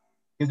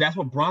 Because that's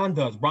what Bron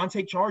does. Bron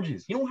take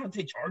charges. He don't have to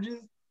take charges.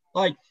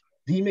 Like,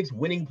 he makes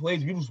winning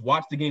plays. You just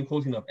watch the game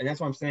close enough, and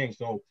that's what I'm saying.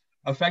 So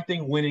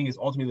affecting winning is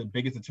ultimately the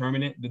biggest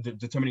determinant, the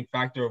determining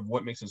factor of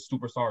what makes a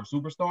superstar a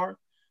superstar.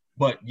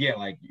 But yeah,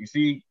 like, you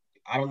see,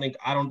 I don't think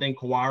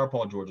Kawhi or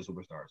Paul George are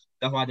superstars.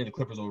 That's why I think the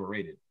Clippers are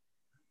overrated.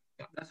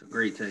 That's a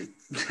great take.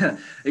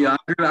 Yeah,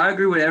 I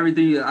agree with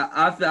everything.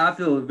 I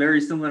feel very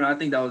similar. I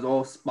think that was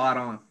all spot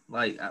on.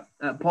 Like,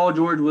 Paul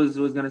George was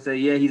going to say,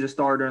 yeah, he's a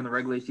star during the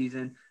regular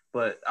season,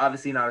 but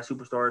obviously not a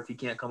superstar if he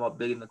can't come up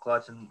big in the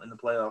clutch in the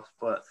playoffs.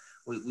 But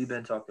we've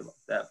been talking about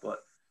that. But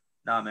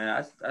nah,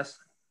 man, that's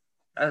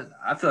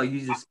I feel like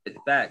you just spit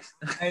the facts.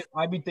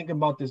 I be thinking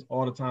about this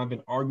all the time.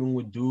 Been arguing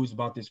with dudes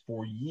about this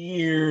for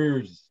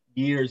years,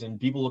 and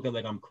people look at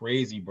like I'm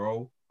crazy,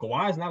 bro.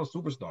 Kawhi is not a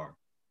superstar.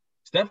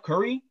 Steph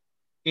Curry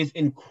is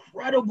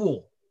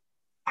incredible.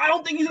 I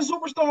don't think he's a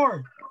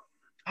superstar.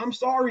 I'm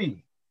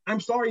sorry,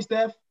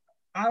 Steph.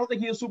 I don't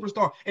think he's a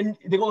superstar. And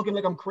they're gonna look at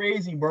me like I'm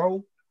crazy,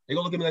 bro. They're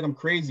gonna look at me like I'm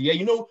crazy. Yeah,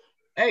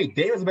 hey,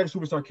 Dame has a better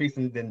superstar case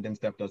than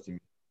Steph does to me.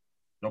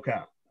 No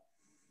cap.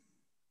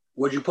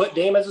 Would you put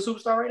Dame as a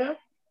superstar right now?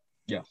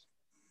 Yes.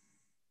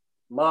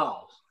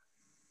 Miles,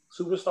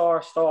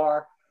 superstar,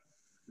 star,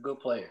 good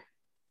player.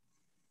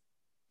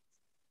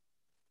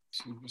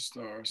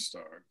 Superstar,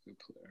 star, good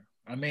player.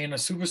 I mean, a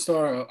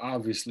superstar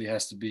obviously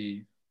has to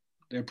be,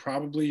 they're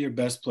probably your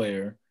best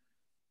player.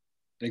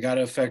 They got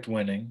to affect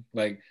winning.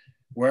 Like,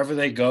 wherever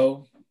they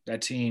go,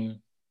 that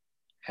team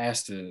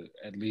has to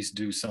at least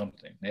do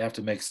something. They have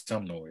to make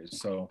some noise.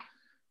 So,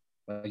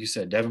 like you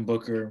said, Devin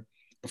Booker,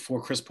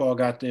 before Chris Paul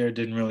got there,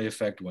 didn't really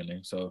affect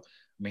winning. So,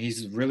 I mean,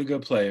 he's a really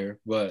good player,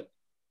 but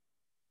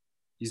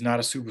he's not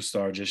a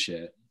superstar just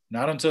yet.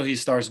 Not until he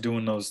starts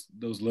doing those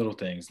little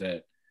things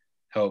that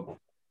help.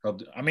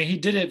 I mean, he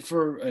did it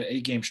for an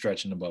 8-game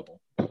stretch in the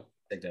bubble.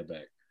 Take that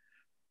back.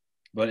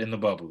 But in the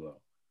bubble,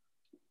 though.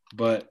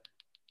 But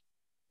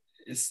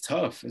it's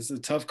tough. It's a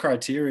tough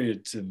criteria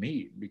to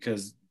meet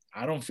because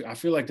I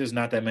feel like there's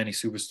not that many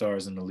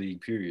superstars in the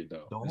league, period,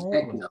 though. There's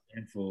a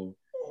handful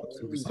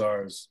of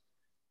superstars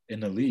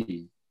in the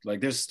league.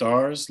 Like, there's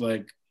stars,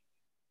 like,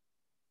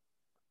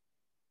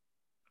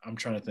 I'm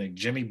trying to think.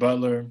 Jimmy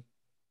Butler.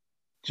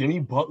 Jimmy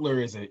Butler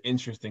is an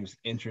interesting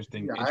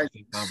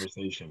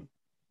conversation.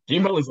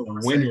 Jimmy Butler's a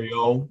winner,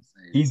 yo.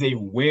 He's a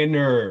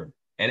winner.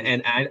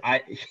 And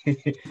I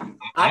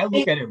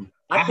look at him.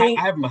 I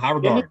have him in high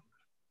regard.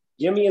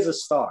 Jimmy is a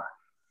star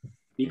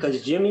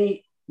because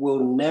Jimmy will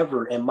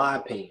never, in my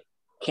opinion,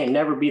 can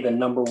never be the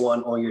number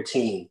one on your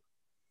team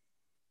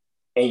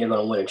and you're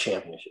going to win a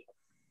championship.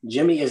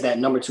 Jimmy is that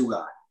number 2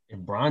 guy. If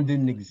Bron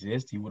didn't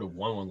exist, he would have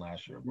won one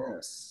last year, bro.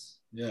 Yes.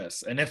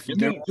 Yes, and if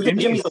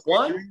Jimmy's the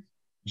one.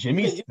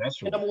 Jimmy's Jimmy's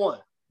special. number one.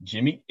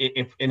 Jimmy,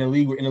 if in a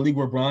league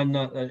where Bron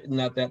not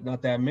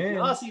that man.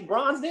 No, see,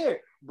 Bron's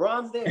there.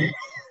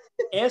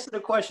 Answer the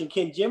question: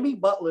 can Jimmy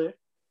Butler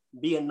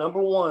be a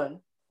number one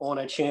on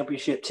a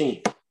championship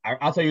team?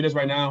 I'll tell you this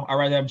right now. I'd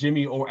rather have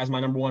Jimmy as my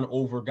number one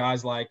over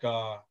guys like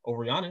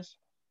over Giannis.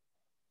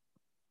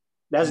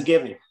 That's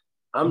given.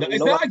 Wait.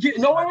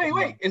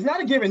 It's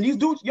not a given. These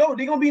dudes, they're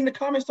gonna be in the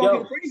comments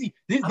talking crazy.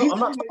 I'm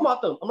not talking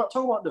about them. I'm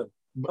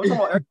talking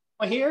about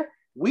everyone here.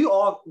 We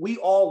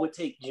all would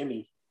take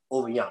Jimmy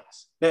over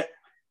Giannis.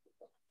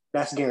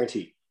 That's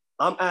guaranteed.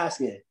 I'm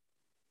asking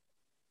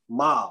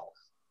Miles,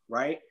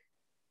 right?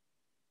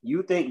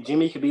 You think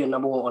Jimmy could be a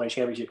number one on a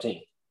championship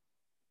team?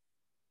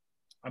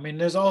 I mean,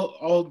 there's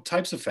all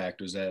types of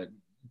factors that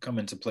come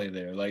into play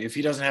there. Like if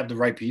he doesn't have the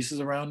right pieces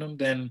around him,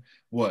 then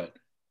what?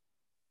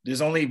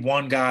 There's only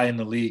one guy in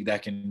the league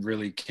that can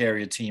really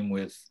carry a team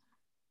with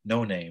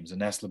no names,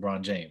 and that's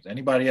LeBron James.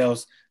 Anybody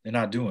else, they're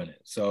not doing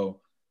it. So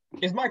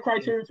is my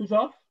criteria too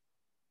tough?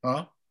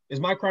 Huh?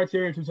 Is my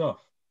criteria too tough?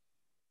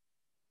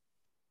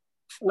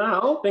 No, I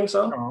don't think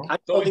so. No.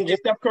 So is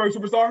Steph Curry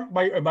superstar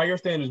by your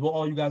standards? Well,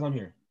 all you guys on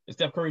here, is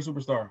Steph Curry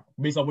superstar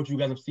based on what you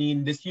guys have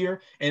seen this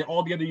year and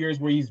all the other years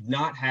where he's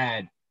not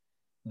had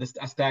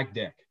a stacked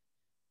deck.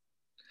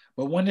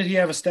 But when did he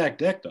have a stacked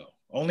deck though?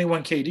 Only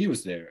when KD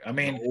was there. I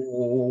mean,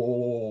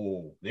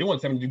 they won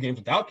 72 games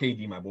without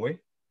KD, my boy.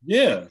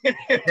 Yeah,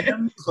 they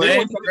won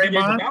 72 games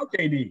without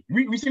KD.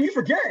 We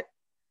forget.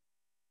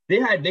 They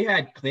had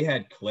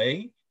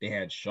Clay. They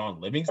had Sean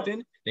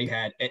Livingston. They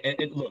had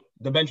look,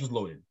 the bench was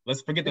loaded.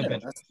 Let's forget the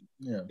bench.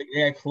 Yeah.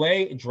 They had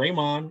Clay,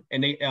 Draymond,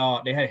 and they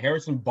had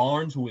Harrison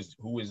Barnes, who is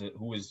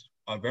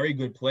a very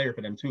good player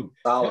for them too.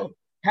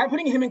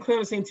 Putting him and Clay on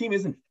the same team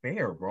isn't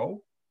fair,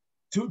 bro.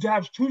 To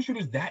have two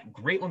shooters that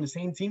great on the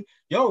same team,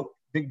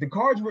 the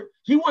Cards were.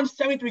 He won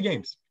 73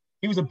 games.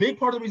 He was a big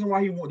part of the reason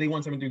why they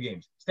won 73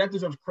 games. Steph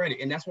deserves credit,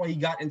 and that's why he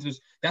got into this.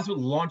 That's what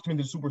launched him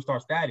into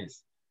superstar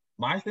status.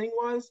 My thing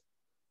was,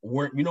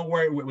 where the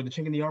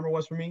chink in the armor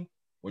was for me?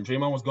 When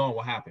Draymond was gone,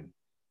 what happened?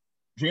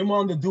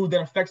 Draymond, the dude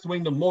that affects the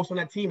winning the most on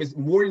that team, is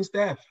more than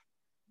Steph.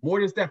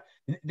 The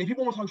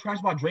people want to talk trash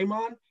about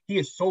Draymond. He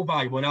is so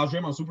valuable. Now is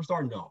Draymond a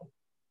superstar?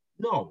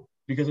 No,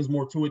 because there's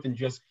more to it than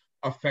just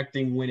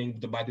affecting winning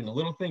by doing the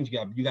little things. You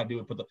got to be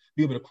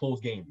able to close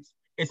games.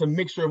 It's a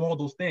mixture of all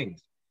those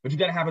things, but you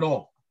got to have it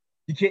all.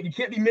 You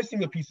can't be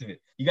missing a piece of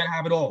it. You got to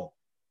have it all.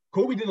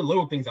 Kobe did the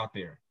little things out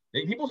there.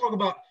 People talk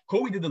about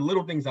Kobe did the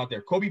little things out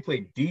there. Kobe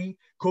played D.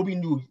 Kobe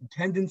knew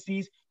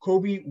tendencies.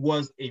 Kobe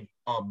was a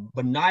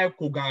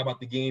maniacal guy about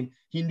the game.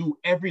 He knew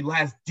every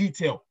last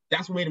detail.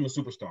 That's what made him a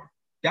superstar.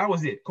 That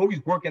was it. Kobe's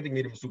work ethic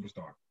made him a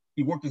superstar.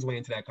 He worked his way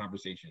into that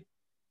conversation.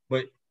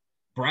 But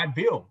Brad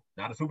Beal,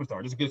 not a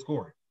superstar, just a good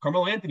scorer.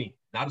 Carmelo Anthony,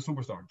 not a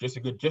superstar, just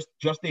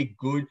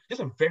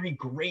a very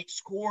great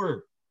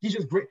scorer. He's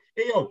just great.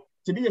 Hey,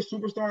 to be a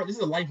superstar, this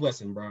is a life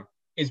lesson, bro.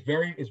 It's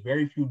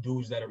very few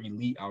dudes that are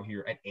elite out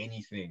here at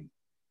anything.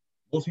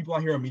 Most people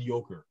out here are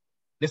mediocre.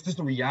 That's just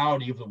the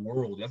reality of the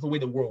world. That's the way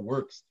the world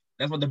works.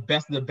 That's why the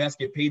best of the best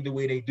get paid the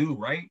way they do,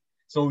 right?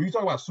 So you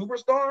talk about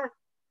superstar,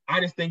 I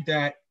just think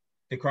that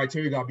the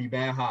criteria got to be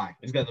bad high.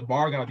 The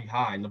bar got to be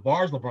high, and the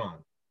bar is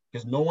LeBron,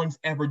 because no one's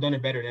ever done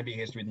it better in NBA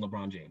history than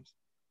LeBron James.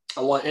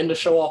 I want to end the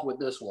show off with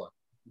this one.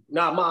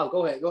 Nah, Miles,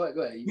 go ahead. No,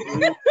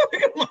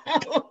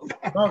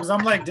 because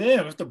I'm like,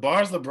 damn, if the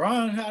bar's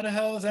LeBron, how the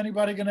hell is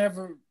anybody gonna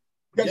ever?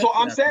 So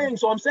I'm saying,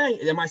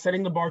 am I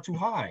setting the bar too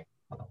high?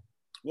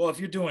 Well, if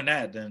you're doing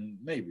that, then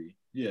maybe,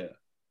 yeah.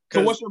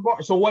 So what's your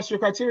bar? So what's your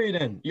criteria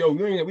then?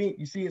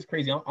 You see, it's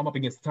crazy. I'm up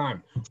against the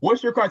time.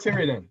 What's your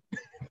criteria then?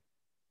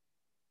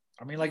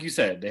 I mean, like you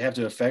said, they have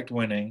to affect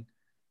winning.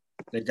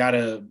 They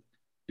gotta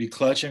be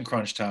clutch in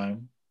crunch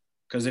time.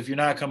 Because if you're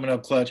not coming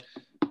up clutch,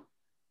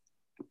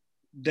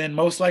 then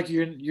most likely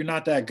you're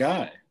not that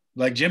guy.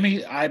 Like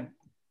Jimmy, I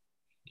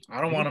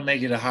don't want to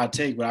make it a hot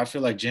take, but I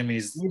feel like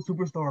Jimmy's a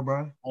superstar,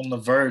 bro. On the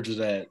verge of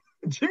that.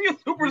 Jimmy a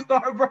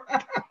superstar, bro.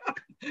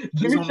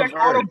 Jimmy checked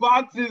all the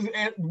boxes,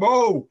 and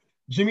bro,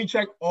 Jimmy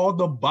checked all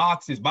the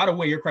boxes. By the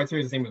way, your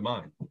criteria is the same as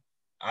mine.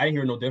 I didn't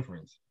hear no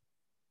difference.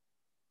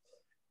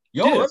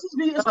 Let's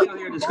keep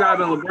you're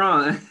describing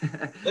LeBron.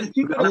 Let's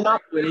keep it.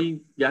 You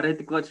gotta hit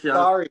the clutch shot.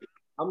 Sorry,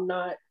 I'm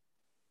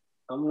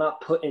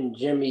not putting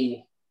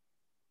Jimmy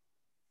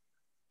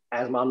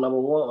as my number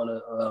one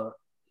on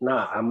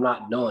I'm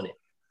not doing it.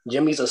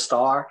 Jimmy's a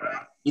star.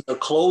 He's a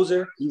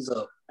closer. He's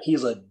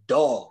a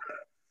dog.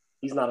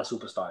 He's not a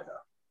superstar though.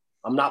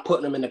 I'm not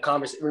putting him in the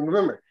conversation.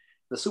 Remember,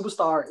 the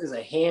superstar is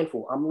a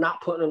handful. I'm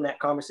not putting him in that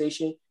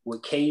conversation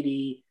with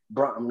KD,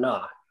 Bron.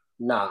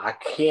 Nah, I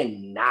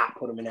cannot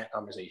put him in that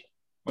conversation.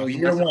 Well,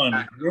 year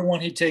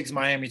one, he takes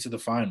Miami to the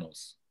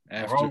finals.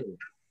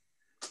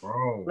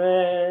 Bro.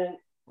 Man,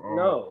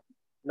 bro.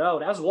 No,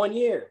 that's 1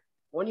 year.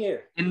 1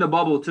 year. In the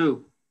bubble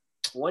too.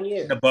 1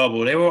 year. In the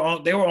bubble. They were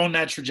on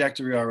that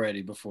trajectory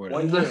already before that.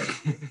 1 year.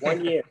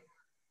 1 year.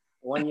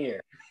 1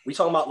 year. We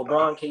talking about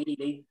LeBron, KD,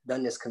 they've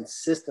done this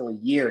consistently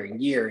year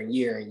and year and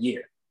year and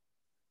year.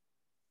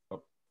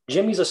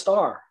 Jimmy's a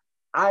star.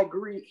 I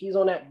agree. He's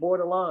on that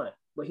borderline,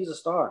 but he's a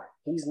star.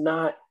 He's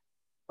not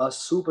a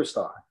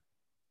superstar.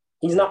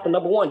 He's not the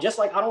number one. Just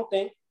like I don't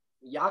think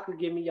y'all could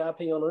give me your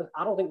opinion on this.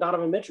 I don't think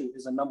Donovan Mitchell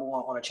is a number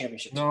one on a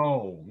championship team.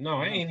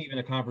 No, it ain't even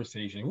a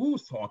conversation.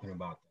 Who's talking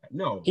about that?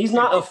 No. He's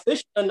not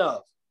efficient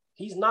enough.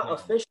 He's not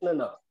efficient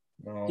enough.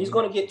 No, he's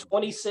going to get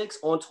 26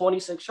 on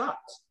 26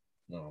 shots.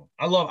 No.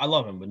 I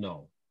love him, but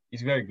no.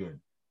 He's very good.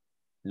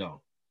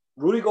 No.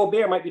 Rudy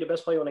Gobert might be the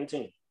best player on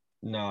 18.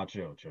 Nah,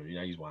 chill.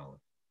 Yeah, he's wilding.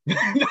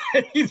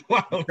 He's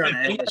wilding. Trying to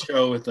end the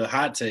show with the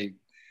hot take.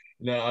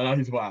 No,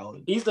 he's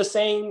wilding. He's the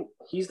same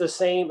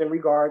in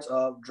regards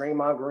of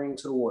Draymond Green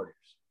to the Warriors.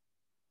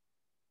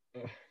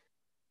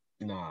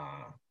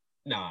 Nah.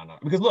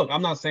 Because look,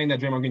 I'm not saying that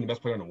Draymond Green is the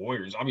best player in the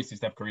Warriors. Obviously,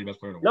 Steph Curry is the best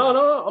player in the Warriors.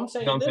 No. I'm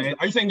saying. You know what I'm saying?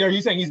 Are you saying there?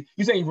 You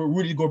saying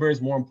Rudy Gobert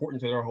is more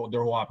important to their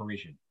whole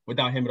operation?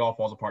 Without him, it all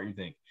falls apart. You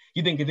think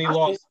if they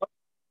lost?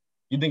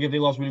 You think if they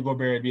lost Rudy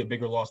Gobert, it'd be a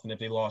bigger loss than if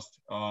they lost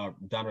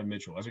Donovan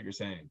Mitchell? That's what you're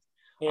saying.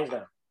 Hands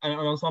down. And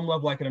on some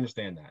level, I can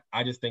understand that.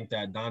 I just think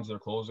that Don's their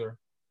closer.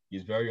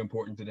 He's very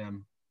important to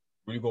them.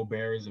 Rudy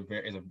Gobert is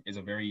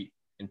a very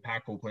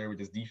impactful player with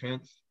his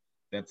defense.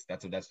 That's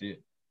it.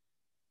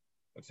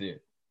 That's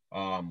it.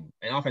 And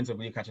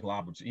offensively, he catch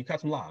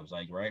some lobs,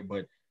 like, right?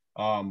 But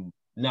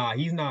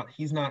he's not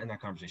in that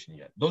conversation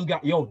yet. Those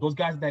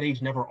guys at that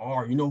age never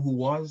are. You know who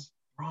was?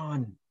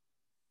 Bron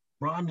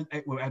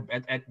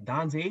at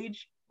Don's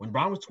age, when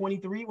Bron was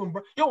 23, when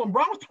Bron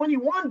was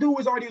 21, dude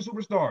was already a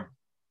superstar.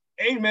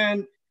 Hey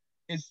man,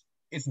 it's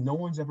no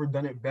one's ever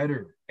done it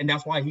better, and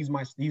that's why he's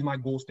my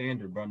gold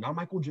standard, bro. Not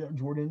Michael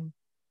Jordan,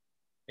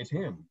 it's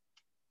him.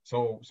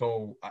 So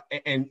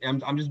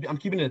I'm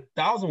keeping it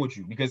 1,000 with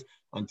you, because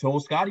until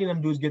Scottie and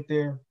them dudes get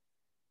there,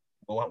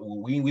 well,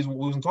 we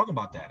wasn't talking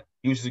about that.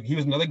 He was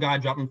another guy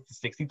dropping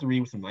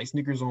 63 with some nice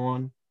sneakers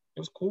on. It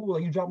was cool.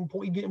 Like, you dropping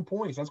points, you getting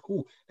points. That's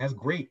cool. That's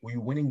great. Were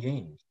you winning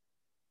games?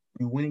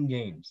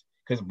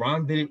 Because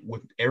Bron did it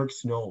with Eric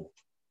Snow,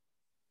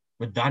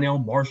 with Donnell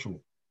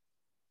Marshall.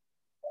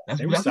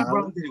 That's what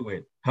Bron did it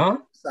with. Huh?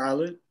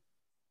 Solid.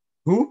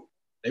 Who?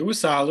 They were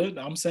solid,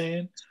 I'm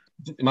saying.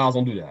 Miles,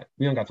 don't do that.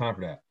 We don't got time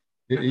for that.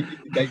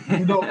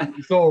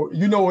 So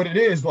you know what it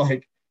is.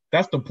 Like,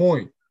 that's the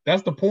point.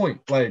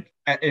 Like,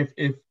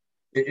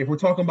 if we're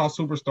talking about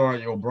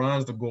superstar,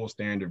 Bron's the gold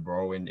standard,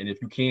 bro. And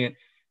if you can't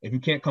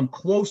come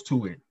close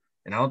to it,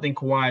 and I don't think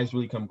Kawhi has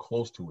really come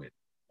close to it.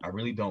 I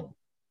really don't.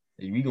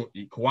 People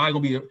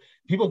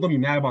gonna be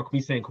mad about me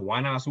saying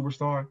Kawhi not a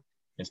superstar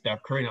and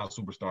Steph Curry not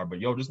a superstar.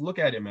 But just look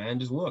at it, man.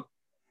 Just look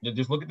at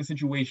the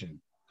situation.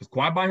 Because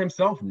Kawhi by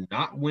himself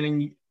not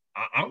winning.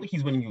 I don't think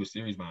he's winning you a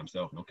series by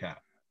himself. No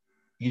cap.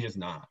 He's just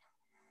not.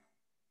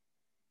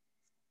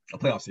 A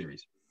playoff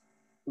series.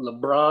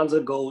 LeBron's a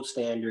gold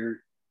standard.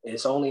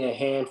 It's only a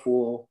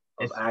handful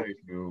of active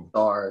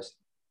stars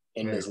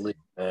in this league,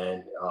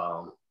 man.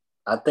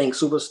 I think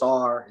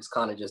superstar is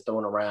kind of just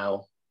thrown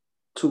around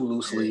too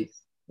loosely.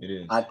 It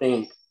is. I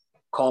think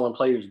calling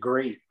players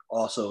great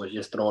also is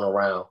just thrown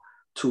around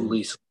too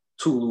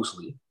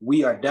loosely.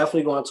 We are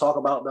definitely going to talk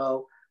about,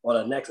 though, on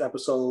the next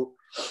episode.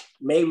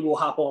 Maybe we'll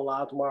hop on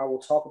live tomorrow. We'll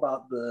talk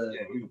about the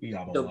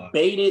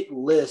debated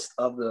list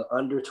of the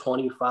under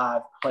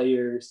 25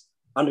 players,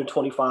 under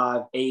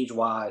 25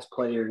 age-wise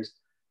players.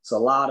 It's a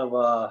lot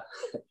of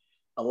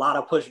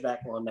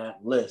pushback on that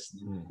list.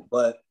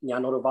 But y'all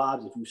know the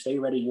vibes. If you stay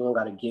ready, you don't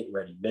got to get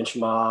ready. Bench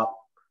Mob,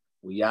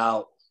 we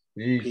out.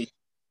 Peace.